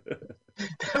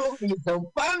would be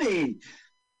so funny.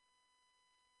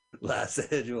 Last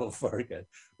annual fart contest.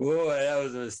 Whoa, that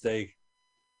was a mistake.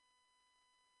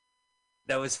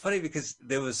 That was funny because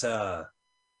there was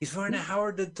he's wearing a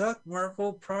Howard the Duck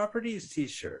Marvel Properties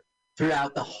t-shirt.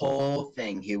 Throughout the whole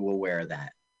thing, he will wear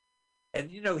that. And,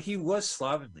 he was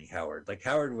slovenly, Howard. Like,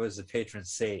 Howard was the patron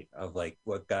saint of, like,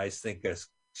 what guys think is,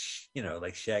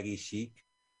 like shaggy chic.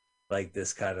 Like,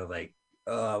 this kind of, like,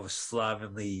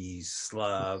 slovenly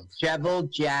slob.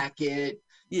 Disheveled jacket.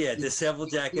 Yeah,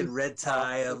 disheveled jacket, red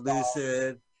tie,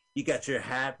 unloosened. You got your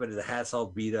hat, but the hat's all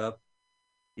beat up.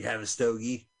 You have a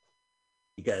stogie.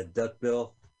 You got a duck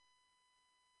bill.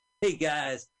 Hey,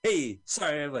 guys. Hey,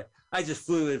 sorry, I just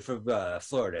flew in from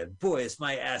Florida. Boy, is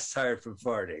my ass tired from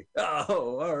farting.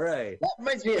 Oh, all right. That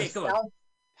reminds me of South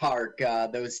Park,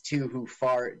 those two who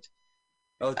fart.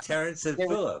 Oh, Terrence and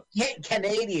Phillip.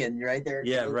 Canadian, right there.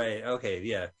 Yeah, right. Okay,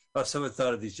 yeah. Oh, someone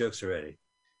thought of these jokes already.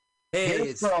 Hey,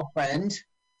 His girlfriend.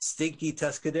 Stinky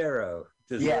Tuscadero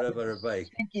just rode up on her bike.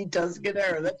 Stinky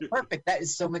Tuscadero. That's perfect. That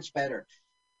is so much better.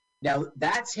 Now,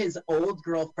 that's his old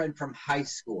girlfriend from high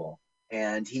school.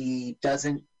 And he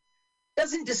doesn't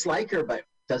dislike her, but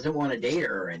doesn't want to date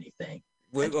her or anything.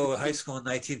 Wait, high school in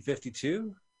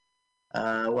 1952?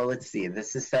 Well, let's see.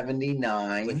 This is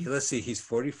 79. Let's see. He's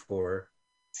 44.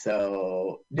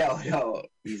 So, no,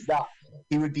 he's not.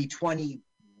 He would be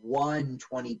 21,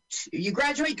 22. You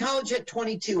graduate college at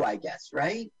 22, I guess,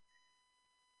 right?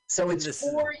 So it's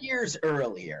 4 years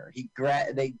earlier.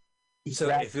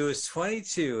 If it was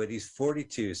 22 and he's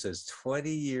 42, so it's 20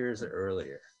 years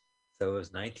earlier. So it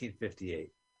was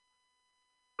 1958.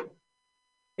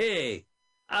 Hey,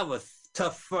 I'm a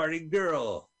tough farting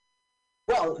girl.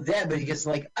 Well, then, but he gets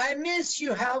like, I miss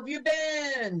you. How have you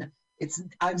been?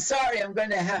 I'm sorry, I'm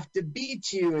going to have to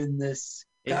beat you in this.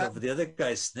 Yeah, but the other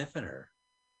guy's sniffing her.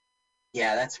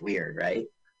 Yeah, that's weird, right?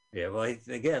 Yeah, well,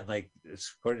 again, like,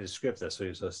 according to the script, that's what he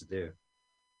was supposed to do.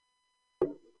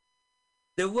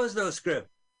 There was no script.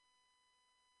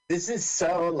 This is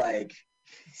so, like,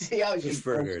 see how fish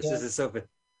burgers. This is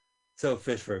so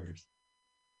fish burgers.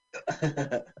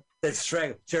 Then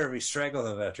Jeremy strangle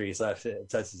him after he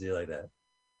touches you like that.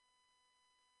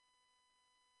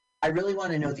 I really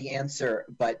want to know the answer,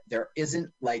 but there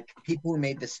isn't, like, people who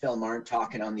made this film aren't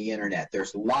talking on the internet.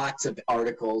 There's lots of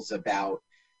articles about,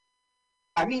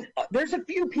 I mean, there's a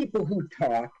few people who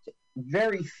talked,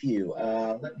 very few.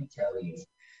 Let me tell you.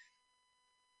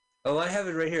 Oh, I have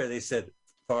it right here. They said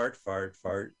fart, fart,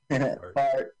 fart, fart.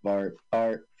 Fart, fart,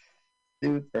 fart,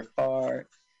 super fart.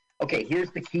 Okay,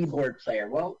 here's the keyboard player.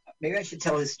 Well, maybe I should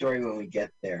tell his story when we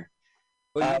get there.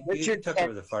 Well, you Richard talk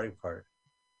over the farting part.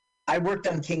 I worked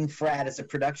on King Frat as a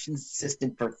production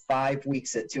assistant for 5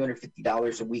 weeks at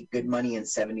 $250 a week, good money in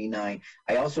 '79.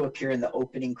 I also appear in the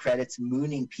opening credits,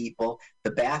 mooning people,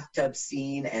 the bathtub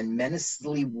scene, and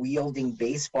menacingly wielding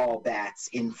baseball bats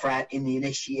in Frat in the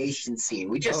initiation scene.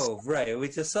 We just right, we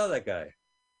just saw that guy.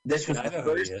 This was the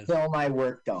first film I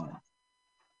worked on.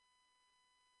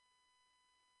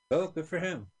 Oh, good for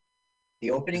him.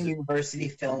 The opening university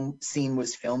film scene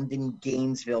was filmed in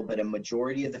Gainesville, but a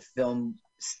majority of the film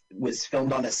was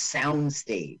filmed on a sound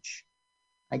stage.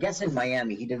 I guess in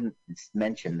Miami. He didn't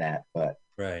mention that, but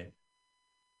right.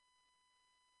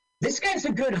 This guy's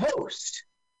a good host.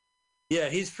 Yeah,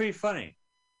 he's pretty funny.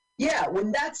 Yeah,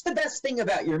 when that's the best thing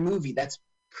about your movie. That's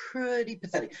pretty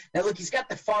pathetic. Now look, he's got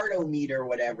the fartometer or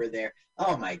whatever there.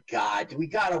 Oh my God, we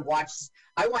gotta watch.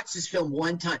 I watched this film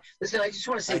one time. Listen, I just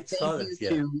want to say thank you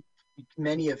to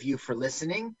many of you for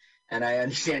listening, and I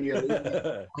understand you're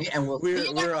leaving. And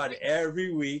we're on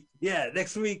every week. Yeah,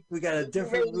 next week we got a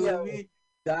different movie.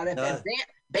 Got it.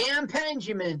 Bam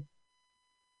Benjamin.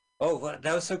 Oh,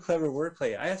 that was so clever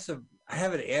wordplay. I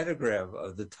have an anagram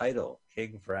of the title,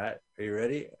 King Frat. Are you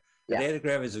ready? Yeah. An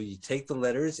anagram is when you take the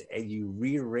letters and you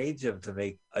rearrange them to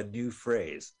make a new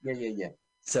phrase. Yeah.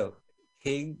 So,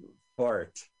 King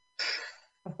Fart.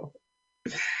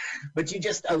 But you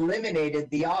just eliminated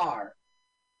the R.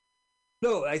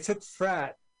 No, I took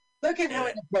frat. Look at how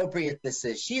inappropriate this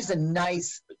is. She's just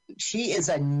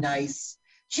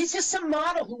a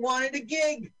model who wanted a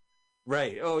gig.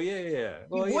 Right. Oh, yeah.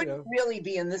 Well, you wouldn't really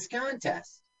be in this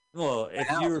contest. Well, if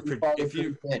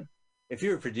you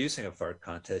were producing a fart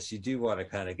contest, you do want to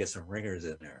kind of get some ringers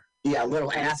in there. Yeah, a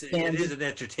little ass It is an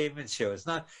entertainment show. It's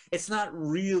not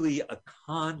really a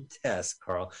contest,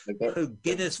 Carl.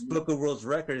 Guinness Book of World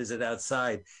Records isn't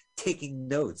outside taking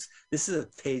notes. This is a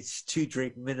page 2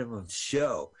 drink minimum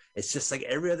show. It's just like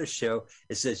every other show.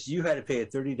 It says you had to pay a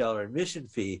 $30 admission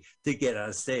fee to get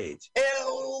on stage.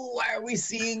 Ew, why are we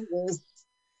seeing this?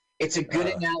 It's a good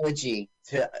analogy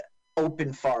to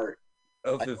open fart.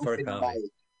 Open fart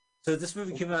comedy. So this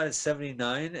movie came out in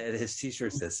 '79, and his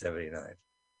T-shirt says '79.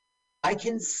 I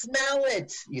can smell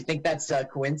it. You think that's a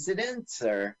coincidence,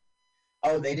 or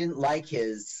they didn't like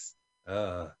his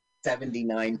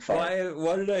 '79 fart?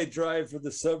 Why did I drive from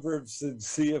the suburbs and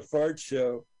see a fart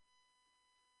show?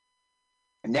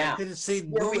 Now I could have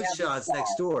seen moonshots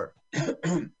next door.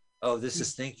 Oh, this is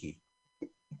Stinky.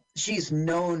 She's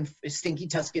known, Stinky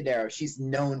Tuscadero. She's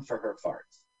known for her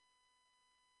farts.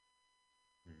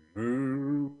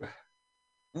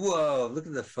 Whoa, look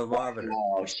at the thermometer.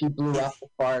 Oh, she blew up the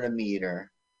fartometer.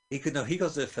 He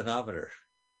goes to the phenometer.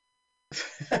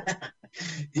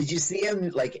 Did you see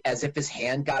him, like, as if his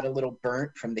hand got a little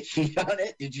burnt from the heat on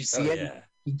it? Did you see it? Yeah.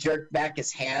 He jerked back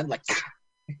his hand like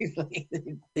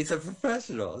He's a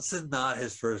professional. This is not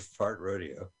his first fart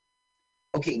rodeo.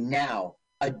 Okay, now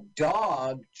a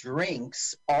dog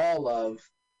drinks all of.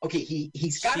 Okay,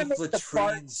 he's got to make the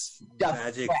fart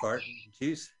magic fresh. fart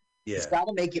juice. Yeah, he's got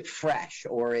to make it fresh,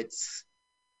 or it's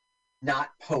not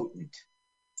potent.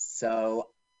 So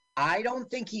I don't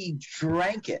think he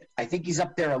drank it. I think he's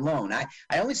up there alone. I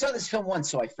only saw this film once,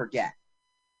 so I forget.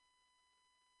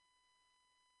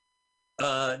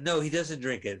 No, he doesn't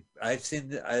drink it. I've seen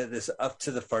this up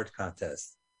to the fart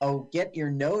contest. Oh, get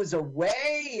your nose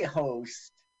away,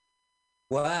 host.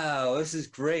 Wow, this is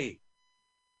great.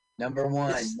 Number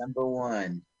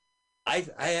one. I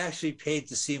actually paid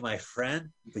to see my friend,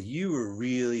 but you were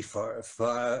really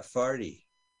farty.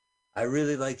 I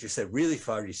really liked your set. Really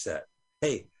farty set.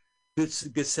 Hey, good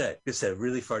set.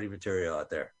 Really farty material out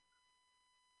there.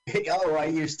 Oh,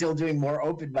 you're still doing more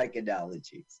open mic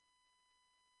analogies.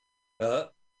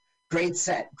 Great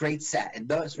set. And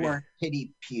those weren't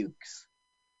pity pukes.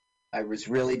 I was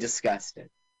really disgusted.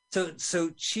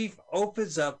 So Chief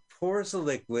opens up, pours the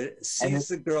liquid, sees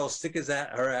the girl stick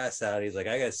her ass out. He's like,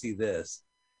 I gotta see this.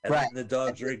 And then the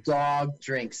dog drinks. The dog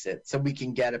drinks it, so we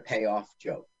can get a payoff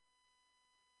joke.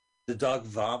 The dog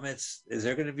vomits. Is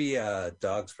there going to be a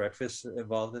dog's breakfast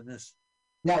involved in this?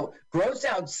 No, Gross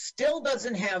Out still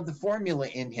doesn't have the formula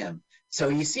in him. So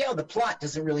you see how the plot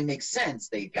doesn't really make sense.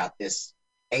 They got this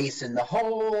ace in the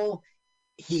hole.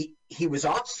 He was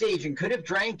off stage and could have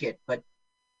drank it, but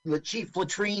Chief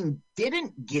Latrine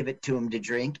didn't give it to him to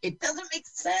drink, it doesn't make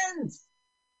sense.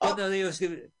 Oh no, they was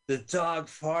giving the dog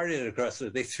farted across the.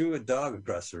 They threw a dog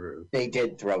across the room. They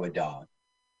did throw a dog.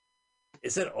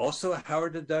 Is that also a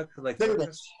Howard the Duck? Like Look at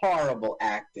this horrible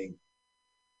acting.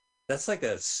 That's like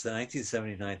a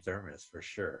 1979 thermos for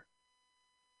sure.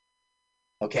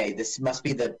 Okay, this must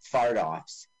be the fart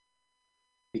offs.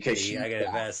 Because I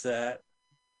gotta pass that.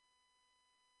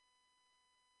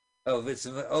 Oh,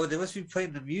 they must be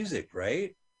playing the music,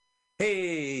 right?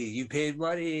 Hey, you paid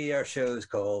money. Our show is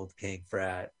called King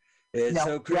Frat. It's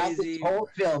so crazy. This whole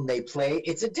film they play,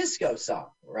 it's a disco song,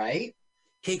 right?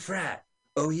 King Frat.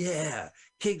 Oh yeah,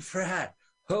 King Frat.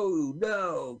 Oh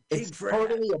no, King Frat.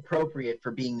 Totally appropriate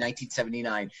for being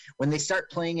 1979. When they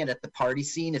start playing it at the party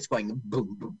scene, it's going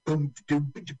boom, boom, boom,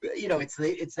 boom, boom. You know, it's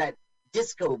that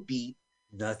disco beat.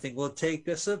 Nothing will take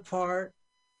us apart.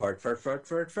 Fart, fart, fart,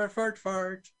 fart, fart, fart,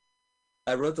 fart.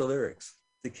 I wrote the lyrics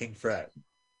to King Frat.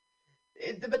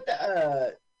 But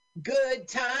the good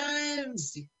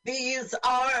times, these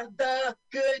are the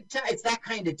good times. It's that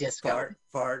kind of disco. Fart,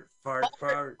 fart, fart,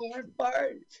 fart, fart,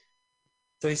 fart.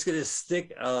 So he's gonna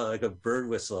stick like a bird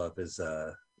whistle up his.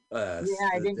 Yeah, I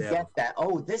didn't get that.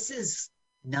 Oh, this is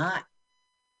not.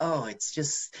 Oh, it's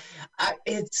just.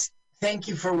 It's. Thank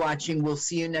you for watching. We'll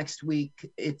see you next week.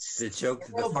 It's the joke.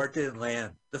 The fart didn't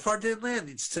land. The fart didn't land.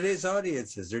 It's today's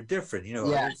audiences. They're different. You know,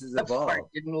 audiences evolve. The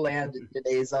fart didn't land in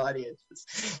today's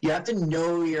audiences. You have to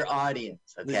know your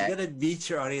audience. Okay. You gotta meet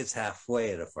your audience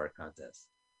halfway at a fart contest.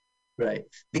 Right.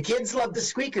 The kids love the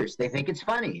squeakers. They think it's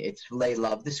funny. They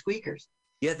love the squeakers.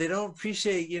 Yeah, they don't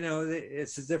appreciate. You know,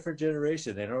 it's a different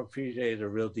generation. They don't appreciate the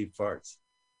real deep farts.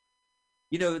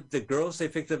 You know, the girls they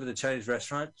picked up at the Chinese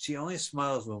restaurant, she only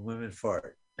smiles when women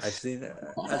fart. I've seen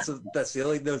that's the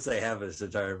only notes I have in this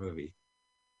entire movie.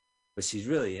 But she's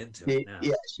really into it now.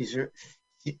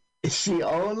 Yeah, she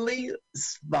only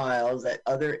smiles at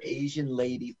other Asian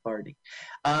lady farting.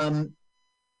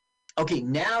 Okay,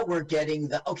 now we're getting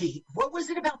what was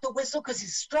it about the whistle? Because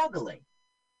he's struggling.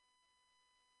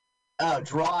 Oh,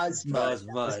 draws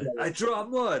mud. I draw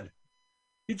mud.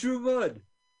 He drew mud.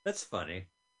 That's funny.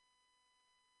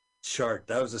 Shart.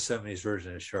 That was the 70s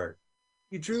version of Shart.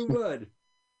 He drew mud.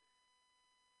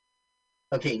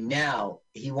 Okay, now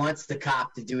he wants the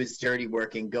cop to do his dirty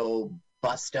work and go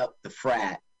bust up the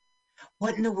frat.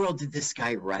 What in the world did this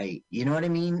guy write? You know what I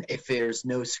mean? If there's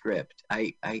no script,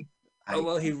 Oh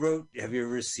well, he wrote. Have you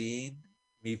ever seen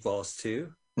Meatballs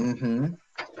 2? Mm-hmm.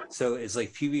 So it's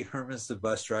like Pee Wee Herman's the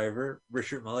bus driver.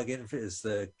 Richard Mulligan is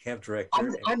the camp director.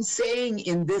 I'm saying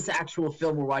in this actual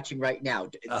film we're watching right now,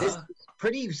 this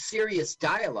pretty serious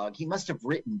dialogue. He must have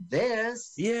written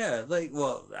this. Yeah,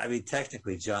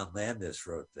 technically John Landis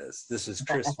wrote this. This is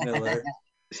Chris Miller.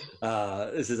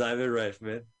 This is Ivan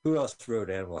Reitman. Who else wrote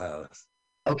Animal House?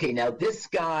 Okay, now this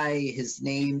guy, his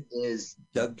name is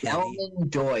Doug Delman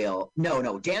Doyle.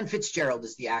 No, Dan Fitzgerald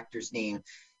is the actor's name.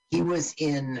 He was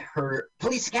in her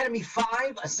Police Academy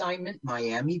 5 assignment,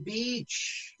 Miami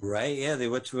Beach. Right, yeah, they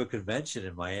went to a convention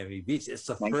in Miami Beach. It's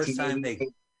the first time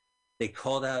they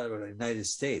called out the United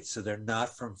States, so they're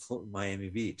not from Miami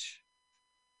Beach.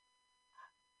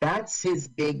 That's his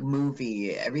big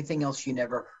movie. Everything else you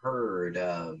never heard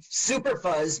of. Super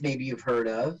Fuzz, maybe you've heard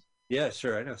of. Yeah,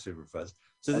 sure, I know Super Fuzz.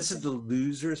 So this is the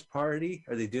losers party?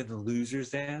 Are they doing the losers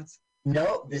dance?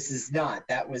 No, this is not.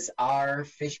 That was our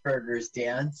Fishburgers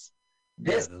dance.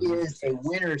 This is a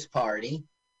winner's party.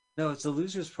 No, it's a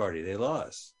losers party. They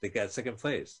lost. They got second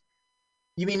place.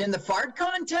 You mean in the fart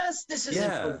contest? This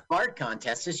isn't a fart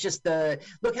contest. It's just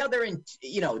look how they're in,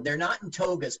 they're not in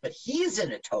togas, but he's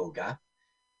in a toga.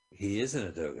 He is in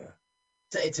a toga.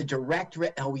 So it's a direct,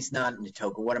 he's not in a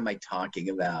toga. What am I talking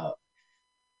about?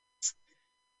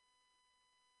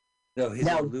 No, he's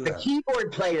now, the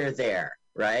keyboard player there,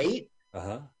 right?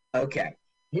 Uh-huh. Okay.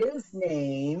 His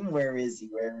name, where is he?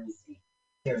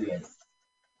 Here he is.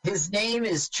 His name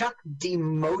is Chuck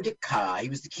Demodica. He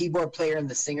was the keyboard player and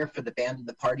the singer for the band in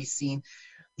the party scene.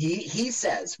 He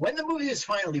says, when the movie was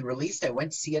finally released, I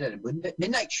went to see it at a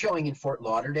midnight showing in Fort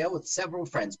Lauderdale with several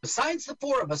friends. Besides the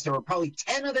four of us, there were probably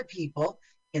 10 other people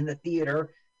in the theater,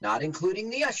 not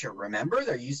including the usher. Remember,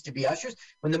 there used to be ushers.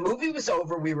 When the movie was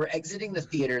over, we were exiting the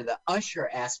theater. The usher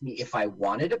asked me if I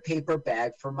wanted a paper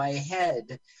bag for my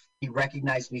head. He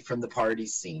recognized me from the party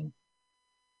scene.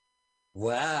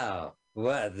 Wow.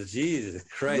 Jesus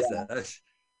Christ. Yeah.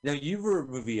 Now, you were a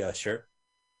movie usher.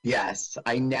 Yes,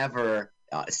 I never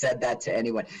said that to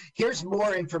anyone. Here's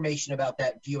more information about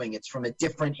that viewing. It's from a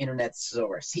different internet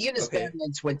source. He and his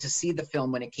family went to see the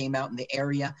film when it came out in the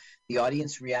area. The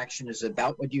audience reaction is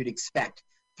about what you'd expect.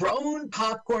 thrown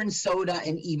popcorn, soda,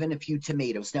 and even a few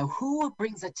tomatoes. Now, who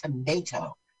brings a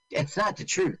tomato? It's not the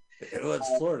truth. Well,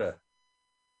 it's Florida.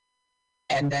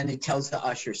 And then it tells the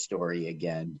Usher story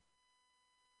again.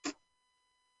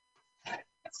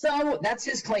 So that's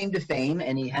his claim to fame,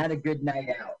 and he had a good night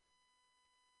out.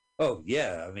 Oh,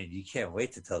 yeah. I mean, you can't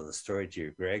wait to tell the story to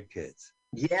your grandkids.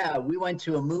 Yeah, we went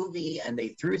to a movie and they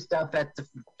threw stuff at the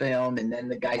film, and then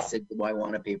the guy said, "Do I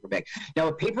want a paper bag?" Now,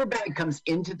 a paper bag comes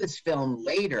into this film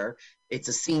later. It's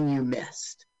a scene you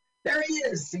missed. There he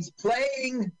is. He's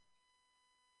playing.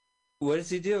 What is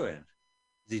he doing?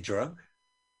 Is he drunk?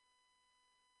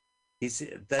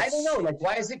 I don't know. Like,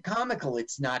 why is it comical?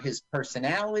 It's not his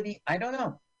personality. I don't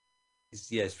know.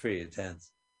 It's pretty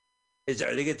intense.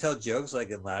 Are they gonna tell jokes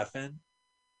like and laughing?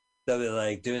 They'll be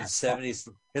like doing 70s.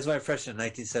 Here's my impression of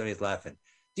 1970s laughing.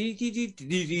 See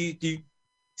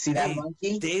that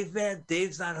monkey?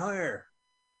 Dave's not here.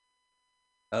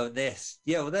 Oh, this.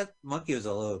 Yeah, well, that monkey was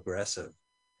a little aggressive.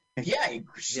 Yeah,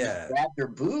 she grabbed her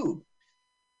boob.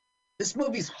 This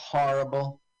movie's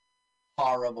horrible.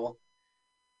 Horrible.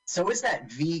 So is that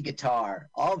V guitar.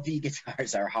 All V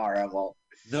guitars are horrible.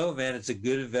 No, man, it's a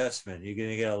good investment. You're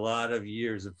going to get a lot of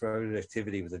years of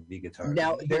productivity with a V guitar.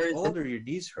 Now, there's older, your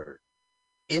knees hurt.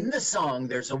 In the song,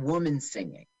 there's a woman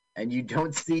singing, and you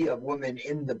don't see a woman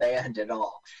in the band at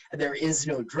all. There is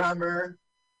no drummer.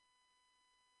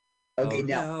 Okay,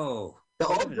 now the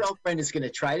old girlfriend is going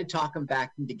to try to talk him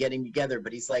back into getting together,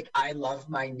 but he's like, "I love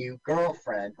my new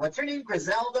girlfriend." What's her name?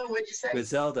 Griselda? What'd you say?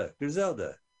 Griselda.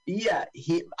 Yeah,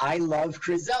 I love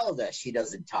Griselda. She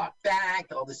doesn't talk back.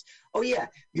 All this. Oh yeah,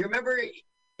 you remember?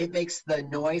 It makes the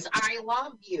noise. I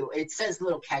love you. It says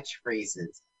little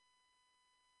catchphrases.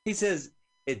 He says,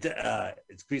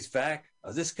 "It's Grease back."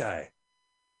 Oh, this guy.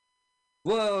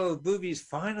 Whoa, boobies!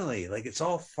 Finally, like it's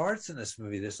all farts in this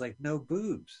movie. There's like no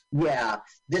boobs. Yeah,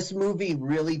 this movie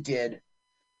really did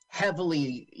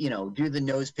heavily, do the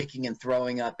nose picking and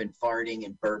throwing up and farting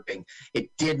and burping. It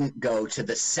didn't go to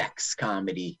the sex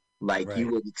comedy like you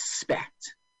would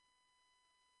expect.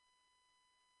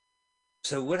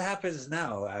 So what happens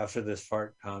now after this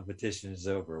fart competition is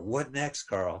over? What next,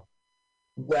 Carl?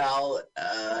 Well,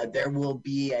 there will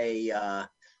be a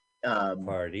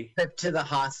party trip to the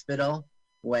hospital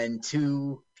when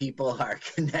two people are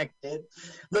connected.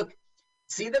 Look,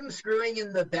 see them screwing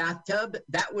in the bathtub?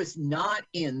 That was not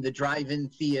in the drive-in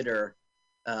theater.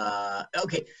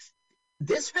 Okay,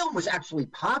 this film was actually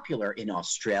popular in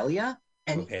Australia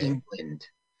and England.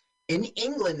 In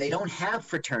England, they don't have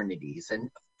fraternities,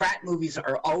 and frat movies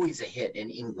are always a hit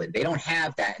in England. They don't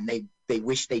have that, and they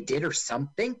wish they did or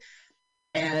something.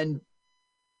 And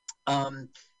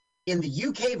in the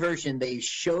UK version, they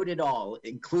showed it all,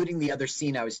 including the other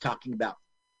scene I was talking about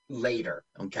later,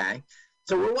 okay?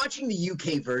 So we're watching the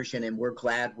UK version, and we're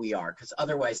glad we are, because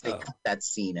otherwise they cut that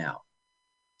scene out.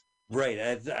 Right.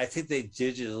 I think they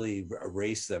digitally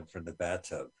erased them from the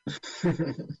bathtub.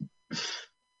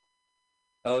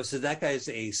 Oh, so that guy's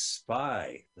a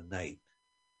spy, the knight.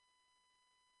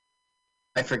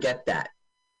 I forget that.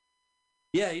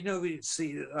 Yeah, we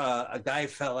see a guy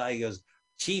fell out. He goes,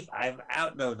 "Chief, I'm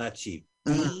out." No, not Chief.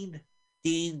 Dean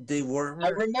the Wormer. I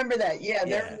remember that. Yeah,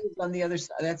 there he is on the other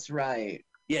side. That's right.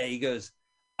 Yeah, he goes,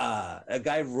 a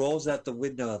guy rolls out the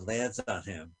window and lands on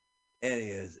him.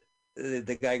 And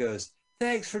the guy goes,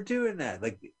 "Thanks for doing that.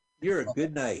 Like, you're a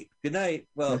good night. Good night."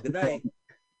 Well, good night.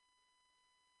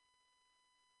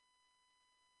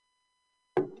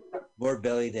 More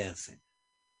belly dancing.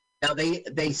 Now,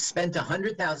 they spent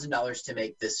 $100,000 to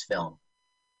make this film.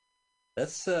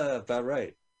 That's about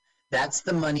right. That's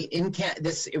the money in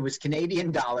it was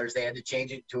Canadian dollars. They had to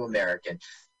change it to American.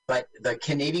 But the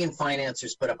Canadian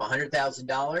financiers put up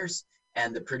 $100,000,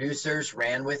 and the producers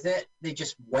ran with it. They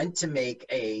just went to make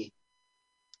a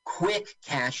quick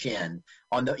cash in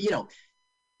on the,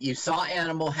 you saw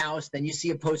Animal House, then you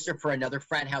see a poster for another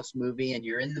frat house movie, and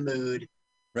you're in the mood.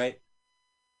 Right.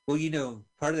 Well,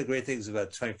 part of the great things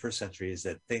about the 21st century is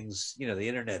that things, the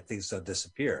internet, things don't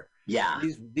disappear. Yeah.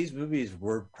 These movies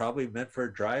were probably meant for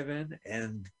a drive-in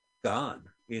and gone,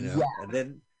 Yeah. And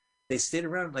then they stayed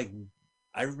around. Like,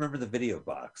 I remember the video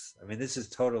box. I mean, this is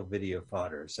total video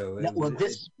fodder. So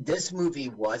this movie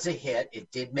was a hit. It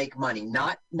did make money.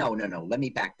 No. Let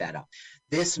me back that up.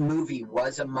 This movie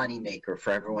was a moneymaker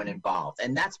for everyone involved,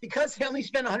 and that's because they only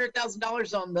spent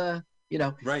 $100,000 on the,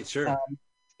 Right. Sure.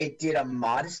 It did a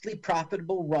modestly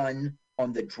profitable run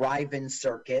on the drive-in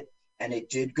circuit, and it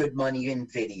did good money in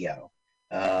video.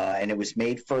 And it was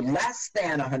made for less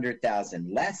than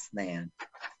 $100,000. Less than.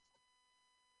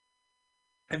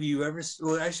 Have you ever?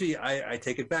 Well, actually, I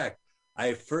take it back.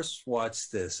 I first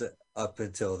watched this up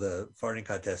until the farting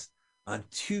contest on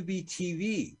Tubi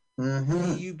TV.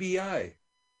 Mm-hmm. TUBI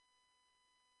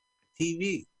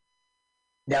TV.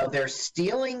 Now they're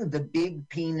stealing the big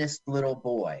penis little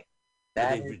boy.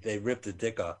 They ripped the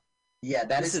dick off. Yeah,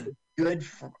 that is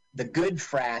the good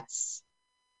frats.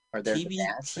 Are there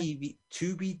Tubi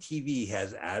TV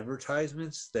has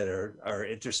advertisements that are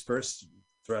interspersed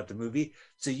throughout the movie,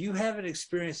 so you haven't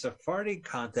experienced a farting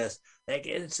contest that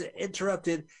gets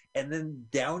interrupted, and then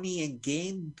Downy and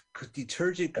Gain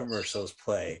detergent commercials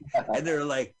play, and they're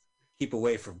like, "Keep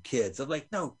away from kids." I'm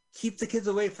like, "No, keep the kids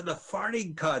away from the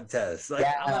farting contest." Like,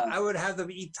 I would have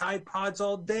them eat Tide Pods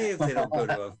all day if they don't go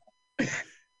to a.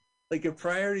 Like, your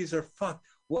priorities are fucked.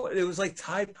 Well, it was like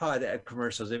Tide Pod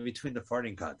commercials in between the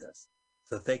farting contests.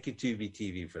 So thank you, Tubi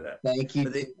TV, for that. Thank you,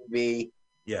 Tubi.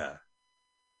 Yeah.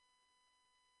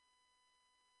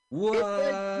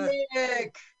 What?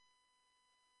 Nick.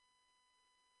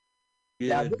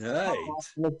 Good night.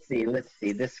 Let's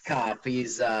see. This cop,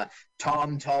 he's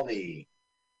Tom Tully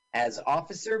as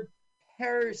Officer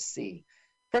Percy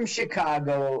from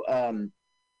Chicago.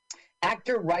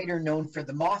 Actor, writer known for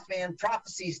The Mothman,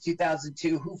 Prophecies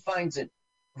 2002, Who Finds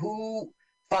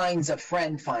a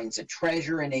Friend Finds a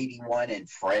Treasure in 81, and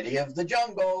Freddy of the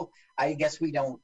Jungle. I guess we don't